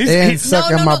 blowjob He's- and he's-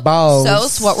 sucking my balls.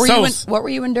 So what were Sauce.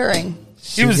 you enduring?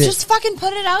 He was Just fucking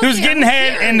put it out. he was there. getting Who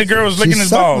head, cares? and the girl was She licking his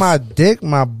sucked balls. my dick,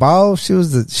 my balls. She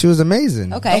was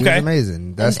amazing. Okay. She was Okay.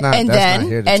 amazing. That's And- not and that's then- not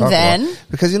here to and talk then- about.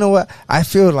 Because you know what? I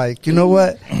feel like, you know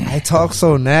what? I talk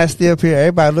so nasty up here.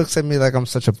 Everybody looks at me like I'm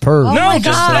such a perv. Oh no, my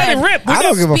just God. let it rip. We I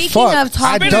don't got- give a Speaking fuck. of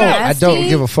talking I don't. I nasty, don't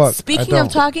give a fuck. Speaking I of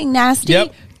don't. talking nasty,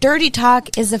 Yep. dirty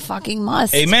talk is a fucking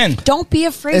must. Amen. Don't be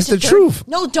afraid. It's to the truth.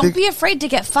 No, don't be afraid to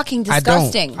get fucking I don't.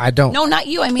 disgusting. I don't. No, not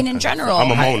you. I mean in general. I'm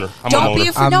a moaner. Don't be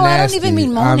afraid. I'm No, I don't nasty. even mean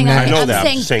I'm moaning. nasty. I know I'm that.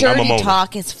 saying I'm saying I'm a dirty moaner.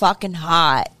 talk is fucking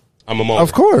hot. I'm a moaner.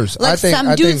 Of course. Like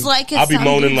some dudes like it. I'll be some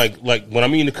moaning dudes- like when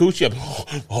I'm eating the coochie. I'm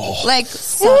like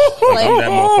I'm that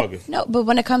motherfucker. no, but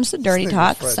when it comes to dirty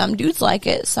talk, some dudes like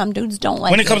it, some dudes don't like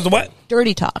it. When it comes to what?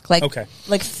 Dirty talk, like Okay.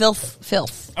 like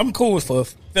filth. I'm cool with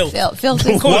filth. Filth. Filth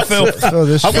I'm is cool with filth. Phil,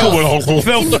 this I'm shit- cool with Filth.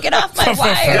 Can you get off my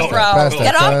wire, Filth. bro? Pass that,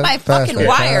 Get off pass my that, fucking pass that.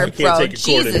 wire, I can't bro. take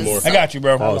your cord Jesus. anymore. I got you,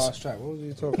 bro.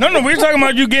 No, we were talking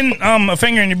about you getting a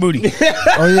finger in your booty.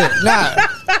 Oh yeah, nah.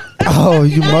 Oh,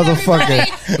 you motherfucker!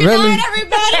 Good Really? night,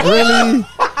 everybody. Really?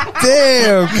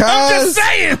 Damn, I'm just cuz.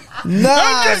 saying. Nah,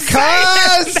 I'm just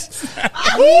cuz.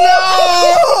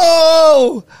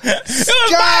 No! It was my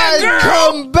Sky, girl.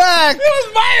 come back! It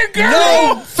was my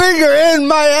girl. No finger in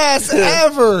my ass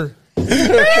ever. No,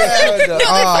 the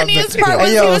funniest part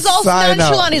was he was all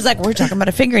nonchalant. He's like, "We're talking about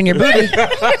a finger in your booty." Like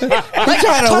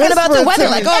talking about the weather.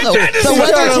 Like, oh, the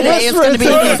weather today is going to be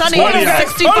sunny Hold on, and guys.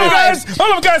 65.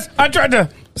 Hold on, guys. I tried to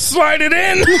slide it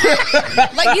in.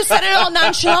 Like you said it all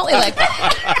nonchalantly. Like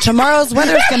tomorrow's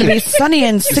weather is going to be sunny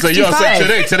and So yo, 65.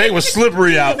 so today was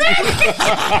slippery out.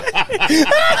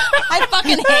 I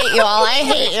fucking hate y'all. I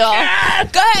hate y'all.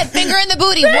 Go ahead, finger in the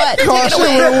booty. What? Take it Caution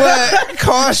away. when wet.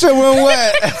 Caution when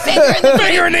wet. Finger in the booty.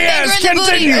 Finger in the ass. Finger in the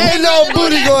booty. Continue. Ain't Finger no in the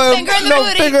booty going. Finger in the No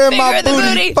booty. finger in my Finger in the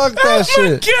booty. Fuck that Oh my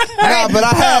shit. God. Nah, but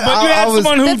I had. But you I had was.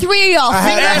 someone who. The three of y'all. I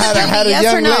had a yes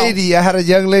or young no? lady. I had a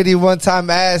young lady one time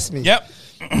ask me. Yep.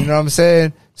 You know what I'm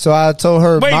saying? So I told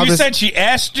her. Wait, Mom you is- said she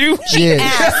asked you? Yeah.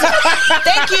 Ass.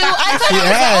 Thank you. I thought I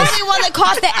was asked. the only one that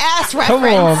caught the ass reference. Come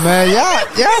on, man.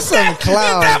 Y'all some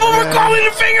clowns. Is that what we're man. calling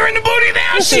the finger in the booty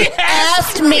now? She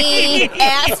Asked me.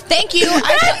 Asked. Thank you.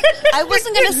 I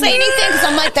wasn't going to say anything because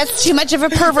I'm like, that's too much of a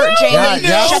pervert, Jamie.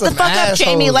 Y'all Shut the some fuck up,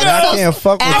 Jamie. assholes. Like, Y'all so can't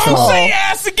fuck with asshole. y'all. Don't say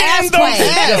ass again. Ass Don't play. say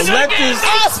ass Yo, let again. this-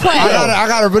 Ass play. I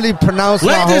gotta really pronounce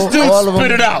Let my this whole dude all of them.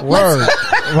 spit it out. Word.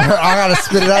 I gotta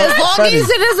spit it out. As long Freddie. as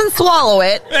it doesn't swallow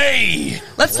it. Hey.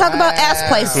 Let's talk about ass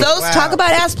play. Sos, talk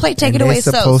about ass play. Take And it away, they're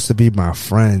Sos. supposed to be my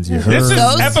friends. You heard? This is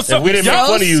Those- episode. If we didn't make Yo,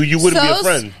 fun of you, you wouldn't be a Sos,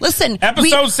 friend. Listen.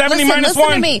 Episode 70 minus listen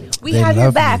 1. to me. We They have your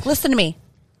love back. me. Listen to me.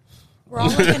 We're all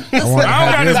looking. Listen. I I don't wanna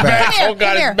got have his your back. back. Here, Oh, got come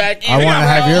his here. back. I want to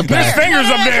have your His back. fingers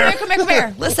up there. Come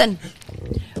here. Listen.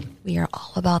 We are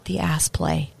all about the ass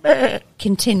play.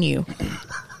 Continue.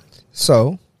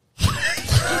 So.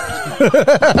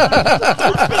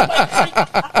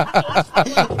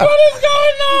 What is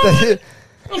going on?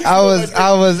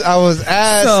 I was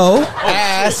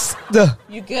asked.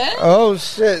 You good? Oh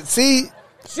shit! See,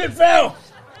 Shit fell.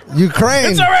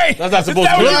 Ukraine. It's all right. That's not supposed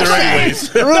That to be was there Ukraine.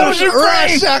 anyways. That was Ukraine.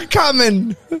 Russia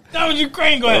coming. That was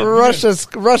Ukraine. Go ahead.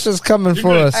 Russia's coming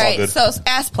for good. us. All right. good. So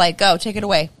ass play. Go. Take it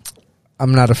away.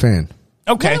 I'm not a fan.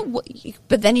 Okay.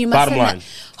 But then you must. Bottom line.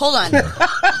 Hold on.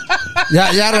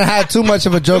 Y'all done had too much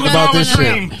of a joke It was about all a this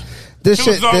dream. shit. This It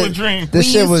shit, was all a this, dream. this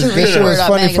We shit used was to this read shit the was word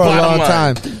funny on for a Bottom long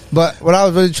line. time. But what I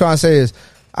was really trying to say is,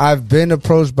 I've been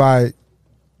approached by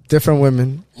different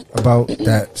women about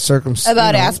that circumstance.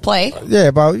 About ass play. Yeah,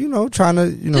 about trying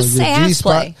to Just your say ass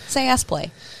G-spot. play. Say ass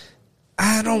play.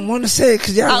 I don't want to say it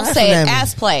because y'all I'll laughing say at it. me.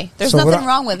 Ass play. There's So what nothing I-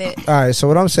 wrong with it. All right, so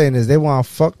what I'm saying is they want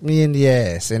to fuck me in the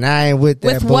ass, and I ain't with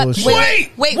that With what? bullshit. Wait.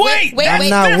 I'm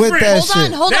not with that different.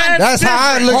 shit. Hold on. That's how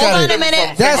I look Hold at on it. a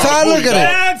minute. That's how I look at it.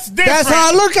 That's different. That's how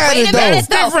I look at Wait it, a though. minute,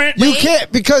 though. different. You Wait.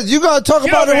 can't because you gotta talk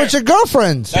about it man. with your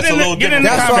girlfriends. That's a little Get in different. the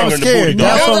That's why I'm Finger in the scared. booty, dog.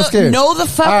 That's why I'm scared. No, the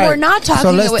fuck All right, we're not talking.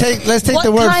 So let's about- take What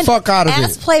the word kind fuck out of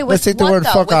ass it. Play with Let's take the what, word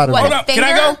though? fuck With out of what, it. Hold up. Can I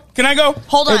finger? go? Can I go?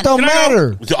 Hold on. It don't Can I go?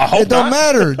 matter. I hope It don't not.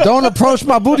 matter. Don't approach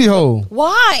my booty hole.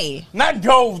 Why? Not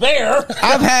go there.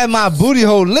 I've had my booty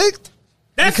hole licked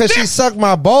That's because she different. sucked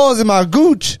my balls and my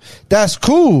gooch. That's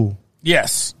cool.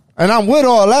 Yes. And I'm with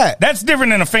all that. That's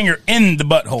different than a finger in the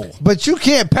butthole. But you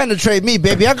can't penetrate me,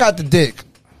 baby. I got the dick.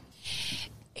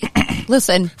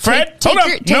 Listen, Fred, take hold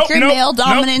your, up. take Nope, your nope, male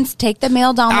dominance. Take the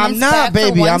male dominance. I'm not, back for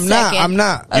baby. 1 I'm not. second. I'm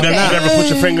not. You Okay. never put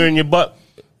your finger in your butt.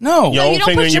 No. Your No, own you don't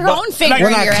finger put in your your butt. own finger Like,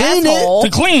 when in I your clean it, asshole. To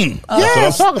clean.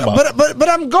 Yes, what I'm talking about. but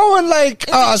I'm going like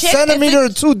If a a chick- centimeter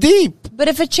if too deep. But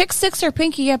if a chick sticks her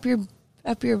pinky up your,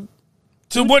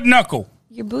 To what knuckle?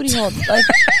 your booty hole. Like,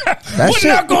 That What shit,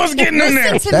 knuckles getting in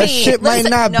there? listen to That me. shit might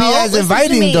not be as listen to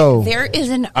inviting, me. though. There is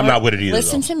an. I'm not with it either,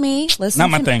 Listen though. to me. Listen. Not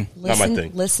my to thing. Not my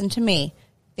thing. Listen to me.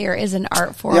 There is an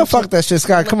art form. Yo, fuck that shit,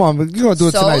 Scott. Come on, you gonna do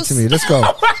it So tonight to me? Let's go.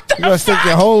 You gonna stick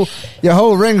your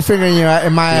whole ring finger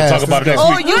in my ass. talk about it Let's next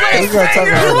go. Oh, you Let's go talk guys,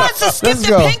 about you it. want to skip Let's the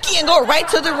go. pinky and go right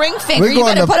to the ring finger. We're You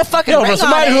going better to- put a fucking Yo, ring but on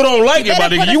somebody it. who don't like You it, better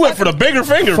buddy, put a you went for the fucking- bigger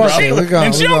finger, Fuck bro. it. We're gonna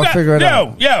And she got- figure it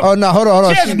out. yo. Oh no, hold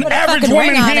on. She has She, average fucking woman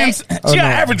ring on hands. it. She got no.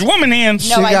 average woman hands.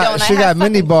 No, She I got- don't. she I got have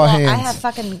mini fucking ball claw- hands. I have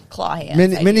fucking claw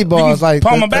hands. mini balls like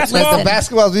palm a the basketball?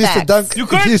 basketballs we used to Facts. dunk. You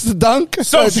could? used to dunk.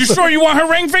 So you sure you want her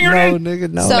ring finger No, in?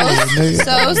 nigga, no. So,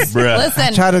 nigga. Bruh.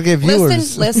 listen. Try to get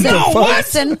viewers. Listen, No,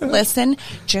 what? listen.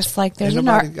 Just like there's Ain't an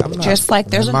art, nobody- I'm not- just like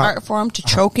there's an I'm not- art form to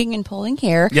choking and pulling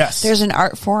hair. Yes. there's an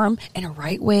art form and a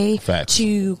right way Facts.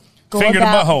 to go Finger the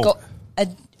about. butthole.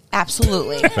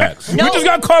 Absolutely. Facts. No, We just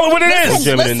gotta call it what it is. listen,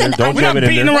 Jam it in there. listen, Don't We're jam not it in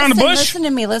beating there. around the bush. Listen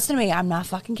to me. I'm not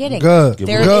fucking kidding. Good.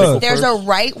 There Good. is, there's a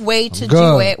right way to do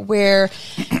Good. it where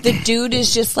the dude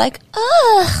is just like,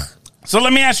 ugh. So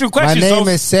let me ask you a My question. name So-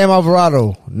 is Sam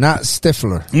Alvarado, not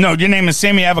Stifler. No, your name is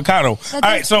Sammy Avocado. All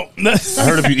right, so I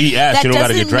heard if you eat ass, That you don't got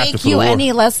to get doesn't drafted make for the you war.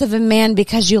 any less of a man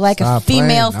because you like Stop a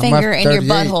female playing. I'm finger at in your 38,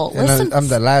 butthole. and Listen, I'm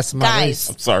the last of my guys, race.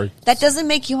 I'm sorry. that doesn't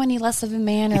make you any less of a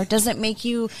man, or it doesn't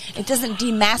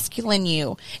demasculine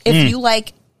you if you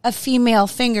like a female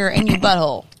finger in your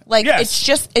butthole. Like Yes. it's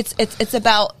just it's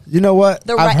about You know what?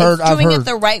 the right. I've It's doing heard. it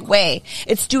the right way.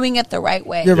 It's doing it the right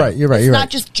way. You're right. You're right. It's You're not right.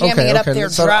 just jamming it up there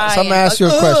so, dry. So I'm gonna ask you a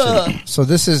and question. like, So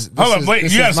this is Hold on, wait,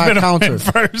 this you gotta is my spit on counter. it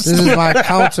first. This is my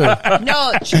counter. "Ugh."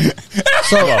 No, So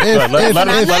let if, him- let I'm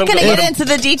him- not going to let get him- into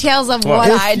the details of what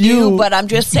If I do, you- but I'm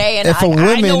just saying if a I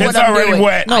woman- know what It's I'm already doing.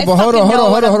 wet. No, I but hold on, fucking hold know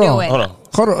on, what hold on, I'm hold on. doing.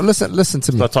 Hold on. Listen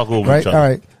to me. Let's not talk over right? each other. All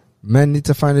right. Men need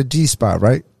to find a G spot,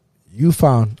 right? You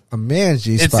found a man's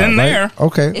G spot. It's in right? there.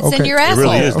 Okay. It's okay. in your It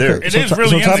really asshole. is there. It is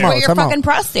really in time there. out, Where your time out. fucking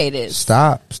prostate is.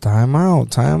 Stop. Time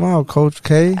out, Coach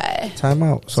K. Time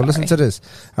out. So listen to this.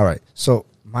 All right. So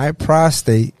my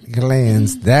prostate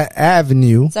glands, that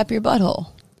avenue. It's up your butthole.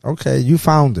 Okay, you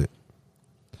found it,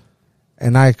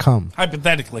 and I come.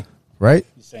 Hypothetically, Right.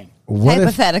 saying. What if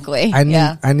Hypothetically. I need,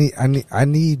 yeah. I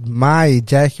need my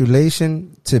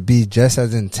ejaculation to be just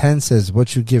as intense as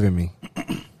what you giving me.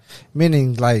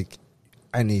 Meaning, like,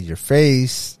 I need your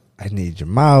face, I need your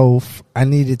mouth, I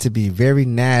need it to be very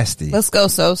nasty. Let's go,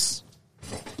 Sos.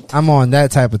 I'm on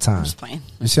that type of time. Just playing.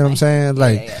 You see what I'm saying?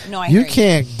 Like, yeah. No, I you hear you.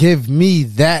 can't give me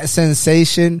that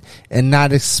sensation and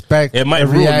not expect It might a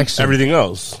ruin reaction. everything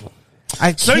else.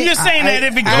 I So can't- you're saying that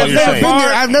if it I've goes never that been far-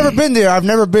 there. I've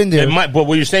never been there. It might, but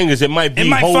what you're saying is it might be It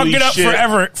might fuck holy it up shit.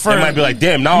 forever- for- it might be like,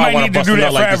 damn, now you I might want need to to bust do it that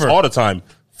out like this forever. all the time.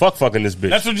 Fuck fucking this bitch.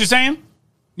 That's what you're saying.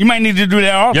 You might need to do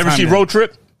that all the You ever time. see then. Road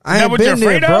Trip? I that ain't what been you're there,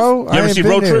 afraid of? bro. You I ever ain't see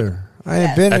been Road there. Trip? I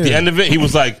ain't been At there. the end of it, he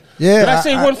was like, Yeah, did I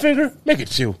say I- one finger? Make it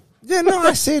two. Yeah, no,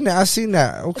 I seen that. I seen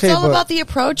that. Okay, It's all but about the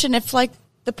approach, and if like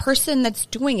the person that's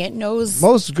doing it knows.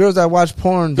 most girls that watch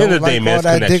porn End of don't the day, like man, all it's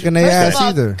that connection. dick in their First ass of all,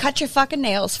 either. cut your fucking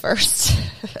nails first.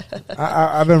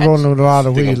 I've been rolling with a lot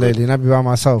of Think weed I'm lately, and I be by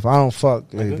myself. I don't fuck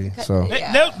lately, so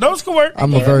Those could work.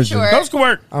 I'm a Yeah, virgin. sure. Those could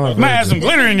work. I'm a You might have some virgin.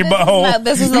 glitter in your butthole.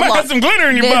 This is you a might long, have some glitter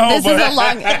in your this, butthole. This is but- a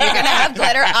long. If you're gonna have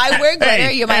glitter, I wear glitter.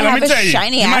 Hey, you might hey, let have me a tell you,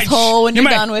 shiny you might asshole when you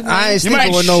you're might- done with me. I ain't You might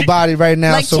sleeping with shit- nobody right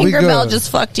now, like so we Tinkerbell good. just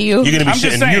fucked you. You're going to be I'm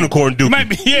just shitting saying. unicorn You dookie. might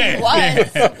be, yeah.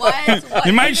 What? yeah. What?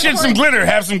 You might shit some glitter,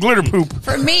 have some glitter poop.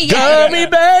 For me, yeah. Gummy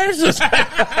bears.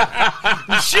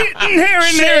 Shitting here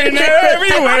and there and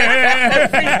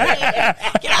everywhere.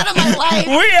 Get out of my life.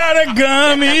 We are the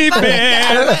gummy Get bears.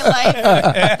 out of my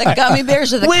life. The gummy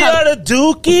bears are the. We are the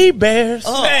Dookie Bears.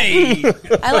 Hey.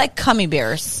 I like cummy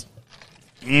bears.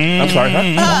 I'm sorry,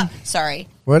 huh? Sorry.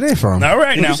 Where they from? All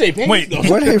right Did now. you say panties? Wait.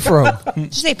 Where they from? Did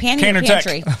you say panty Caner or Tech.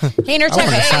 pantry? Caner Tech.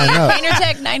 wanna sign Hey, up. Caner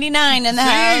Tech 99 in the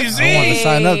house. I want to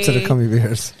sign up to the Cummy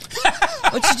Bears.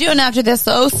 What you doing after this,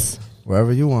 Os?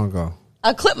 Wherever you want to go.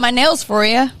 I'll clip my nails for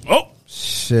you. Oh,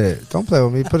 Shit, don't play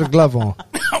with me. Put a glove on.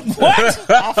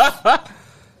 what?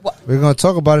 We're gonna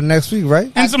talk about it next week,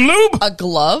 right? And some lube? A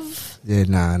glove? Yeah,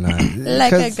 nah.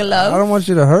 Like a 'Cause glove? I don't want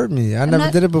you to hurt me. I never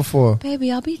not- did it before.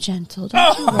 Baby, I'll be gentle.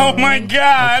 Don't you Oh worry. my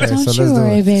God. Okay, Don't so you let's do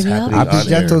worry, it. baby. happening I'll be on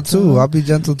gentle air. too. I'll be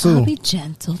gentle too. I'll be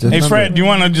gentle. Just- Hey, Fred, you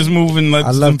want to just move and let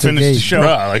I love them to finish the gate. show?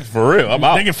 Bruh, like for real. I'm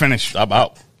out. They can finish. I'm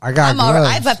out. I got I'm all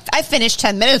right. gloves. I finished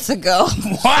 10 minutes ago.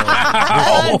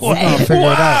 Wow. We're gonna figure it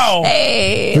out. Wow.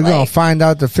 Hey, We're gonna like, find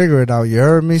out to figure it out. You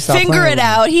heard me? Stop finger playing it with me.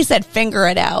 out. He said finger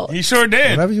it out. He sure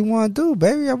did. Whatever you want to do,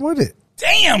 baby. I'm with it.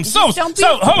 Damn. So Don't be-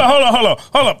 hold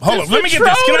up. Let me get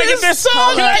this. Can I get this?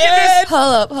 Can I get this?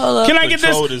 Hold up. Can I get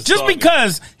Patrol this? is Just talking.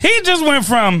 because he just went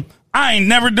from I ain't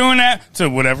never doing that. So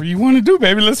whatever you want to do,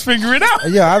 baby, let's figure it out.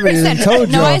 Yeah, I already done told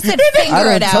y'all. No, I said figure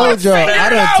I it done out. told y'all. I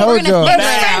done told y'all.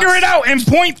 Let's figure it out in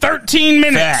 0.13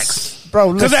 minutes.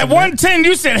 Bro, Because at 110,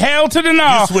 you said hell to the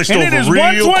no, You switched and it over is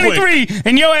real 123,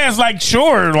 and your ass like,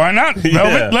 sure, why not?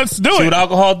 Velvet, let's do See it. what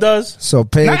alcohol does? So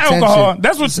pay Not attention. alcohol.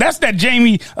 That's that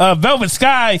Jamie Velvet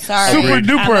Sky Sorry. super I'm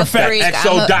duper a effect. freak.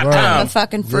 XO.com. I'm a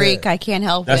fucking freak. Yeah. I can't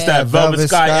help That's it. that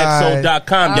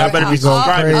VelvetSkyXO.com. Y'all better be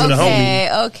subscribing to the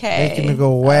homie. Okay. Making me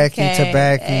go wacky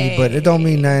tobacco, but it don't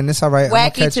mean nothing. It's all right.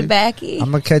 Wacky tobacco.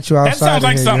 I'm gonna catch you outside. That sounds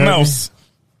like of here, something you heard me? else.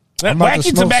 That I'm about to wacky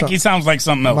smoke tobacco something. sounds like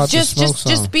something I'm about else. to Just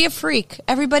smoke some. be a freak.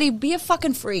 Everybody be a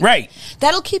fucking freak. Right.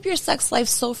 That'll keep your sex life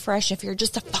so fresh if you're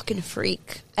just a fucking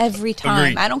freak every time.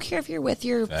 Agreed. I don't care if you're with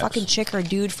your fucking chick or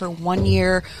dude for 1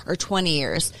 year or 20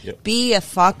 years. Yep. Be a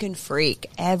fucking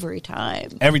freak every time.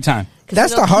 Every time. 'Cause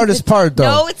That's it'll the keep hardest it- part, though.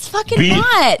 No, it's fucking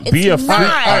not. It's be a freak.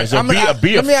 not. All right, so I'm be gonna- a let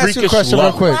me ask you a freakish question real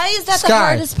love. quick. Why is that the Sky.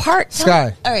 hardest part? Tell Sky.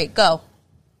 me. All right, go.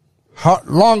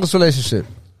 Longest relationship.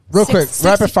 Real quick.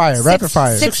 Rapid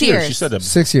fire. 6 years. She said that.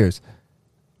 6 years.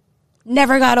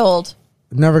 Never got old.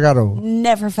 Never got old.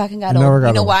 Never fucking got Never old. got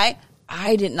You know old. why?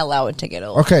 I didn't allow it to get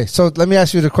old. Okay, so let me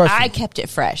ask you the question. I kept it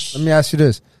fresh. Let me ask you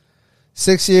this: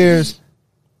 6 years,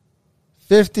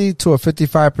 50 to a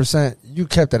 55%. You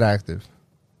kept it active.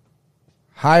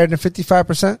 Higher than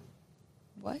 55%.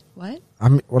 What?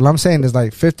 What I'm saying is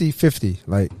like 50-50.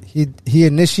 Like he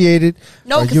initiated.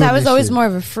 No, or because you I was always initiated. more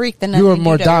of a freak than You were any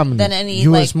more dude, dominant. than any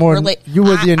You like was more- you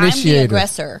were the I'm the initiator.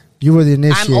 aggressor. You were the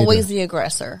initiator. I'm always the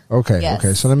aggressor. Okay, Yes.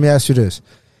 okay. So let me ask you this: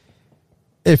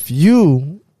 if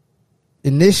you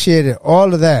initiated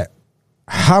all of that,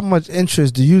 how much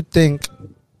interest do you think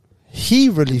he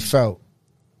really felt?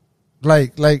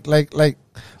 Like.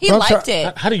 He what I'm liked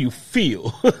it. How do you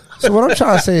feel? So what I'm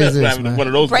trying to say is this, Having man. one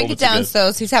of those Break it moments down, again.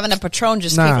 so he's having a Patron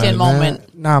just Nah, kicked in man.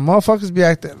 moment. Nah, motherfuckers be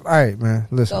acting. All right, man.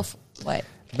 Listen, What?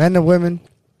 men and women.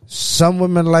 Some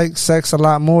women like sex a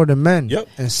lot more than men. Yep.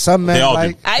 And some men They all do.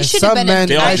 like. I and should have some been. men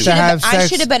They all like do. to have I sex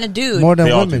should have been a dude. more than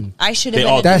They all do. women. I should They have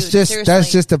all been a do. dude. That's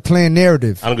Seriously. just the plain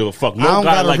narrative. I don't give a fuck. I No don't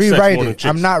guy gotta likes sex rewrite more than it. chicks.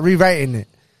 I'm not rewriting it.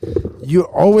 You're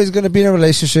always gonna be in a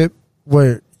relationship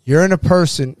where you're in a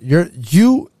person.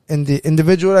 You and the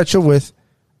individual that you're with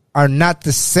are not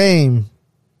the same.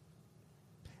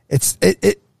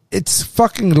 It's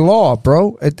fucking law,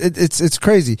 bro. It's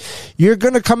crazy. You're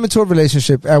gonna come into a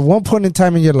relationship at one point in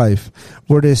time in your life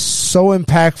where it is so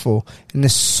impactful and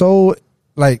it's so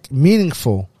like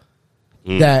meaningful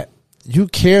that you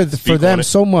care for Speak on them it.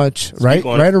 so much, right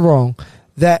on it. or wrong,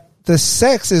 that the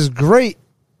sex is great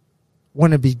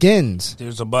when it begins,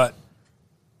 There's a but.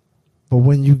 but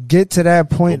when you get to that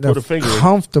point Don't put of a finger in.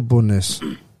 comfortableness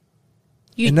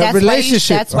in a That's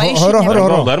relationship, That's why you hold should on, never-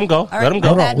 hold on. Let him go. All right, Let him go. go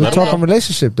Hold ahead. on, we're Let him talking go.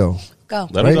 relationship though. Go.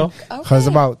 Let him go. Because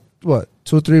Okay. about what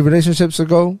 2 or 3 relationships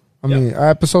ago,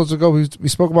 episodes ago, we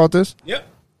spoke about this. Yep.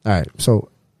 All right, so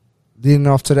leading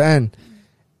off to the end,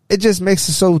 it just makes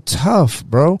it so tough,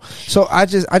 bro. So I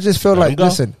just feel Let like him go.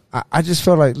 listen, I just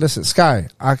feel like listen, Sky,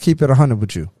 I'll keep it 100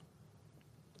 with you.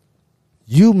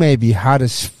 You may be hot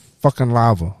as fucking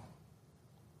lava.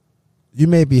 You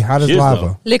may be hot as She is, lava.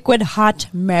 though. Liquid hot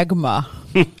magma.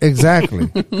 Exactly.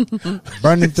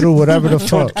 Burning through whatever the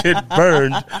fuck. Get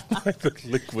burned by the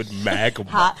liquid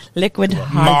magma. Liquid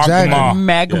hot Exactly.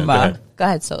 magma. Yeah, go ahead. Go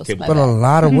ahead, Sos. Okay, My But a bad.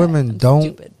 lot of women don't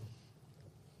Stupid.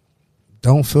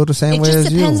 feel the same It way just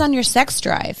as you. depends on your sex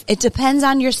drive. It depends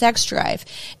on your sex drive.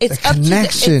 It's The up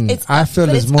connection, to it's I up- feel,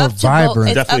 but is it's more up to both- vibrant.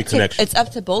 it's Definitely up to- connection. It's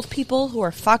up to both people who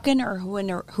are fucking or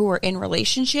who are in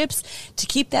relationships to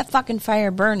keep that fucking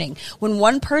fire burning. When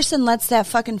one person lets that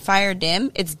fucking fire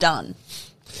dim, it's done.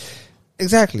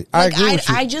 Exactly. I Like, agree with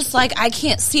you. I just like I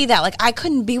can't see that. Like I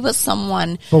couldn't be with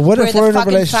someone. But what if where we're the in a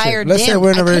fucking relationship? fire Let's say dimmed. we're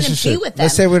in a I couldn't relationship. Be with them.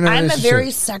 Let's say we're in a I'm relationship. a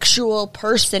very sexual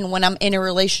person when I'm in a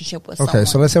relationship with Okay, someone.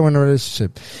 so let's say we're in a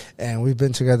relationship and we've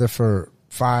been together for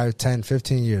 5, 10,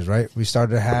 15 years, right? We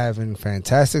started having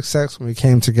fantastic sex when we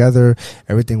came together.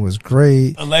 Everything was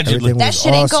great. Allegedly. Everything that was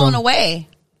shit ain't awesome. going away.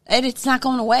 It's not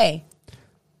going away.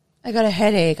 I got a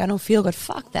headache. I don't feel good.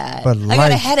 Fuck that. But I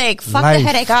got a life- headache. Fuck life- the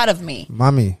headache out of me.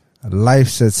 Mommy, life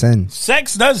sets in.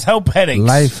 Sex does help headaches.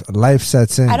 Life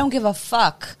sets in. I don't give a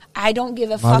fuck. I don't give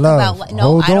a My fuck love, about. No,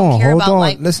 hold I don't on, care hold about on.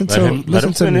 like. Listen Let to him me.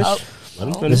 finish. Oh, Let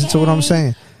him finish. Listen to what I'm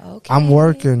saying. Okay. I'm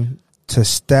working to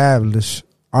establish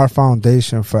our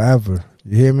foundation forever.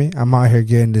 You hear me? I'm out here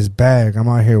getting this bag. I'm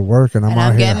out here working. And out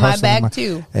I'm here getting my hustling. bag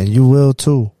too. And you will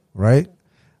too, right?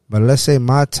 But let's say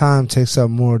my time takes up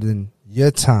more than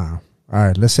your time. All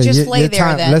right, let's say Just your, lay your there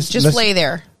time. then. Let's Just lay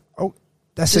there. Oh,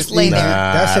 that's Just an lay easy. there.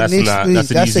 That's That's an easy. not-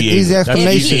 that's an That's an easy easy answer. That's an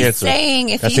explanation. easy He's answer. saying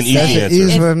if That's he's an easy saying That's an answer. easy if-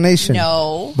 explanation.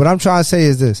 No. What I'm trying to say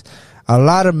is this: A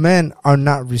lot of men are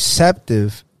not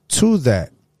receptive to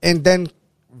that. And then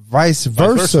vice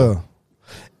versa.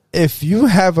 If you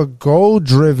have a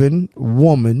goal-driven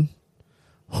woman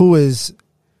who is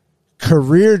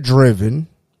career-driven,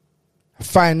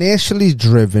 financially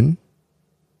driven,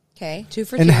 Okay, 2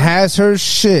 for 2. and has her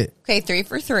shit Okay, 3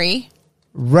 for 3.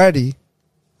 ready,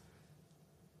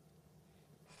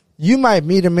 you might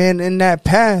meet a man in that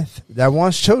path that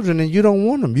wants children and you don't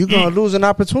want them. You're going to lose an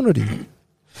opportunity.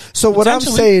 So what I'm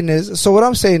saying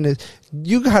is,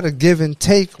 you got to give and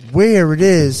take where it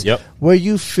is, where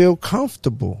you feel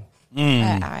comfortable.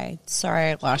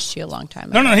 Sorry, I lost you a long time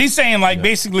ago. No, he's saying like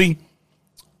basically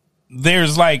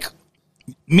there's like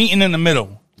meeting in the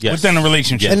middle within a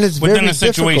relationship, and it's within very a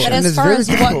situation. But as far as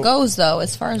what goes, though,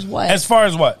 as far as what? As far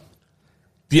as what?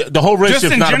 The whole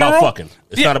relationship's not about fucking.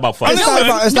 It's not about fucking. It's not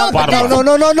about, it's not,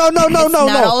 No, no. It's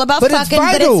not all about but fucking, it's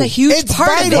vital. but it's a huge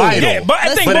part of it. Vital. Yeah, but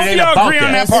I think But it both of ain't y'all about agree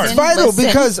on that. that part. It's vital Listen,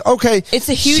 because it's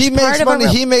a huge she part makes of money,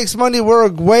 he makes money.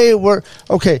 We're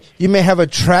okay. You may have a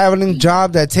traveling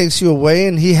job that takes you away,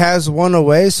 and he has one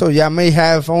away. So y'all may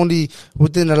have only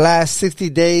within the last 60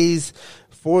 days,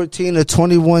 14 or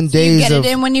 21 days. You get it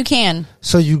in when you can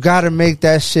So you got to make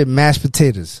that shit mashed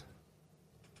potatoes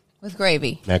with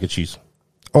gravy. Mac and cheese.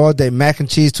 all day, mac and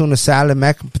cheese, tuna salad,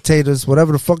 mac and potatoes,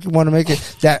 whatever the fuck you want to make it.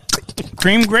 That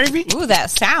Cream gravy? Ooh, that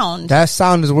sound. that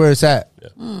sound is where it's at.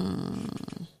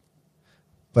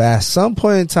 But at some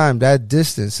point in time, that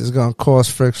distance is going to cause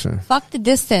friction. Fuck the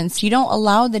distance. You don't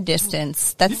allow the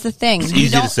distance. That's the thing. It's You easy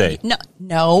to don't- say.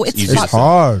 No, it's easy to It's say.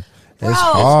 hard. It's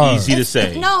hard. Easy to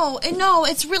say. No,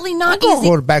 it's really not I'm going to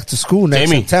easy. go back to school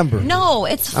next Jamie. September. No,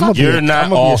 it's I'm gonna fucking. be, You're not I'm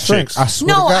gonna be all a shrink. chicks. I swear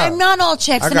No, to God. I'm not all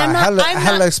chicks, I and got I'm not.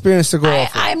 hella experience to go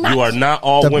off of. I'm not. You are not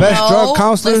all The women. best No, drug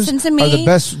counselors listen to are the me.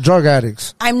 best drug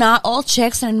addicts. I'm not all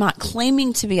chicks, and I'm not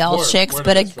claiming to be all chicks.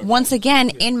 But once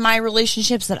again, in my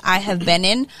relationships that I have been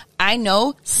in, I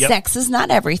know sex is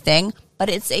not everything, but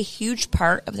it's a huge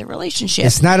part of the relationship.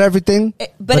 It's not everything,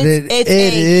 But it's a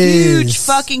huge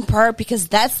fucking part because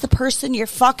that's the person you're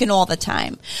fucking all the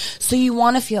time. So you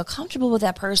want to feel comfortable with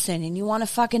that person and you want to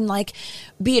fucking like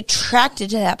be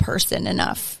attracted to that person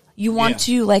enough. You want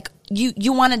to like,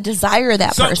 you want to desire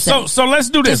that person. So let's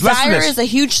do this. Let's do Desire this. is a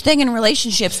huge thing in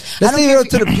relationships. Let's leave it up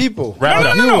to the people. Wrap it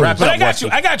up. No. Wrap it But up, I got Weston.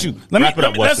 you. I got you. Wrap it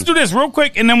up, Let's Weston. do this real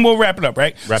quick and then we'll wrap it up,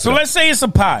 right? Wrap it So up. let's say it's a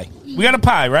pie. We got a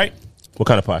pie, right? What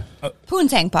kind of pie?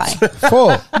 Poontang pie. Full.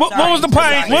 What was the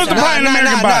pie? What was the pie in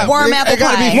American pie? Warm apple It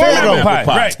gotta pie. be Warm fair, apple though. pie,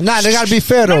 Pie. right? Nah, they gotta be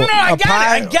fair though. No, I A got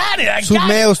pie, it. I got it. Two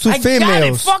males, two I got it.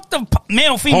 females. Fuck the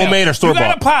male, female. Homemade or store-bought? You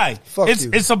got a pie. Fuck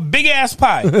you. It's a big ass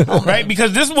pie, right?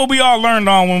 Because this is what we all learned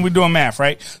on when we're doing math,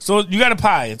 right? So you got a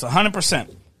pie. It's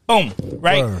 100%. Boom,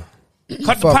 right? Word.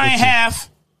 Cut the Fuck pie in with you. half.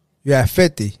 You at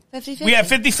 50. 50-50. We have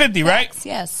 50-50, right?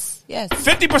 Yes.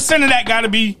 50% of that got to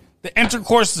be the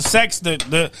intercourse, the sex, the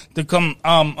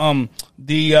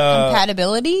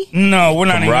Compatibility? No, we're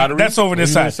not even. Camaraderie? That's over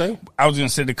this What were you side. gonna say? I was going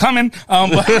to say the coming.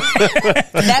 But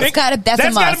That's got to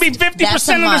be 50% That's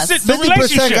a of must. the 50%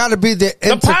 relationship. got to be the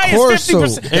The pie is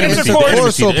intercorsal. 50%.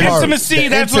 Intercorsal part. Intimacy, The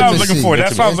that's what I was looking intimacy. for.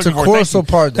 That's what I was looking for. Thank you. Intercorsal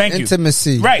part, the Thank you.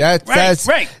 intimacy. Right, That's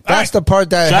right. All right. the part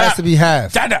that Shut has up. to be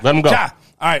half. Let Let 'em go.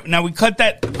 All right, now we cut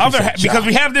that other half because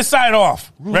we have this side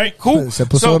off, right? Cool. Se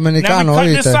puso So now we dominicano cut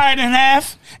this ahorita. side in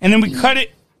half, and then we cut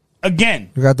it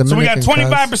again. You got so we got Dominican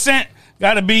 25%.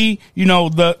 Got to be,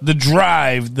 the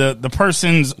drive, the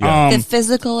person's. The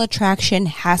physical attraction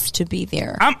has to be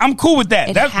there. I'm cool with that.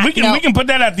 We can put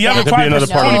that at the other could be part. another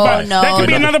part of the pie. That could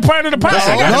be another part of the pie. No,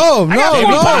 I got no,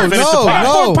 four no,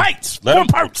 parts. no, Four no.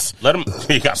 parts. Let him.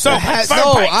 He got So, five.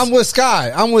 No, pipes. I'm with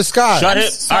Sky. Shut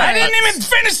it. All I right. didn't even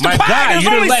finish the My pie. God, There's you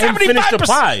only didn't let him finish the 75%.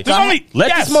 pie. There's only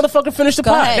Let this motherfucker finish the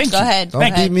Go pie. ahead. Go ahead.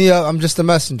 Don't beat me up. I'm just a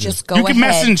messenger. Just go You can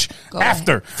ahead. message Go ahead.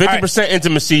 after. 50%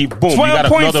 intimacy. Boom. You got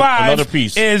 12.5 another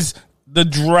piece. is the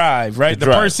drive, right? The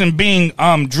drive. person being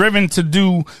driven to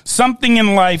do something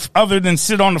in life other than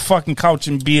sit on the fucking couch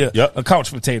and be a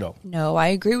couch potato. No, I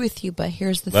agree with you, but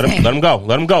here's the Let thing. him go.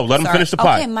 Let him go. Let him Sorry. finish the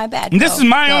pie. Okay, my bad. And this Go. is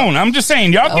my Go. own. I'm just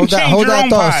saying, y'all can change Hold your that own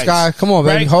thought, pies. Sky. Come on,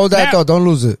 baby. right? Hold that Now- thought. Don't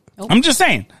lose it. I'm just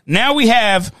saying. Now we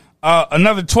have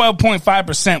another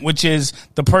 12.5%, which is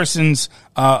the person's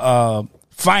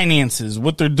finances,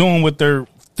 what they're doing with their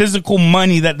physical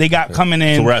money that they got coming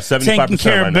in, So we're at 75% taking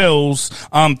care right of now. bills,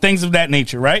 things of that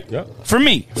nature, right? Yeah. For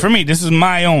me, this is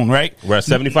my own, right? We're at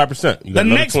 75%. You got The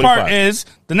another next 25.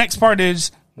 part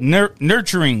is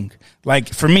nurturing.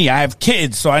 Like for me, I have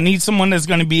kids, so I need someone that's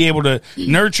going to be able to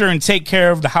nurture and take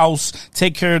care of the house,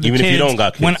 take care of the Even kids, if you don't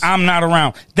got kids. when I'm not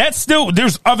around. That's still,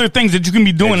 there's other things that you can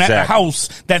be doing at the Exactly. house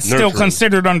that's still Nurturing.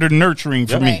 considered under nurturing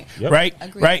for Yep. me, Right. Yep. right?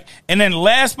 Agreed. Right. And then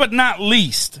last but not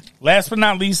least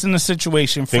in the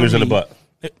situation, for Fingers in me, the butt.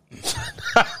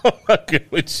 I'm fucking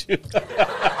with you.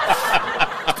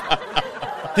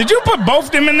 Did you put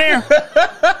both them in there?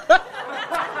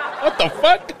 What the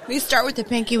fuck? We start with the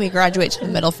pinky, we graduate to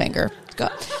the middle finger. Go.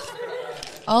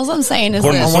 All I'm saying is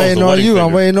According to this. Soul's waiting the on wedding you. I'm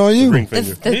finger. waiting on The you. ring The,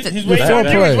 finger. the, He's the- waiting on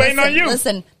you. foreplay. He's waiting on you.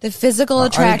 Listen, the physical I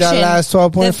need that attraction. last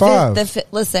 12.5.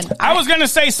 Listen, I was gonna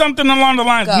say something along the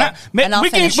lines. Go, Not, and I'll we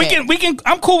can.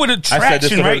 I'm cool with attraction, this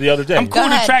to her right? the other day. I'm cool Go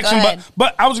with ahead, attraction, go ahead.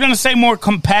 but I was gonna say more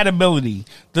compatibility.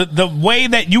 The way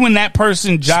that you and that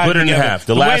person jive Split it in together. half.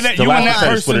 The way last- that the you last and that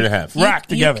percentage person split it in half. rock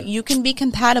together. You can be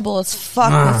compatible as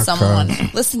fuck with someone.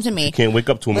 Listen to me. Can't wake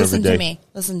up to him Listen every day. to me.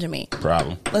 Listen to me.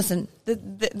 Problem. Listen,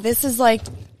 this is like,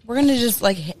 we're going to just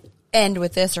like end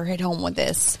with this or hit home with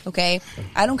this, okay?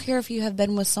 I don't care if you have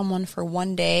been with someone for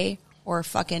one day or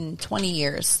fucking 20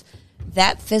 years.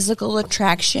 That physical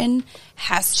attraction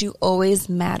has to always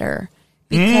matter.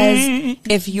 Because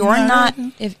if you're not,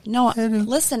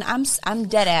 listen, I'm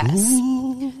dead ass.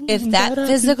 If that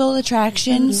physical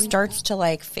attraction starts to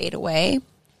like fade away,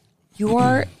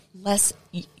 you're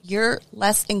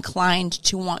less inclined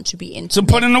to want to be So intimate.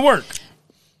 put in the work.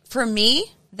 For me,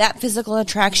 that physical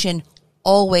attraction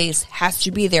always has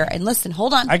to be there. And listen,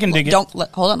 hold on. I can dig it.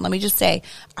 Hold on. Let me just say,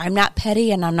 I'm not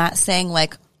petty, and I'm not saying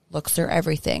like looks are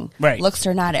everything. Right. Looks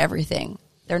are not everything.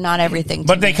 They're not everything.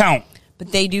 But to they me. count.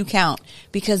 But they do count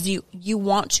because you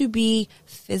want to be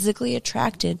physically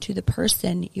attracted to the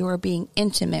person you are being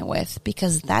intimate with,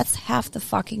 because that's half the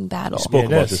fucking battle. Spoke it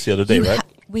about is. this the other day, You right? ha-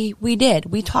 we did.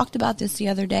 We talked about this the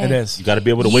other day. It is. You got to be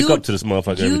able to wake up to this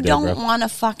motherfucker every day, You don't bro. want to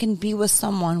fucking be with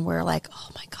someone where like, oh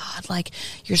my God, like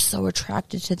you're so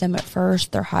attracted to them at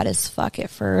first. They're hot as fuck at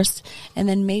first. And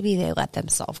then maybe they let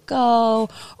themselves go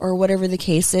or whatever the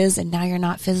case is. And now you're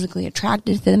not physically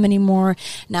attracted to them anymore.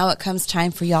 Now it comes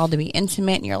time for y'all to be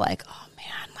intimate. And you're like, oh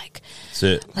man, That's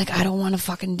it. like I don't want to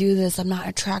fucking do this. I'm not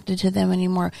attracted to them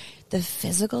anymore. The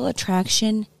physical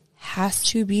attraction has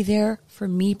to be there for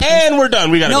me personally. And we're done.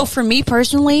 We got to No, go. for me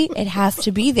personally, it has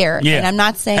to be there. Yeah. And I'm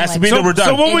not saying Has to like, be there. We're done.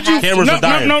 So what It would you? has to- Cameras are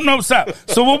dying. No, stop.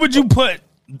 So what would you put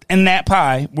in that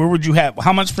pie? Where would you have?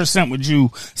 How much percent would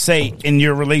you say in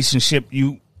your relationship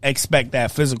you expect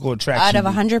that physical attraction? out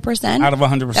of 100%? Out of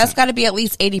 100%. That's got to be at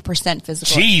least 80%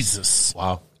 physical. Jesus.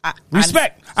 Wow.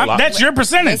 Respect. That's your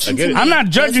percentage. Listen to me. I'm not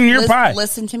judging your pie.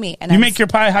 Listen to me. And You make your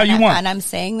pie how you want. And I'm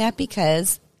saying that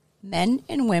because men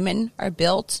and women are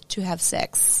built to have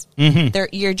sex.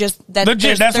 You're just that.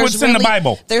 Legit, that's what's in the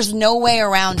Bible. There's no way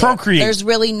around Procreate. it. There's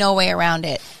really no way around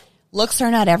it. Looks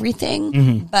are not everything,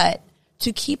 Mm-hmm. but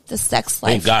to keep the sex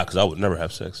life, Thank God, because I would never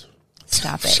have sex.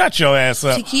 stop it. Shut your ass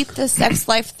up. To keep the sex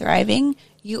life thriving,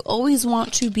 you always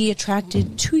want to be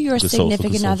attracted to your Good souls,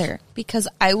 significant good souls. other. Because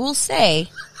I will say,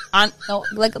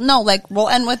 we'll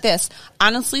end with this.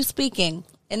 Honestly speaking,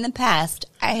 in the past,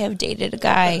 I have dated a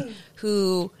guy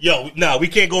who Yo, no, we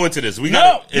can't go into this. We No,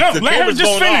 got no, the let her camera's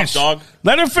just going finish. off, dog.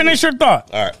 Let her finish her thought.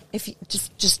 All right. if you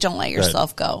just don't let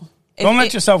yourself go. Don't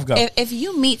let yourself go. If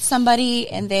you meet somebody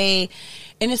and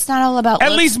it's not all about At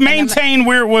looks, least and I'm not- maintain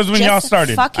where it was when y'all just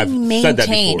started. Fucking I've said that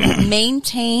maintain, before.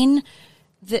 maintain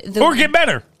the Or get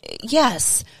better.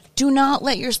 Yes. Do not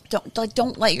let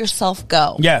don't let yourself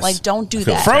go. Yes. Like don't do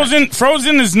feel that.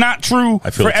 Frozen is not true I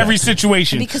feel for every attacked.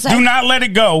 situation. Because Do not let it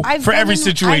go I've for been every in-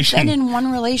 situation. I've been in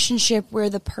one relationship where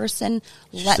the person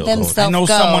let Still going. themselves I know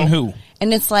go. someone who.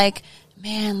 And it's like,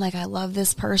 man, like I love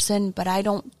this person, but I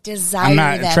don't desire I'm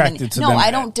not them. attracted to no, them. I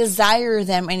don't desire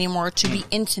them anymore to be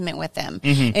intimate with them.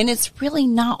 Mm-hmm. And it's really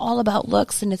not all about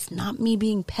looks, and it's not me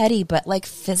being petty, but like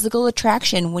physical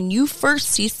attraction. When you first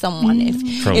see someone,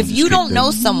 if you don't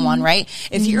know someone, right?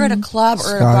 If you're at a club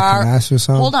or a Scott, bar, can I ask you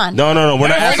something? hold on. No, we're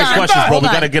not Hold asking on. questions, bro. Hold We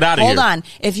on. got to get out of here. Hold on.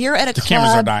 If you're at a club,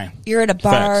 cameras are dying. you're at a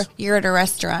bar, Facts. you're at a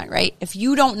restaurant, right? If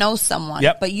you don't know someone,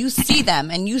 Yep. but you see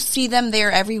them and you see them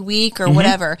there every week Mm-hmm. or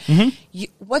whatever,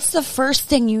 what's the first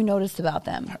thing you notice about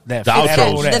them? That The fat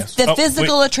outros. old ass. The Oh,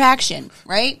 physical wait. attraction,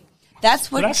 right? That's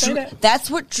Did I say what that? that's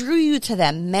what drew you to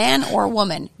them, man or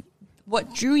woman.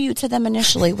 What drew you to them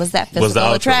initially was that Was the physical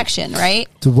outro. attraction, right?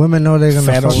 Do women know they're gonna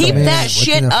Fat fuck old them Keep in that within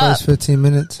shit the up. first 15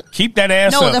 minutes? Keep that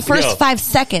ass No, up. the first Yo. 5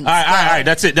 seconds. All right.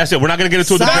 That's it. We're not going to get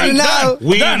into a Signing debate. out.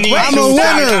 We Done. need Wait, I'm to a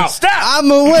sign winner. out. Stop.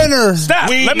 I'm a winner. Stop.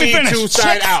 We Let me need finish. to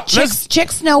sign out.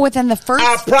 Chicks know within the first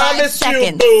I 5 promise you,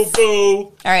 seconds. boo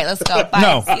boo. All right, let's go. Bye.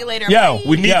 No. See you later. Yo. Bye.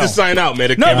 We need to sign out, man.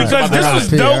 No, because this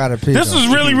was I gotta dope. pee, This though. was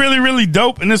really, really, really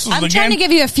dope. And this was, I'm again, trying to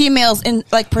give you a female's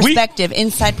perspective,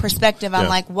 inside perspective on Yeah.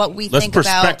 like what we Let's think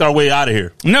perspect about. our way out of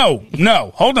here. No,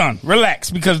 hold on,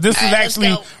 relax, because this All is right, let's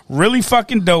actually go. really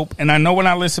fucking dope. And I know when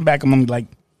I listen back, I'm gonna be like,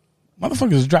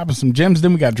 motherfuckers is dropping some gems.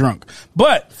 Then we got drunk,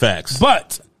 but Facts.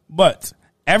 But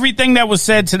everything that was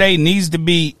said today needs to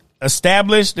be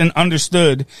established and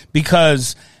understood,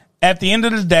 because at the end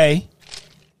of the day,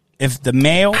 if the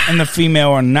male and the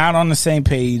female are not on the same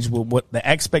page with what the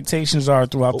expectations are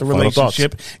throughout the Final thoughts.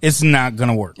 relationship, it's not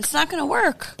gonna work. It's not going to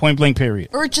work. Point blank. Period.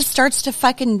 Or it just starts to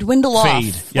fucking dwindle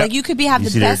Fade. off. Yep. Like you could have You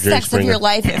the see there, best Jerry sex of Springer. your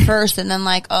life at first, and then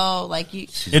like, oh, like you.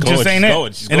 It just ain't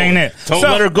it. It ain't it. Don't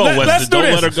let her go, Wesley. Let's do Don't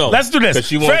this. let her go. Let's do 'Cause this.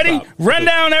 she won't Freddie, stop. run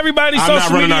down everybody's I'm social not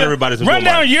running media. down everybody's. Run Don't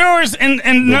down mind. yours and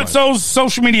mind. Nutso's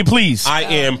social media, please. I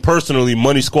am personally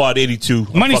Money Squad 82.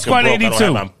 I'm Money fucking Squad broke. I don't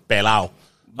 82. have my pelao.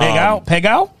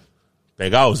 Pegao?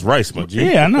 Pegao is rice, my G.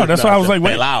 Yeah, I know. That's why I was like,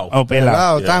 wait. Pelao. Oh,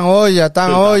 pelao. Pelao, tan olla, tan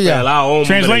olla. Pelao, hombre.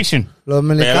 Translation. Los Pelao,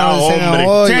 dominicanos dicen hombre.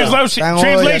 olla. Translation. Tan olla,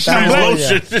 Translation. tan I'm black. olla.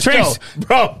 Translotion. Trans- Yo,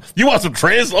 bro, you want some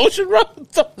translotion, bro?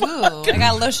 What the Ooh, fuck? I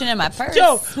got lotion in my purse.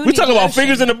 Yo, Who we needs talking about lotion?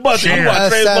 fingers in the butt. I'm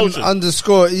about translotion.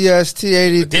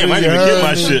 SM_EST83. Damn, I didn't you even get heard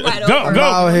my me? shit. Right Go, over. go.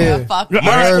 Out here. Yeah, fuck. Go.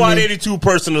 Money Heard Squad me. 82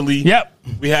 personally. Yep.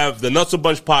 We have the Nuts a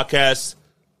Bunch podcast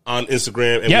on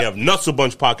Instagram, and Yep. we have Nuts a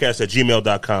Bunch podcast at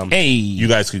gmail.com. Hey. You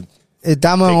guys can.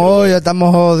 Estamos en Take it away. olla,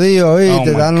 estamos jodidos, Oh,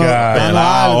 oíste. my Danos God.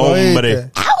 algo, Hombre.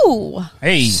 oíste. Ow!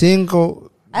 Hey. 5,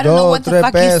 I don't know what the 2,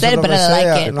 fuck you 3 said, pesos, but lo I que like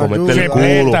sea, it. que nos Comete el ayuda,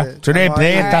 culo. oíste.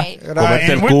 Trepeta. Alright. Comete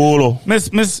el And culo.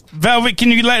 Miss Velvet,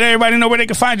 can you let everybody know where they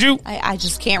can find you? I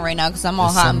just can't right now because I'm all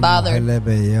hot and bothered. Mujer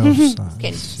bellosa.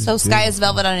 Okay, so Sky is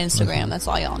Velvet on Instagram. That's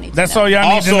all y'all need to That's know. all y'all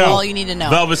need to Also, know. all you need to know.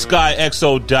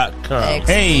 VelvetSkyXO.com.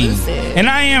 Hey, Exclusive. and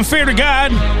I am Fear to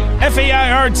God,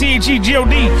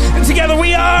 FAIRTHEGOD, and together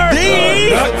we are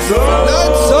the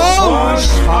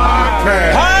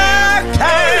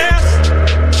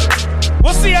Podcast.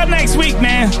 We'll see y'all next week,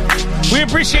 man. We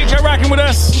appreciate y'all rocking with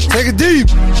us. Take it deep.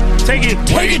 Take it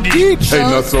deep. Hey,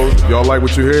 Nutso, if y'all like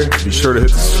what you hear, be sure to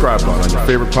hit the subscribe button on your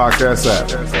favorite podcast app.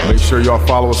 Make sure y'all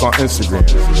follow us on Instagram,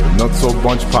 the Nutso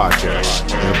Bunch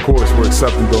Podcast. And of course, we're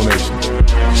accepting donations.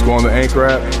 Just go on the Anchor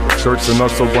app, search the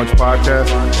Nutso Bunch Podcast,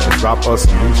 and drop us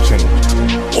some loose change.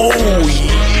 Oh,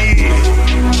 yeah.